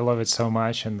it, I love it so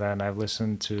much, and then I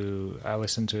listen to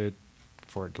it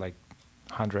for like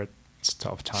hundreds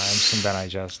of times, and then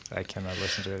I cannot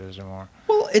listen to it anymore.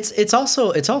 Well, it's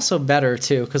also better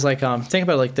too, because like think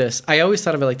about it like this. I always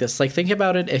thought of it like this. Like think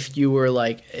about it if you were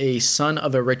like a son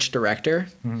of a rich director,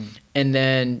 and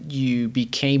then you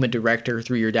became a director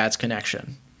through your dad's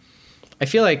connection. I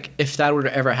feel like if that were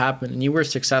to ever happen and you were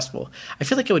successful, I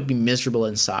feel like it would be miserable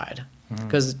inside.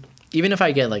 Because even if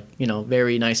I get like, you know,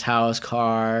 very nice house,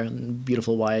 car,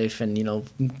 beautiful wife, and, you know,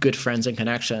 good friends and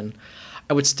connection,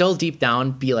 I would still deep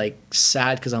down be like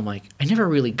sad because I'm like, I never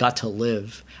really got to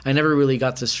live. I never really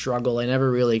got to struggle. I never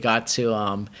really got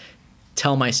to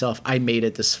tell myself I made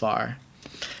it this far.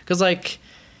 Because like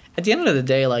at the end of the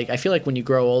day, like I feel like when you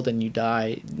grow old and you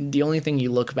die, the only thing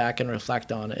you look back and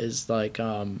reflect on is like,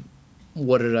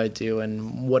 what did I do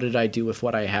and what did I do with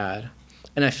what I had?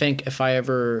 And I think if I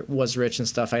ever was rich and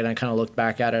stuff, I kind of looked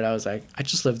back at it. I was like, I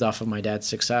just lived off of my dad's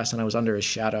success and I was under his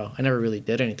shadow. I never really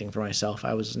did anything for myself.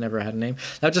 I was never had a name.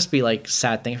 That would just be like a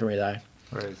sad thing for me to die.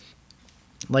 Right.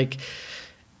 Like,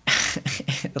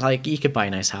 like you could buy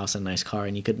a nice house and a nice car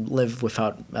and you could live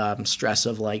without stress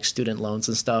of like student loans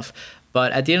and stuff.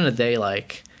 But at the end of the day,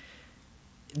 like,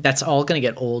 that's all going to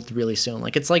get old really soon.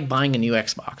 Like it's like buying a new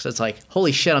Xbox. It's like,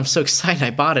 holy shit, I'm so excited.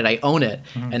 I bought it. I own it.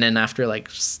 And then after like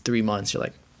 3 months, you're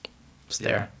like, it's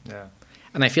there. Yeah.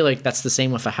 And I feel like that's the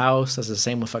same with a house. That's the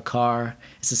same with a car.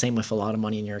 It's the same with a lot of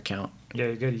money in your account. Yeah,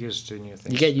 you get used to new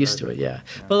things. You get used to it, yeah.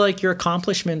 But like your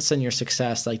accomplishments and your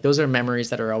success, like those are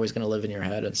memories that are always going to live in your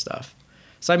head and stuff.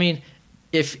 So I mean,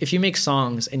 if you make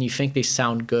songs and you think they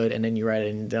sound good and then you write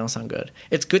it and they don't sound good,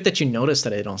 it's good that you notice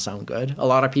that they don't sound good. A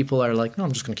lot of people are like, no,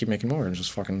 I'm just gonna keep making more and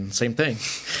just fucking same thing.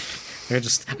 I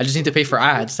just need to pay for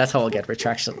ads. That's how I'll get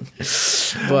retraction.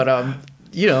 But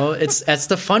you know, that's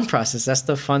the fun process. That's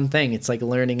the fun thing. It's like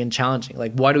learning and challenging.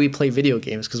 Like, why do we play video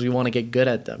games? Because we want to get good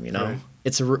at them. You know, right.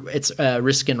 It's a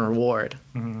risk and reward.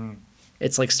 Mm-hmm.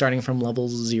 It's like starting from level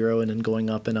 0 and then going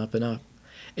up and up and up.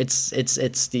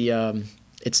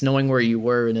 It's knowing where you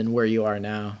were and then where you are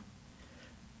now.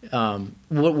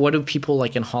 What do people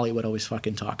like in Hollywood always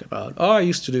fucking talk about? Oh, I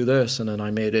used to do this and then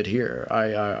I made it here.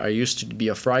 I used to be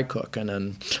a fry cook and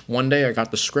then one day I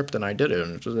got the script and I did it.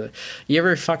 And you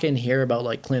ever fucking hear about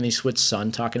like Clint Eastwood's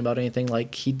son talking about anything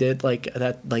like he did like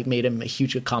that like made him a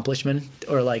huge accomplishment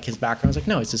or like his background? It's like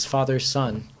no, it's his father's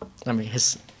son. I mean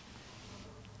his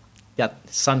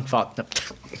son fought. No.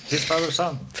 His father's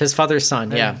son. His father's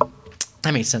son. Yeah.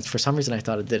 That made sense. For some reason, I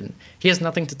thought it didn't. He has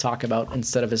nothing to talk about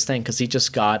instead of his thing because he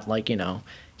just got, like, you know,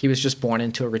 he was just born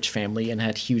into a rich family and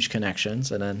had huge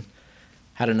connections and then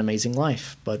had an amazing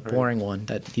life, but boring one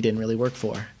that he didn't really work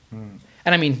for. And,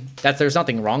 I mean, there's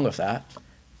nothing wrong with that.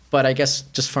 But I guess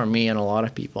just for me and a lot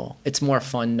of people, it's more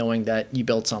fun knowing that you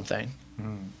built something.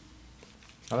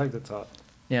 I like the thought.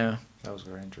 Yeah. That was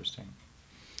very interesting.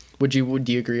 Do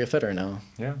you agree with it or no?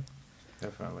 Yeah,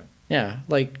 definitely. Yeah,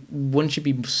 like wouldn't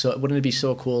it be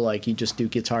so cool like you just do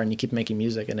guitar and you keep making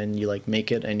music and then you like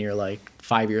make it and you're like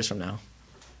 5 years from now.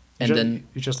 And then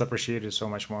you just appreciate it so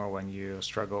much more when you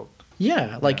struggled.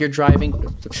 Yeah, like you're driving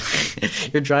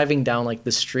down like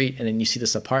the street and then you see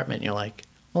this apartment and you're like,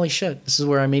 holy shit, this is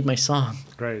where I made my song.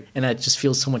 Right. And that just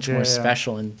feels so much more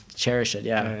special and cherish it.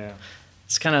 Yeah.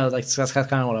 It's kind of like that's kind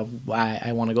of what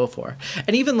I want to go for.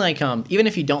 And even like even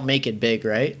if you don't make it big,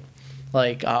 right?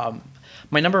 Like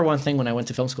my number one thing when I went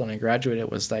to film school and I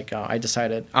graduated was like I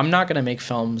decided I'm not going to make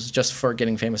films just for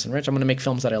getting famous and rich. I'm going to make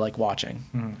films that I like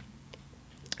watching.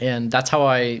 And that's how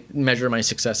I measure my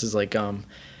success is like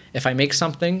if I make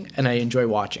something and I enjoy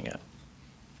watching it.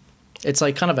 It's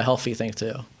like kind of a healthy thing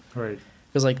too. Right.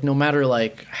 Because like no matter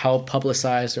like how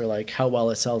publicized or like how well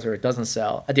it sells or it doesn't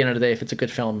sell, at the end of the day, if it's a good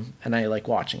film and I like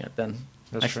watching it, then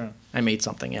That's true. I made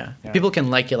something. Yeah. Yeah. People can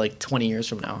like it like 20 years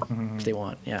from now if they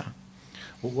want. Yeah.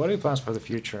 Well, what are your plans for the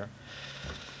future?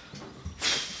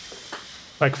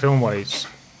 Like film-wise.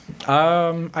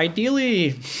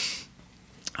 Ideally,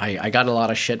 I got a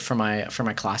lot of shit from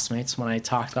my classmates when I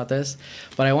talked about this,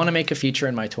 but I want to make a feature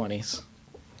in my 20s.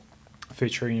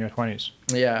 Feature in your 20s.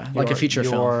 Yeah, like a feature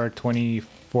film. You're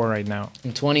 24 right now.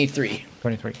 I'm 23.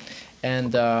 23.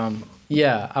 And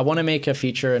yeah, I want to make a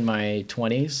feature in my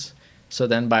 20s. So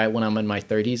then by when I'm in my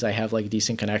 30s, I have like a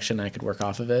decent connection. I could work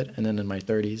off of it. And then in my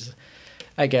 30s,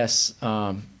 I guess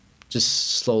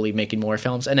just slowly making more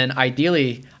films. And then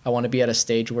ideally, I want to be at a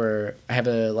stage where I have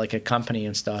a company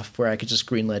and stuff where I could just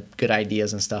greenlit good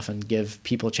ideas and stuff and give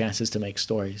people chances to make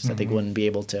stories that they wouldn't be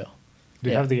able to. Do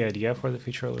you have the idea for the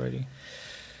feature already?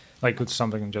 Like with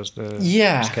something just a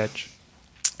Yeah. sketch?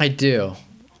 I do.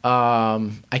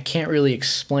 I can't really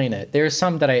explain it. There's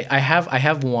some that I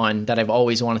have one that I've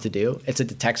always wanted to do. It's a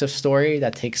detective story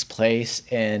that takes place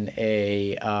in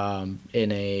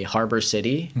a harbor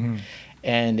city,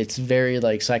 and it's very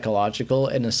like psychological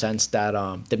in the sense that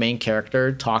the main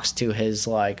character talks to his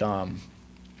like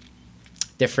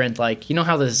different like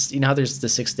how there's the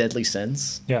 6 deadly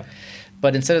sins. Yeah.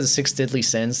 But instead of the 6 deadly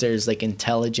sins, there's like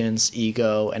intelligence,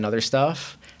 ego, and other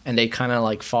stuff. And they kind of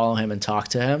like follow him and talk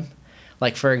to him.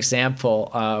 Like, for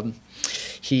example,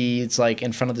 he's like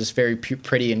in front of this very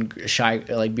pretty and shy,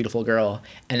 like beautiful girl.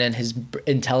 And then his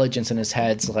intelligence in his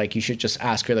head's like, you should just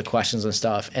ask her the questions and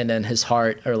stuff. And then his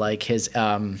heart or like his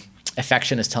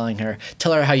affection is telling her,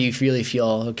 tell her how you really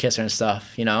feel, kiss her and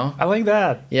stuff, I like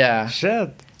that. Yeah.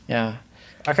 Shit. Yeah.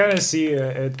 I kind of see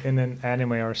it in an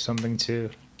anime or something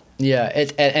too. Yeah,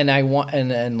 and I want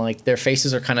and like their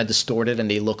faces are kind of distorted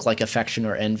and they look like affection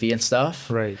or envy and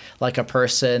stuff. Right. Like a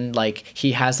person, like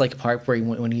he has like a part where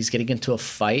when he's getting into a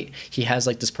fight, he has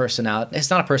like this personality.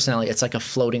 It's not a personality. It's like a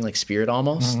floating like spirit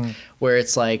almost, where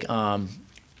it's like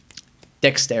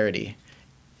dexterity,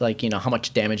 like how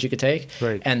much damage you could take.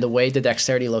 Right. And the way the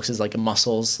dexterity looks is like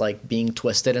muscles like being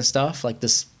twisted and stuff, like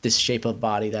this shape of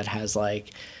body that has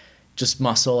like just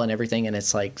muscle and everything, and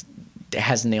it's like. It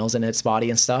has nails in its body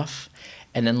and stuff.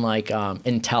 And then like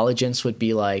intelligence would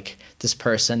be like this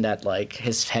person that like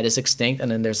his head is extinct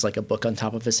and then there's like a book on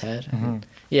top of his head.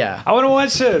 Yeah. I want to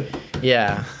watch it.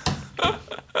 Yeah.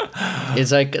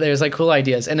 It's like there's like cool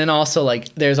ideas, and then also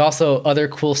like there's also other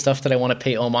cool stuff that I want to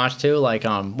pay homage to. Like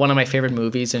one of my favorite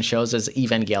movies and shows is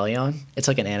Evangelion. It's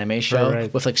like an anime show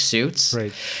Right. with like suits,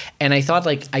 Right. and I thought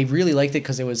like I really liked it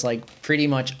because it was like pretty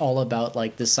much all about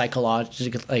like the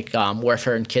psychological like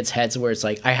warfare in kids' heads, where it's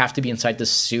like I have to be inside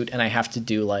this suit and I have to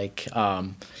do like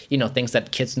things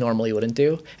that kids normally wouldn't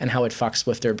do, and how it fucks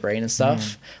with their brain and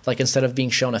stuff. Like instead of being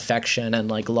shown affection and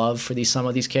like love for some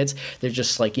of these kids, they're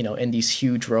just like in these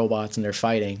huge robots and they're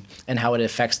fighting, and how it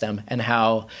affects them, and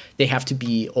how they have to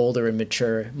be older and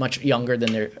mature much younger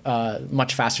than they're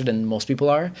much faster than most people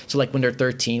are. So like when they're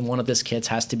 13, one of these kids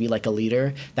has to be like a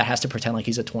leader that has to pretend like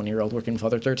he's a 20-year-old working with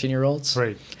other 13-year-olds.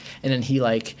 Right. And then he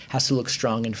like has to look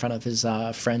strong in front of his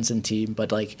friends and team,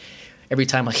 but like every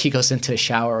time like he goes into a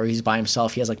shower or he's by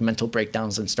himself, he has like mental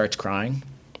breakdowns and starts crying.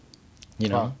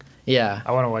 Fuck. Yeah.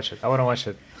 I want to watch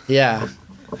it. Yeah.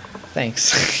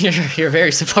 Thanks. You're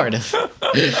very supportive.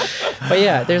 But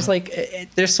yeah, there's like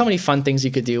there's so many fun things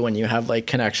you could do when you have like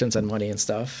connections and money and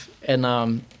stuff. And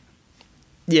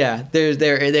yeah,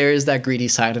 there is that greedy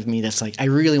side of me that's like I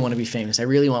really want to be famous. I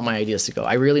really want my ideas to go.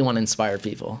 I really want to inspire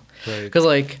people. Right. Cuz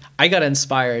like I got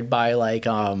inspired by like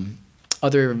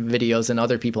other videos and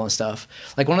other people and stuff.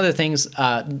 Like one of the things,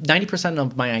 90%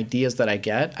 of my ideas that I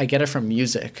get it from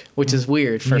music, which is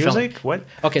weird for Music? film. What?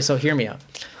 Okay, so hear me out.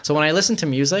 So when I listen to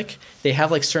music, they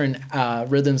have like certain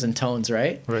rhythms and tones,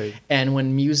 right? Right. And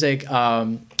when music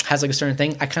has like a certain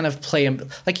thing, I kind of play them.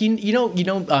 Like you know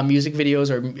music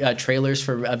videos or trailers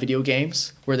for video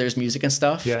games where there's music and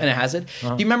stuff, Yeah. and it has it. Do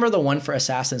you remember the one for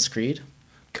Assassin's Creed?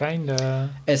 Kinda.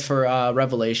 It's for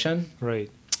Revelation. Right.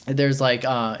 There's like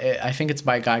I think it's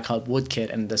by a guy called Woodkid,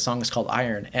 and the song is called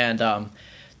Iron, and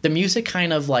the music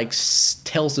kind of like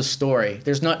tells the story.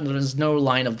 There's no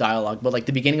line of dialogue, but like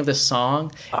the beginning of the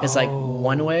song is like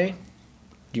one way.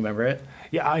 Do you remember it?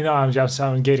 Yeah, I know.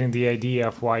 I'm getting the idea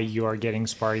of why you are getting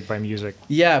inspired by music.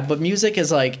 Yeah, but music is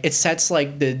like it sets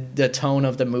like the tone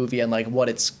of the movie and like what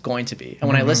it's going to be. And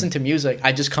when I listen to music,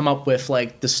 I just come up with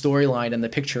like the storyline and the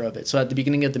picture of it. So at the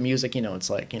beginning of the music, it's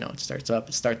like it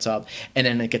starts up, and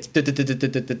then it gets.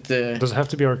 Does it have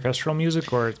to be orchestral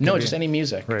music or? No, just any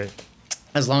music. Right.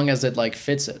 As long as it like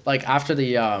fits it. Like after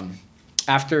the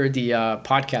after the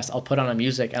podcast, I'll put on a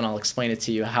music and I'll explain it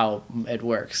to you how it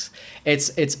works. It's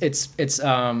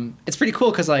pretty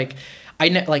cool because like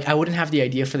I wouldn't have the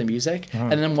idea for the music,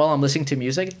 and then while I'm listening to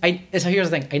music, so here's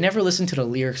the thing: I never listen to the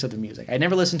lyrics of the music. I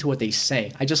never listen to what they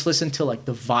sing. I just listen to like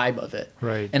the vibe of it,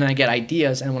 Right. and I get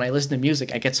ideas. And when I listen to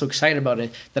music, I get so excited about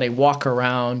it that I walk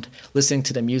around listening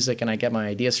to the music, and I get my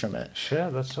ideas from it.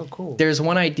 Shit, that's so cool. There's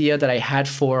one idea that I had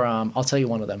for I'll tell you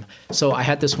one of them. So I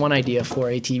had this one idea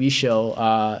for a TV show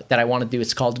that I want to do.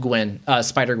 It's called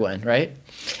Spider-Gwen, right?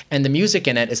 And the music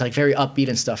in it is like very upbeat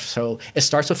and stuff. So it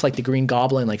starts with like the Green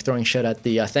Goblin like throwing shit at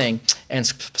the thing, and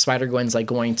Spider-Gwen's like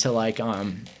going to like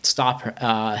stop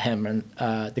him and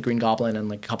the Green Goblin and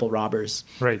like a couple robbers.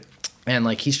 Right. And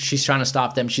like she's trying to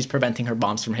stop them. She's preventing her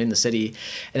bombs from hitting the city.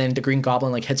 And then the Green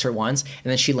Goblin like hits her once,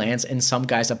 and then she lands in some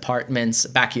guy's apartment's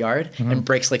backyard and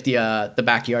breaks like the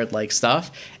backyard like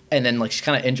stuff. And then like she's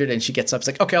kind of injured, and she gets up. It's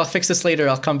like, okay, I'll fix this later.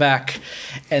 I'll come back.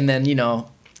 And then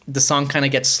the song kind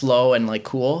of gets slow and like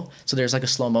cool. So there's like a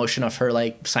slow motion of her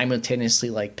like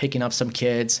simultaneously like picking up some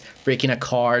kids, breaking a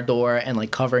car door and like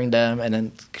covering them and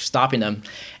then stopping them.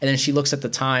 And then she looks at the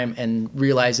time and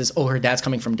realizes, oh, her dad's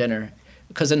coming from dinner.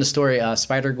 Because in the story,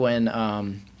 Spider-Gwen,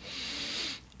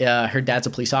 her dad's a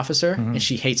police officer and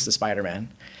she hates the Spider-Man.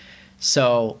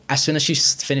 So as soon as she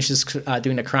finishes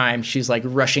doing the crime, she's like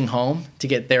rushing home to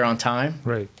get there on time.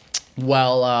 Right.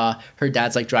 While her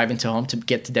dad's like driving to home to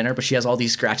get to dinner, but she has all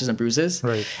these scratches and bruises.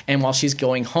 Right. And while she's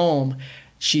going home,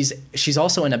 she's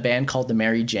also in a band called the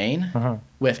Mary Jane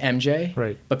with MJ.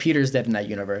 Right. But Peter's dead in that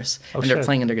universe, and shit. they're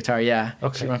playing their guitar. Yeah.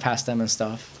 Okay. She went past them and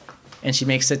stuff, and she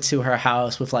makes it to her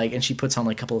house with like, and she puts on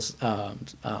like a couple of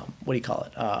what do you call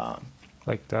it?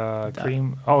 Like the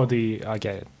cream. Oh, I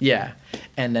get it. Yeah.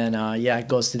 And then, it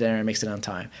goes to dinner and makes it on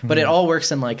time. But it all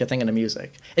works in like a thing in the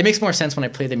music. It makes more sense when I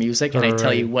play the music and I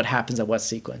tell you what happens at what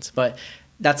sequence. But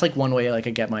that's like one way like I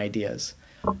get my ideas.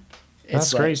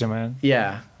 That's crazy, man.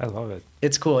 Yeah. I love it.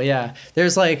 It's cool. Yeah.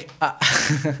 There's like,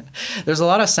 there's a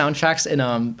lot of soundtracks and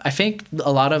I think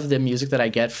a lot of the music that I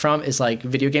get from is like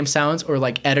video game sounds or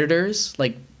like editors,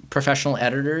 like professional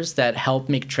editors that help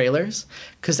make trailers,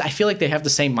 because I feel like they have the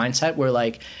same mindset where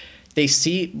like they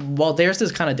see, well, theirs is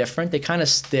kind of different. They kind of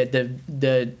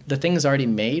the thing is already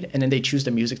made, and then they choose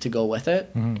the music to go with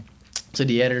it. So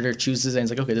the editor chooses and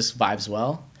it's like, okay, this vibes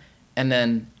well, and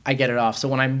then I get it off. So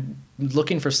when I'm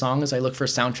looking for songs, I look for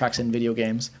soundtracks in video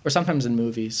games or sometimes in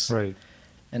movies. Right.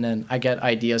 And then I get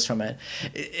ideas from it.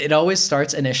 It always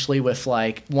starts initially with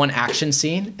like one action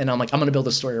scene, and I'm like, I'm gonna build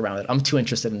a story around it. I'm too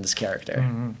interested in this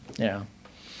character. Yeah.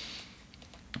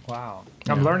 Wow.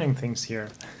 I'm learning things here.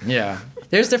 Yeah.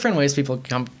 There's different ways people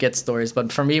get stories,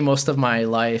 but for me, most of my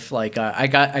life, like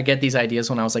I get these ideas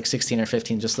when I was like 16 or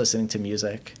 15, just listening to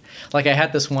music. Like I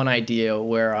had this one idea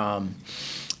where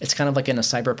it's kind of like in a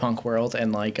cyberpunk world,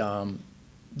 and like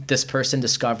this person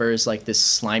discovers like this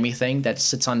slimy thing that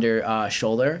sits on their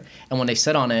shoulder, and when they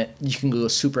sit on it, you can go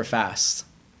super fast.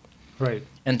 Right.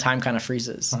 And time kind of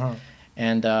freezes,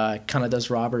 and kind of does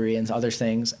robbery and other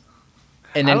things.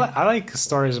 And then, I like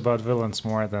stories about villains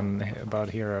more than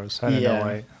about heroes. I don't know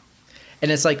why. And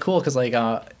it's like cool because like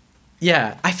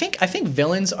I think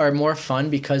villains are more fun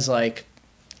because like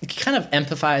you kind of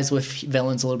empathize with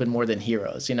villains a little bit more than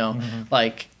heroes.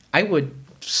 Like I would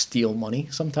steal money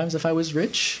sometimes if I was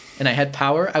rich and I had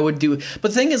power. I would do,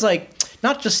 but the thing is like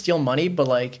not just steal money, but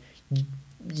like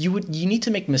you need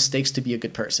to make mistakes to be a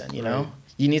good person. Right.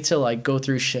 You need to like go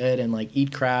through shit and like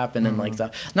eat crap and then like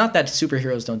that. Not that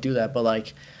superheroes don't do that, but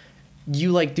like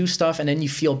you like do stuff and then you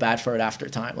feel bad for it after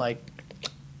time. Like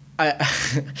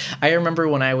I remember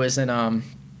when I was in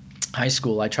high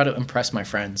school, I tried to impress my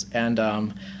friends, and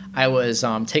I was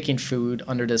taking food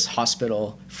under this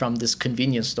hospital from this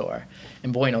convenience store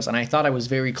in Buenos, and I thought I was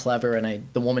very clever, and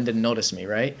the woman didn't notice me,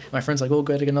 right? My friend's like, oh,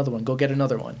 go get another one, go get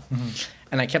another one.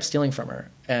 And I kept stealing from her,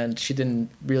 and she didn't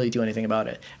really do anything about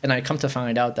it. And I come to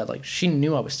find out that like she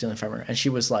knew I was stealing from her, and she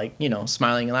was like,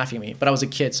 smiling and laughing at me. But I was a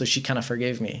kid, so she kind of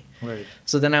forgave me. Right.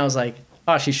 So then I was like,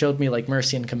 oh, she showed me like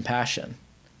mercy and compassion.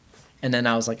 And then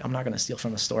I was like, I'm not going to steal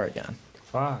from the store again.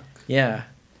 Fuck. Yeah.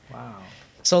 Wow.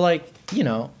 So like,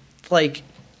 like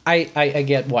I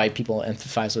get why people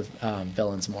empathize with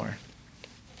villains more.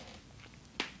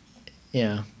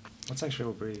 Yeah. That's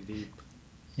actually pretty deep.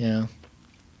 Yeah.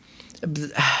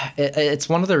 It's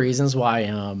one of the reasons why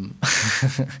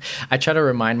I try to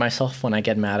remind myself when I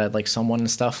get mad at like someone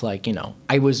and stuff, like,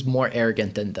 I was more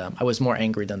arrogant than them. I was more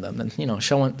angry than them. And,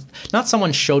 not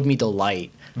someone showed me the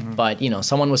light, but,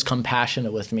 someone was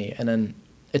compassionate with me. And then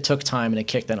it took time and it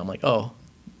kicked in. I'm like, oh,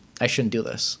 I shouldn't do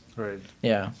this. Right.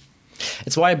 Yeah.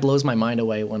 It's why it blows my mind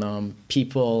away when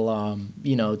people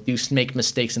you know do make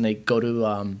mistakes and they go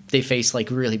to they face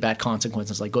like really bad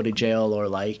consequences, like go to jail or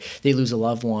like they lose a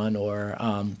loved one or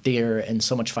they're in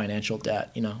so much financial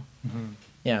debt. You know,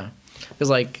 yeah, because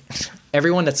like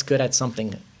everyone that's good at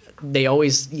something, they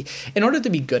always, in order to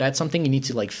be good at something, you need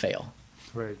to like fail.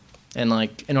 Right. And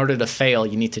like in order to fail,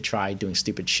 you need to try doing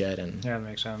stupid shit and Yeah, it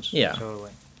makes sense. Yeah.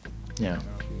 Totally. yeah.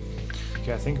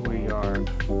 Okay, I think we are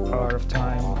out of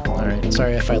time. All right.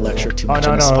 Sorry if I lectured too Oh much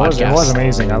no, on this no, podcast. it was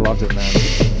amazing. I loved it,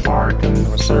 man. Martin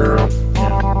syrup.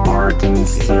 Martin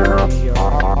syrup.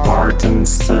 Martin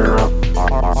syrup.